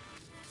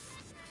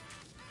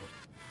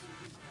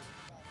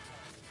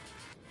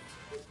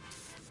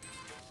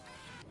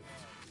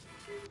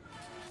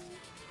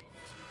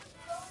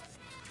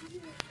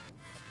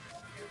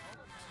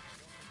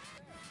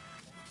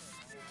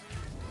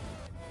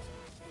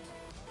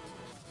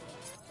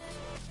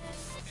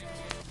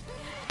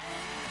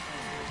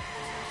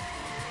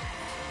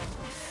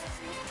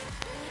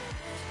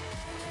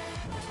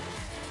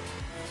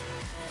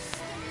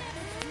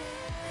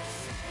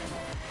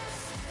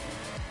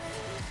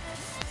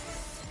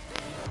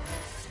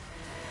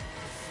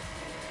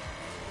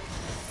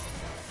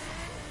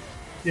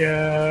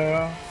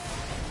 Yeah.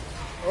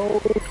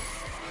 Oh.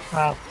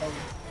 Ah.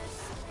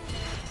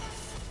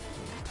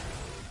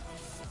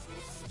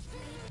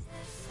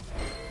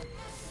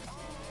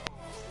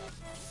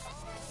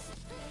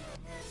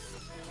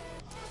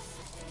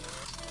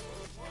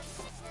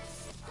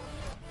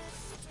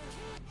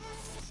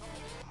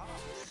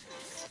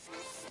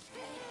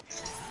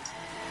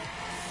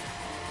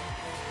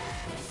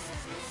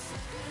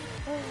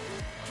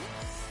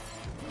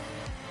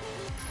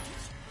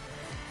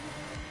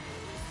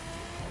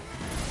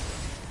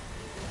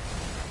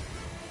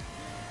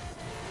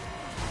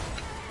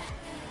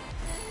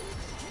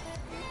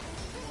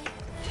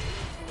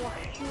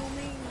 What you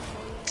mean?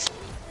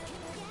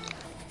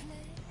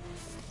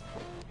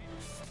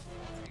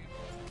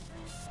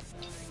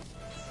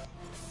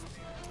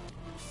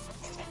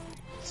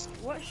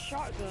 What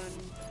shotgun?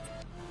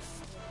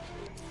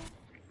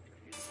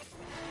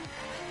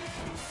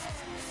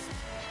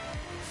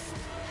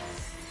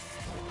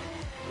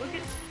 Look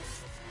at.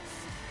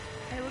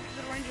 Hey, look at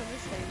the range on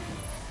this thing.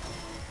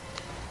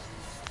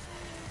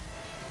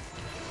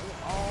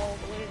 All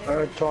the way there.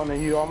 Alright,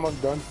 Tony, you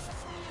almost done.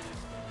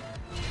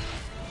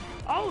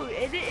 Oh,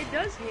 it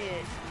does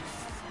hit.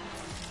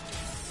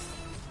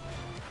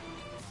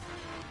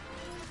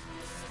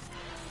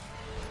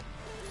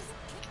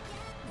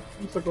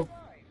 Let's go.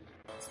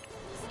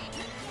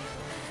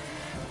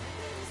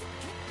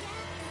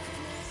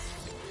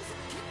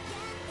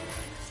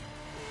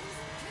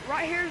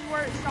 Right here is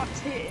where it stops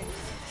hitting.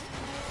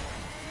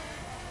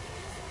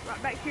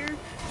 Right back here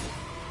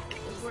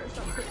is where it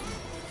stops hitting.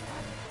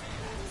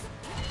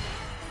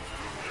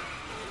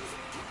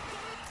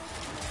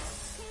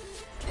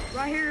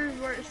 Right here is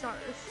where it starts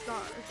hitting.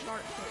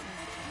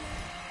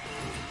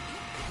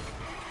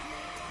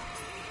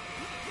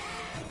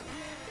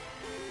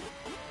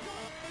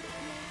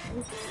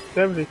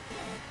 70.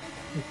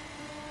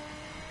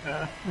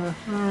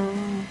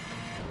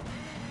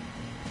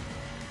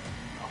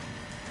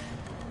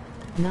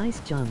 Nice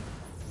jump.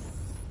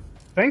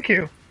 Thank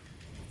you.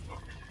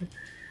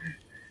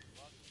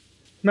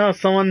 No,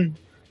 someone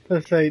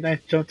does say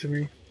nice jump to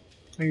me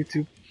on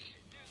YouTube.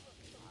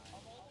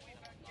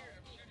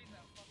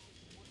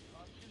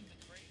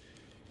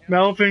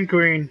 Melvin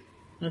Green.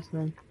 That's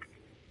name.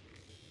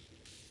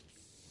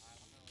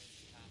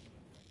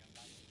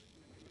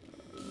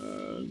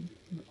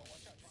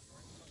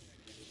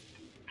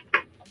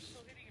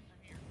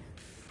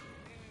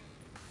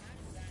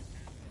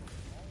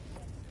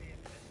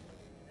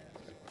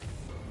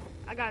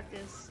 I got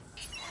this.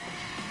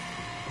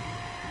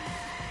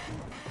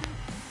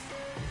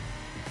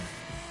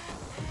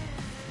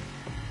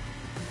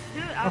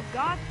 Dude, I've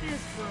got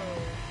this, bro.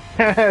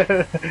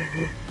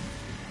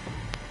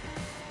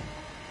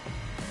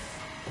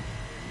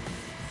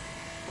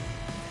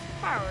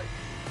 Fireworks.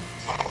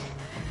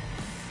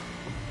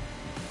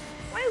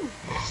 Woo!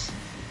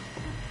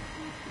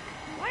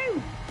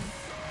 Woo!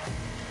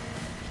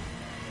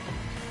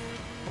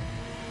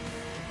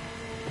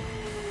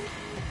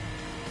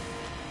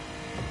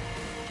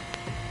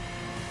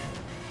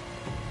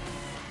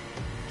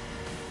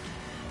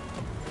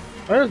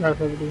 What does that have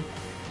to do?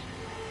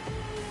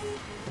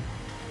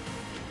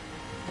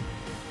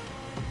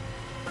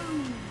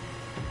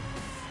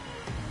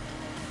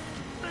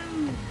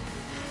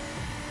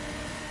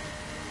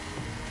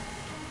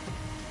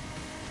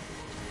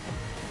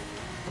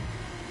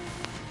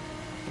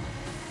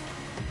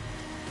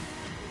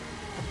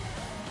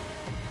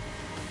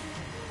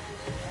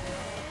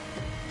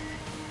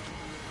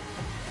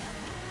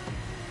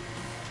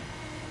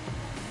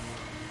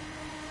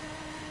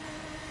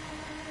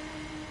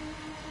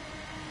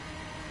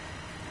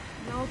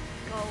 No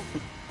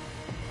scope.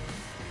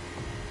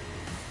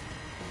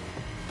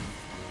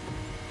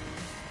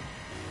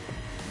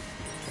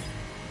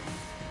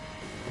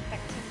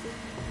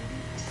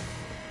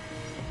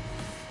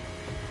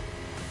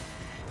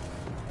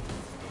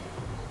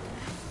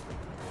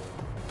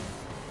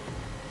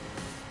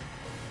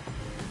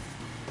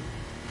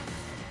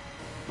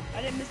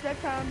 I didn't miss that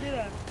time, did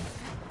I?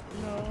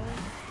 No.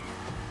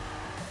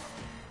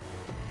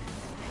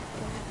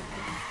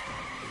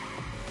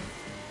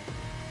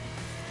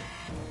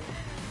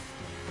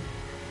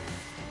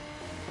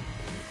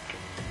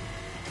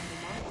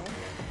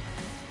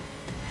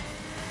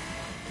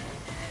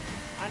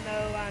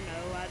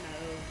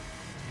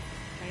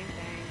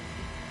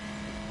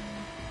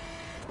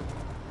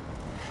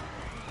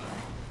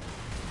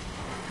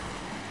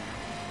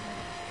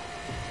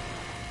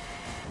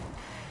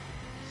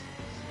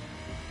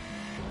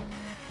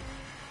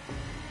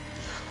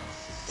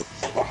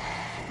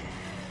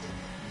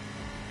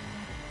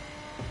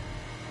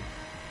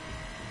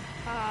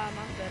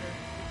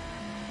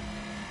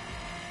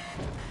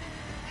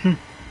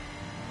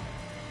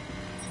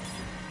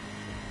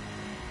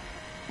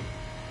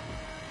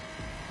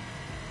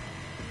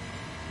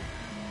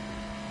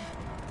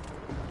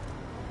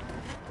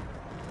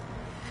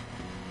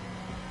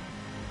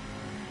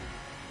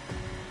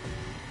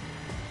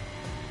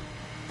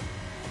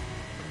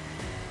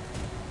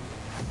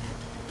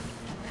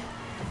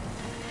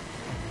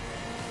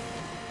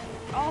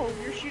 Oh,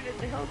 you're shooting at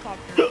the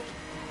helicopter.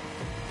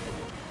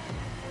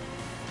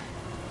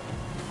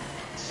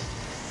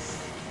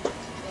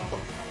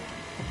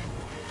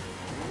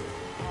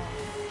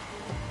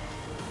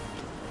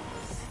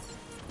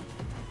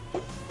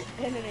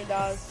 And then he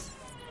dies.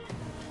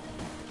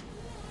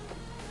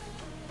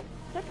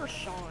 Except for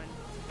Sean.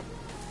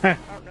 I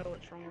don't know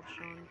what's wrong with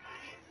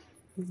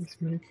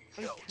Sean.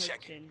 Yo,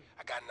 check it.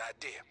 I got an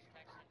idea.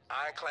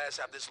 Ironclads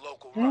have this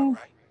local Oh. run,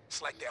 right?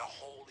 It's like their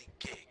holy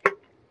gig.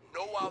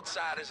 No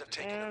outsiders have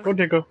taken the Go,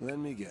 Diego. Let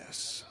me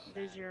guess.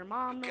 Does your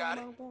mom know Got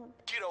it? about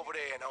that? Get over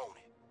there and own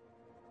it.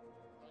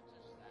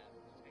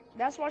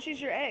 That's why she's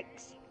your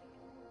ex.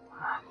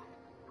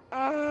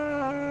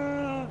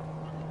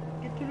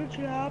 Get to the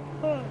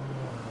chopper.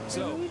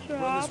 So, run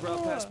this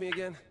route past me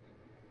again?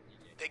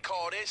 They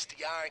call this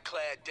the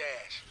Ironclad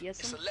Dash. Yes,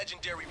 It's sir. a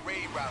legendary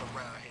raid route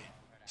around here.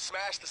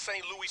 Smash the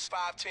St. Louis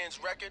 510's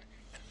record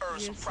and earn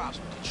some Yes, props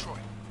with Detroit.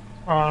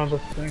 Oh, the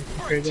thing.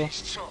 Okay, Break though.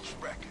 these chumps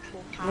record.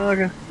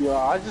 Okay. Yeah,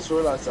 I just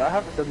realized I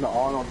haven't done the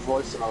Arnold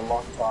voice in a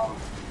long time.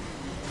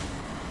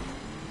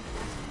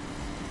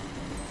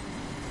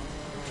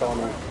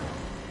 Tony.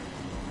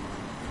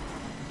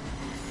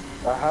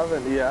 I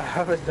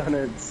haven't done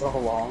it in so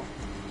long.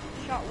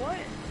 Shot what?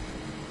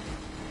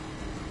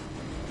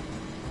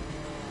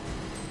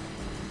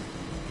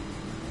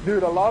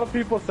 Dude, a lot of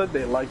people said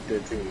they liked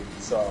it too,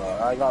 so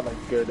I got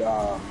like good,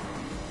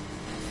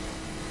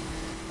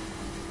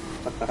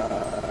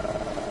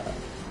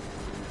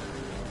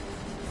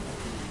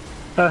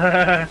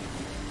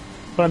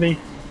 Funny.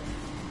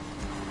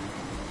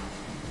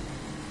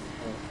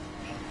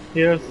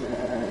 Yes.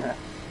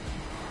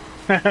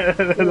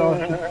 That's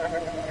awesome.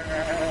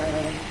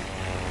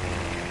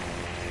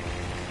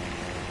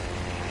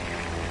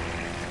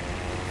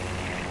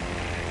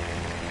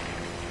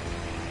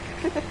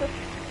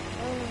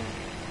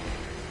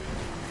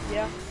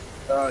 Yeah.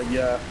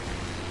 Yeah.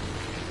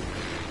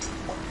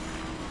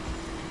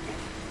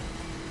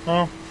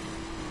 Oh.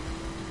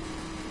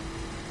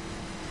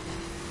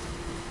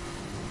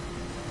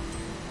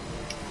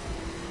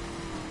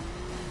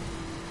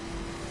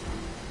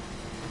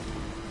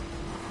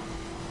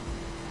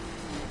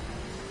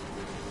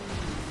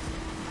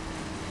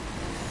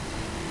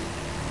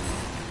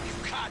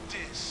 You got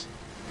this.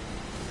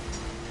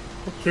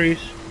 Freeze.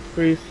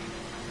 Freeze.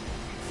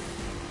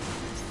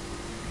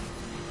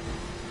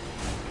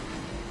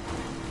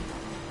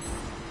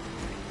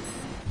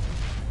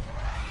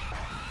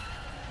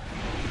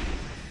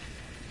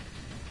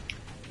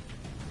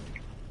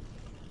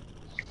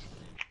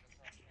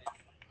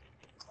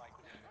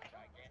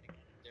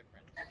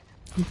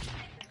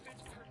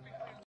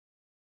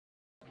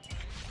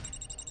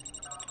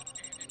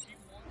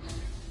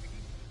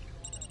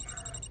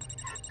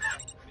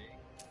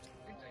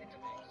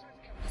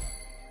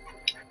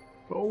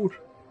 Gold.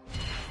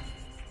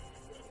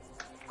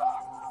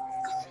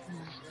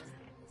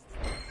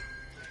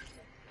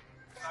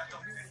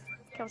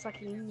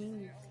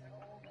 Kawasaki.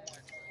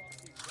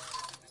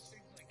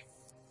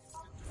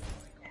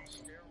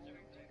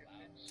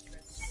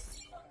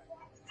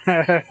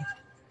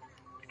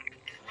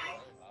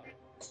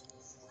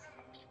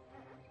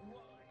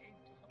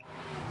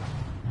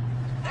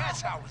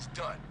 That's how it's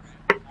done.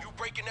 You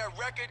breaking that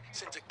record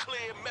sends a clear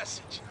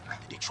message.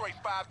 The Detroit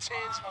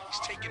 510s is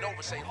taking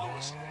over St.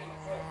 Louis.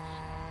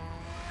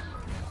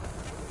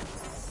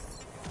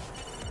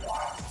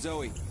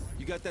 Zoe,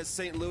 you got that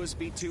St. Louis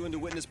B2 into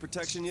witness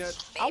protection yet?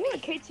 I want a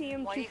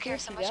KTM Why do you care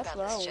so 250. much That's about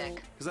what I this want.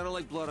 chick? Because I don't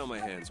like blood on my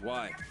hands.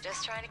 Why?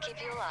 Just trying to keep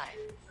you alive.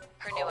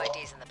 Her new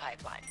ID's in the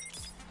pipeline.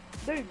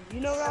 Dude, you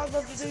know what I'd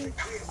love to do?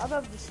 I'd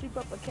love to scoop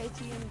up a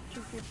KTM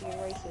 250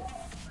 and race it.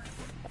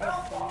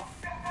 That'd be fun.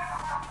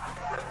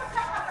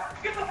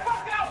 Get the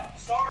fuck out!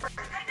 Sorry.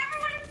 I never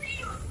want to see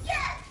you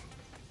again!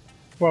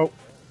 Well.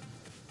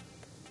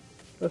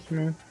 That's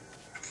me.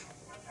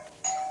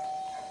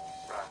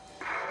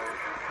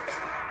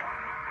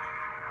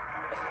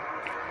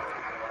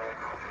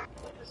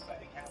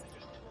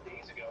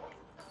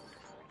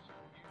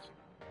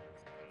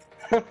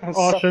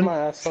 Awesome. My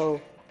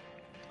asshole.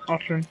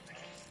 Awesome.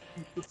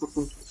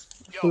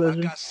 Yo, I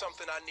Legend. got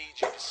something I need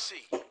you to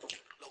see.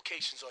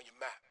 Locations on your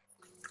map.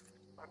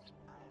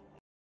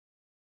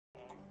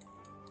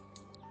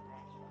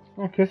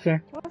 Oh,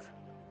 kissing. What?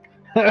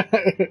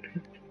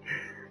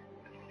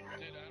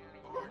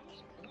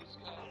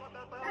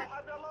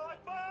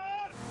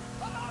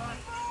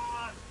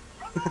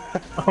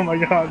 Oh my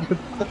god.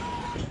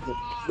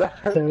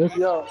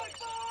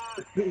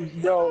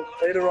 Yo,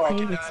 later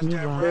on. Hey, it's me,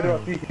 Later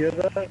Rob. on, you hear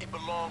that? It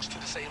belongs to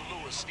the St.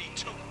 Louis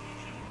V2.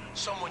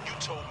 Someone you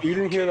told me You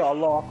didn't hear the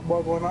Allah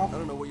Akbar going I on?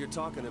 don't know what you're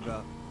talking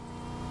about.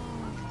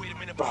 Wait a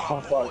minute, but Oh,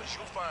 my fuck. boys,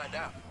 you'll find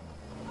out.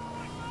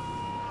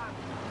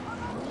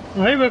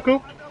 Hey,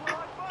 Rico.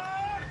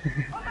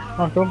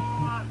 Oh, cool.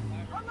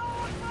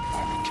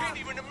 Can't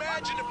even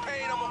imagine the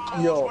pain I'm gonna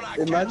cause Yo, when I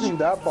imagine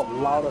that, but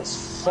loud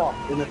as fuck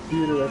in a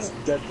theater that's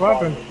dead What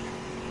happened?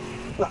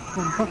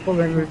 quiet. So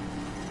angry.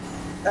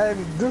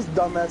 And this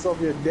dumbass over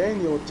here,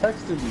 Daniel,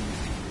 texted me,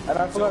 and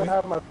I forgot to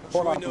have my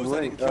phone Troy on knows I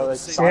ring, didn't kill the like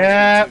St. silent.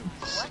 Yeah.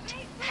 What?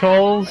 I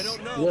Trolls.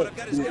 don't know, Yeah, but I've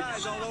got his yeah.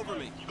 guys all over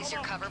me. Is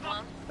your cover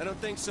blown? I don't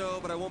think so,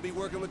 but I won't be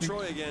working with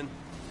Troy again.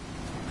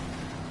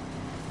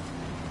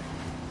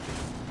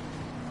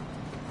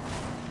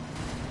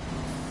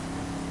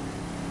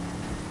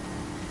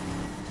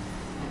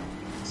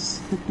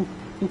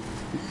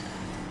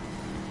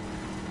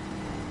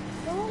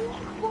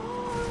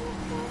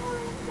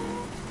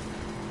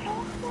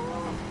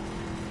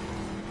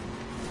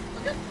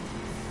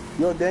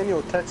 Yo,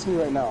 Daniel, text me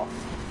right now.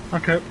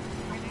 Okay.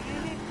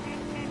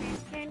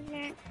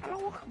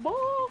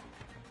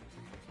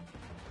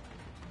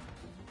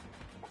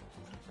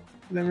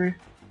 Let me.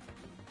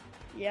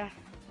 Yeah.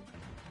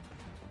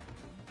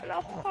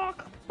 Allah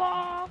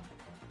Akbar.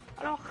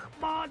 Allah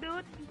Akbar,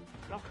 dude.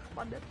 Allah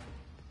Akbar, dude.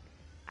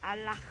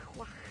 Allah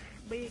Akbar.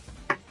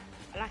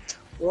 Allah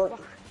What?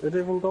 It didn't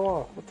even go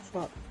off. What the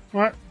fuck?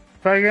 What?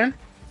 Try again?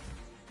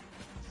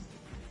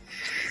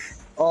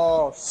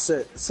 Oh,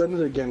 shit. Send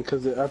it again,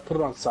 because I put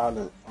it on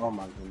silent. Oh,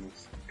 my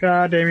goodness.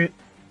 God damn it.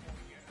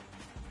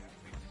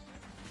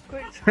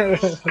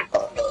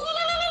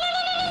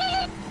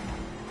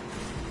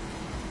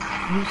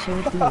 You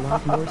showed me a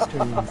lot more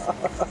streams.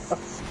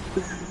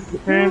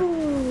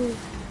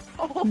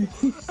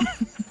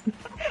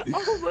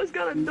 Almost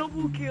got a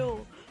double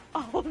kill.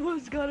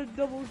 Almost got a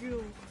double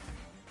kill.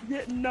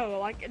 Yeah, no,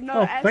 like, no,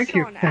 Oh, as thank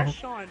you. Sean, as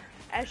Sean,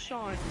 as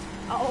Sean.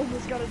 I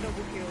almost got a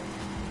double kill.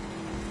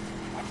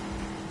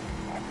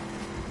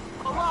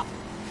 Allah.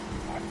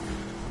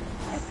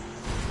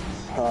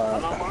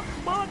 Allah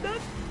Akbar,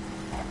 dude.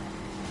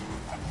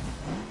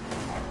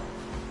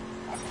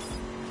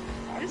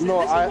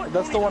 No,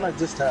 that's the one I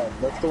just had.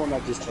 That's the one I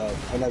just had,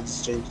 and I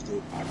just changed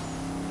it.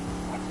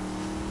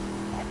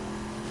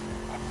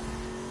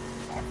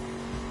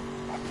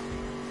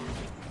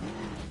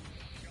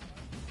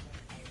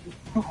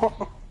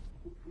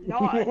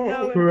 No,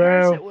 in Bro.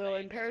 Paris it will.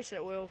 In Paris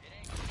it will.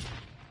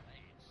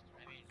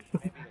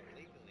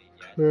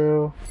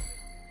 True.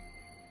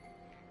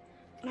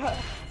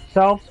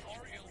 Self.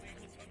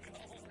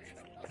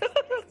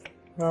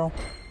 Well.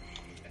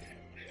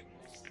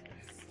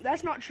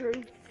 That's not true.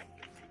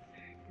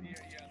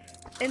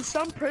 In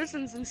some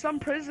prisons,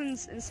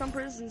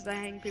 they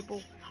hang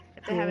people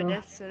if they have a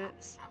death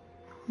sentence.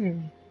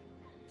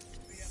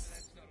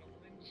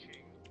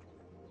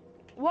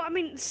 Well, I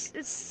mean,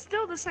 it's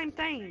still the same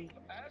thing.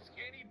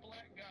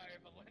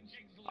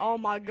 Oh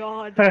my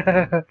god.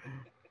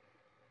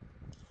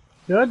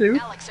 Yeah, dude.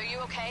 Alex, are you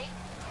okay?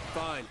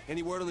 Fine.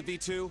 Any word on the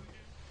V2?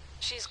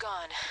 She's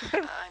gone.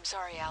 I'm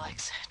sorry,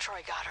 Alex.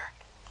 Troy got her.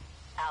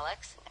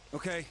 Alex?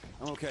 Okay,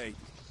 I'm okay.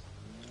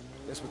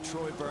 Guess with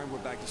Troy burned, we're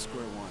back to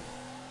square one.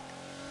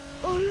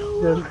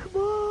 Allah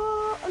Akbar,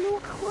 Allah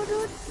Akbar,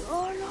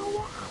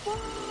 Allah Akbar.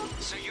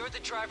 So you're the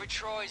driver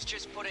Troy's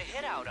just put a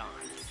hit out on?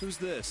 Who's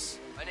this?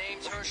 My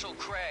name's Herschel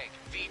Craig,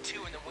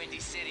 V2 in the Windy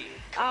City.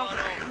 Come on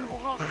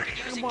over. I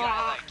could use a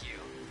guy like you,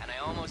 and I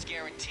almost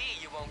guarantee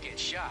you won't get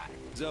shot.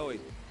 Zoe,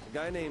 a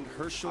guy named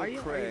Herschel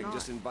Craig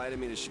just invited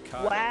me to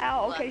Chicago.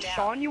 Wow, okay,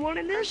 Sean, you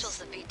wanted this? Herschel's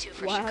the V2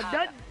 for Wow, Chicago.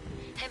 that...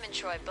 Him and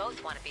Troy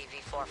both want to be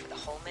V4 for the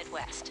whole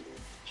Midwest.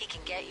 He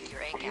can get you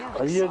your egg out.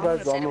 Are you guys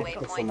Set a almost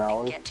waypoint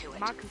personality? and get to it.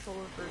 My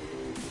controller for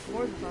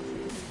more than something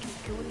can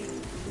keep killing you.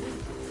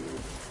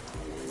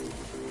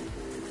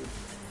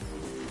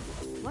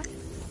 What?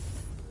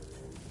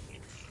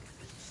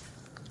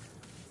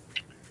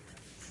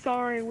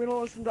 Sorry, we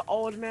don't listen to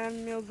old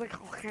man music,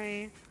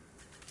 okay?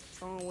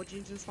 So, would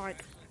you just like,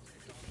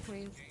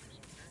 please?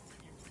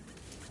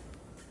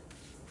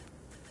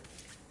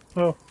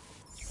 Oh.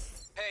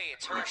 Hey,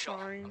 it's Herschel.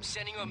 I'm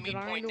sending you a meet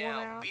point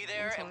now. Be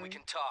there and we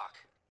can talk.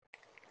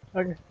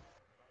 Okay.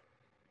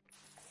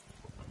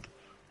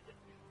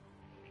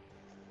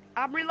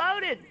 I'm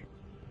reloaded!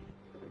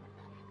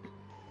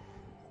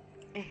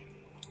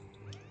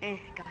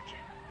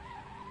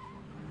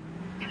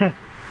 Gotcha.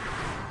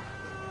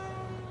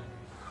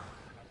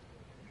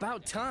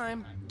 About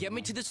time. Get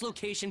me to this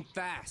location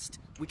fast.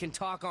 We can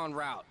talk en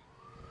route.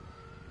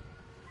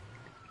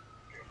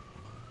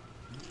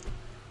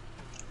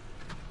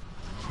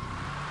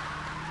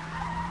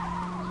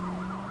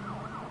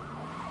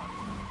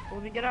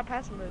 Let me get our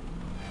password.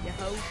 You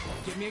hoe.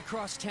 Get me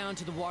across town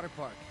to the water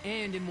park,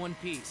 and in one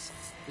piece.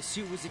 The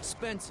suit was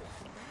expensive.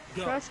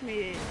 Go. Trust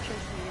me.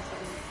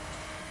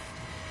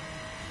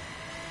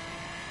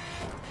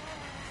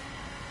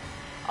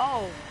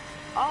 Oh.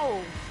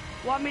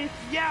 Well, I mean,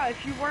 yeah,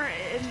 if you weren't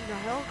in the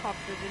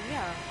helicopter, then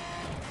yeah.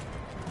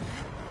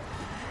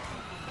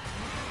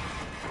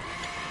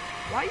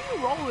 Why are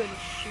you rolling,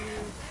 shoe?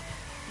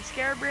 You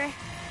scared, bruh?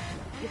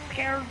 You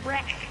scared,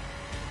 bruh?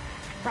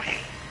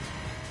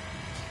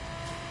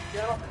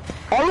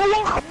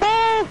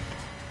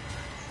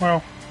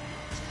 Well.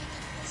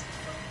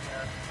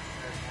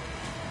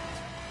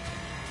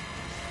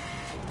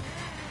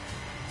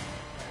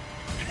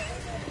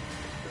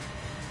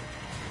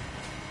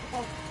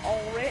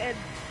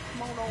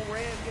 him on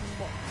red, get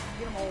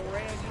him on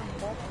red, get him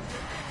bumping.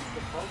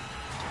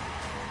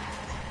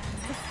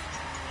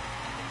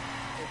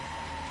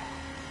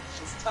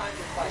 It's time to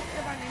fight.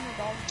 Everybody name their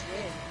dog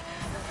Red.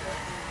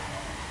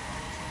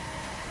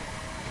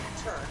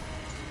 Turn.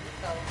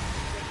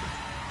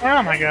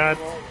 Oh my god.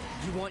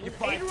 You want your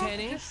 510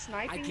 ink?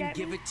 I can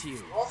give it to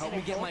you. Help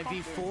me get my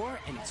V4,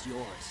 and it's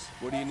yours.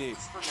 What do you need?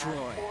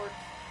 Troy.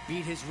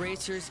 Beat his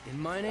racers in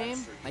my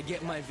name, I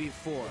get my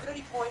V4.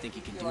 Think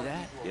you can do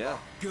that? Yeah.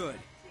 Good.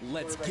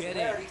 Let's get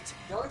it.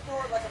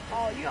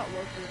 Oh, you got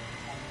workers.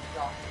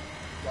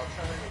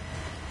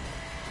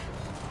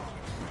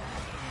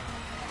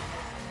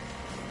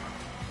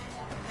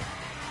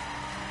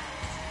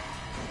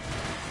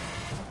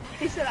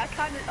 He said, I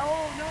kinda,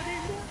 oh, no,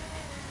 didn't.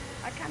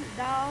 I kinda,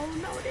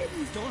 no,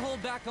 didn't. Don't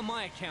hold back on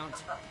my account.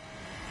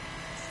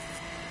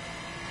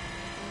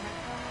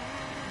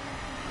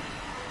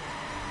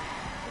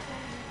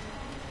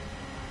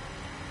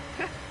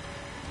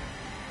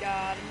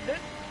 Got him, dude.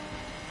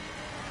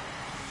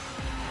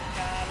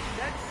 Got him,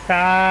 dude.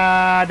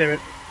 Ah, damn it.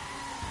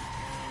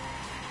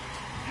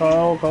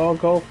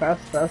 Go,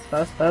 fast. Yeah,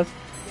 but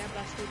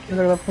I still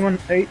killed Come on,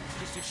 8,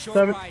 Just a short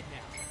 7, ride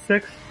now.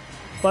 6,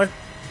 5.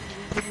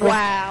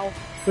 Wow.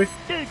 Wait.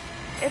 Dude,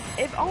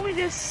 if only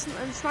this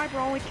sniper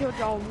only killed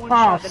y'all in one Oh,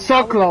 shot, then so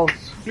I would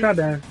close. be God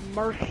damn.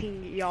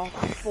 murking y'all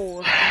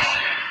for.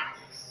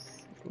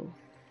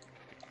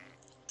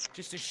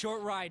 Just a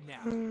short ride now.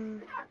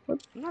 I'm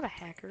not a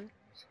hacker.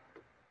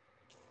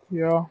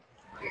 Yeah.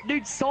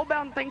 Dude,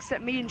 Soulbound thinks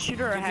that me and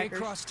Shooter are Give me hackers.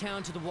 across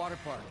town to the water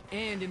park,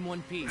 and in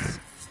one piece.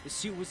 The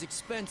suit was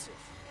expensive.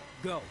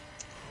 Go.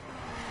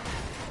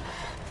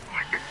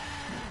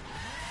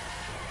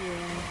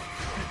 Yeah.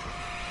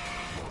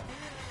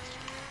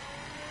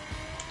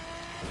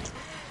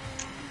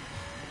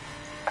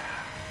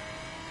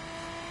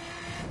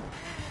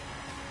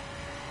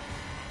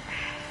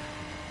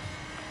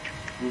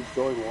 Who's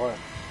going what?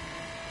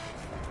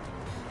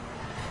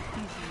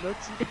 He's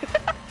nuts.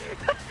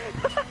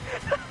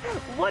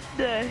 What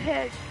the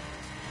heck?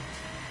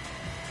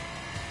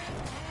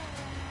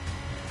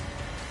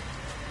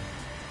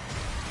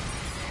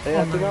 Hey,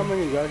 I think I'm in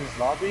you guys'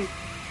 lobby.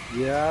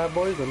 Yeah,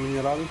 boys, I'm in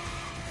your lobby.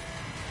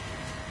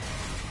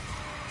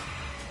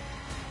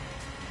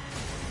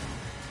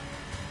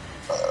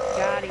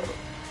 Got him.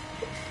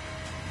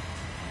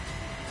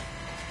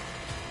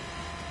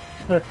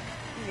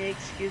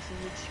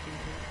 Excuses.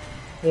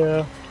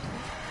 Yeah.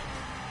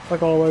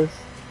 Like always.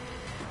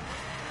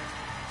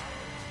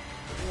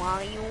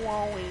 Why you? You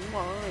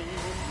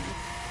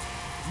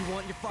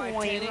want your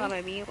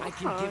 510? I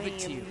can give it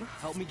to you.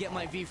 Help me get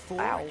my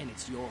V4, and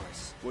it's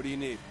yours. What do you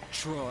need?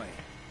 Troy.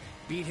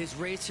 Beat his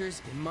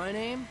racers in my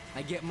name,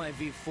 I get my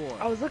V4.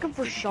 I was looking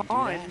for Think you can do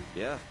Sean. that?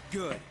 Yeah.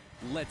 Good.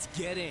 Let's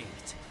get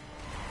inked.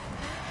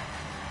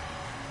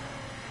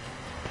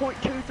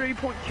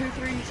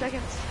 0.23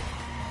 seconds.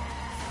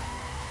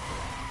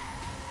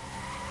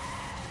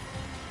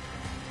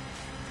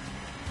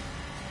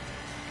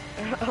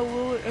 A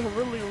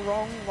really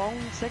long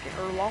second,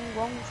 or wrong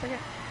second.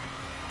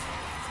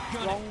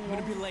 Gun it. I'm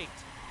gonna be late.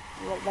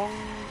 Long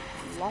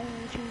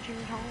ching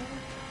chong.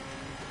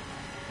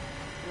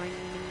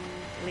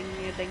 Ling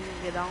ding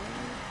dong.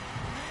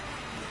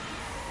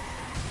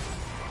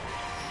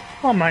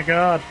 Oh my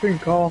god,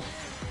 freaking call.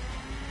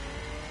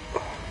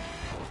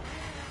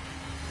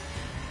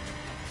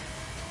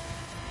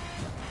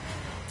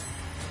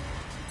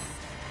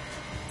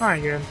 Hi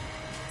again.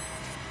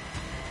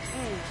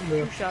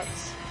 Yeah.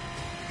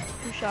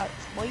 Two shots,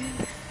 boy.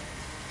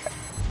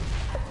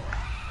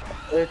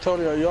 Hey,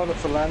 Tony, are you on the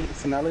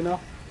finale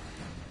now?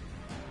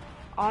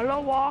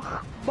 Allahu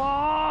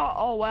Akbar.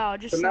 Oh wow, I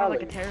just sound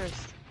like a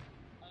terrorist.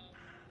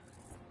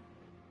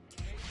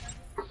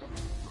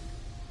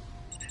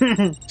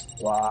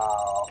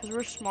 Wow. Cause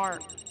we're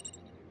smart.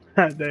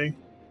 Dang.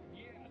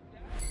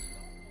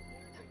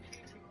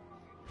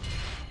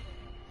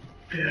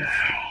 Yeah.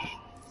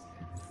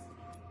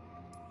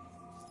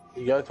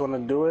 You guys want to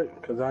do it?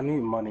 Cause I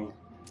need money.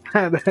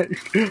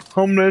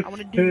 Homeless. I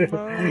wanna do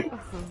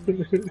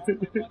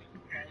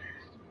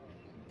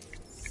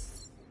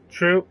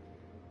True.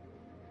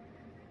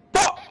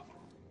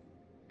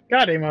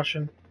 God,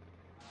 emotion.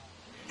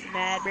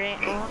 Mad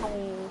Brand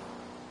Arnold.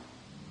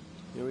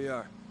 Here we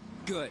are.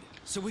 Good.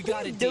 So we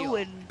got a you deal.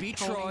 doing, Beat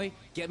Tony? Troy,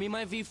 get me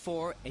my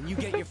V4, and you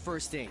get your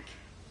first ink.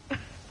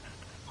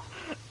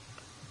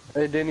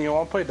 Hey, Danny, you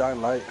want to play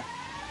Dying Light?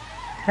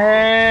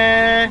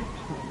 Hey.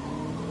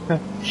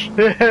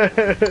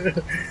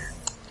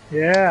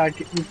 Yeah,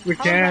 we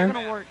How's can. that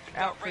gonna work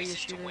out for you,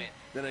 Races to Shooter? win.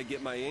 Then I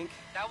get my ink?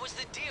 That was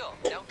the deal.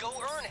 Now go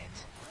earn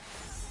it.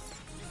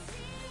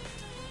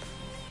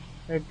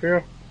 Hey,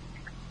 bro.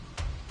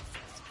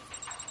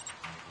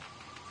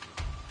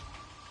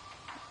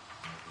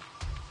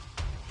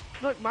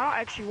 Look, might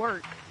actually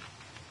work.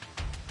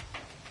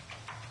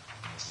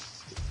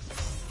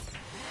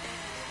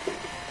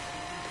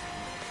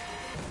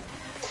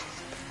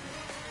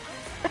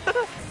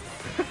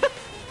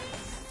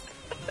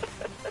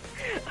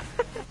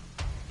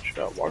 Should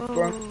I walk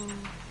by?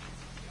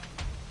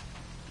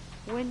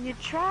 When you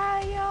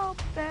try your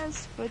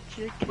best, but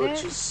you But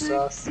can't you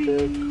suck succeed.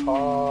 it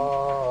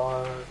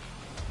hard.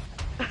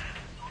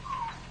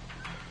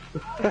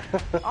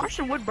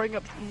 Arsha would bring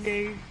up some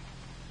gay.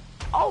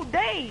 Oh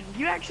dang!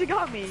 You actually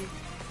got me,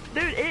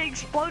 dude. It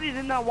exploded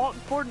and I walked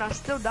forward and I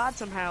still died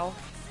somehow.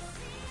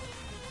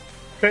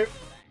 Okay.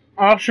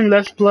 Option,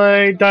 let's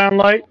play Dying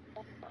Light.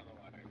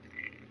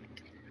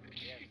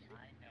 Yes,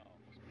 I know,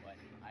 but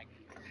I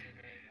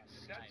consider a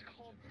That's sniper.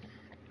 called.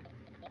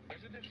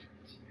 There's a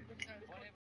difference.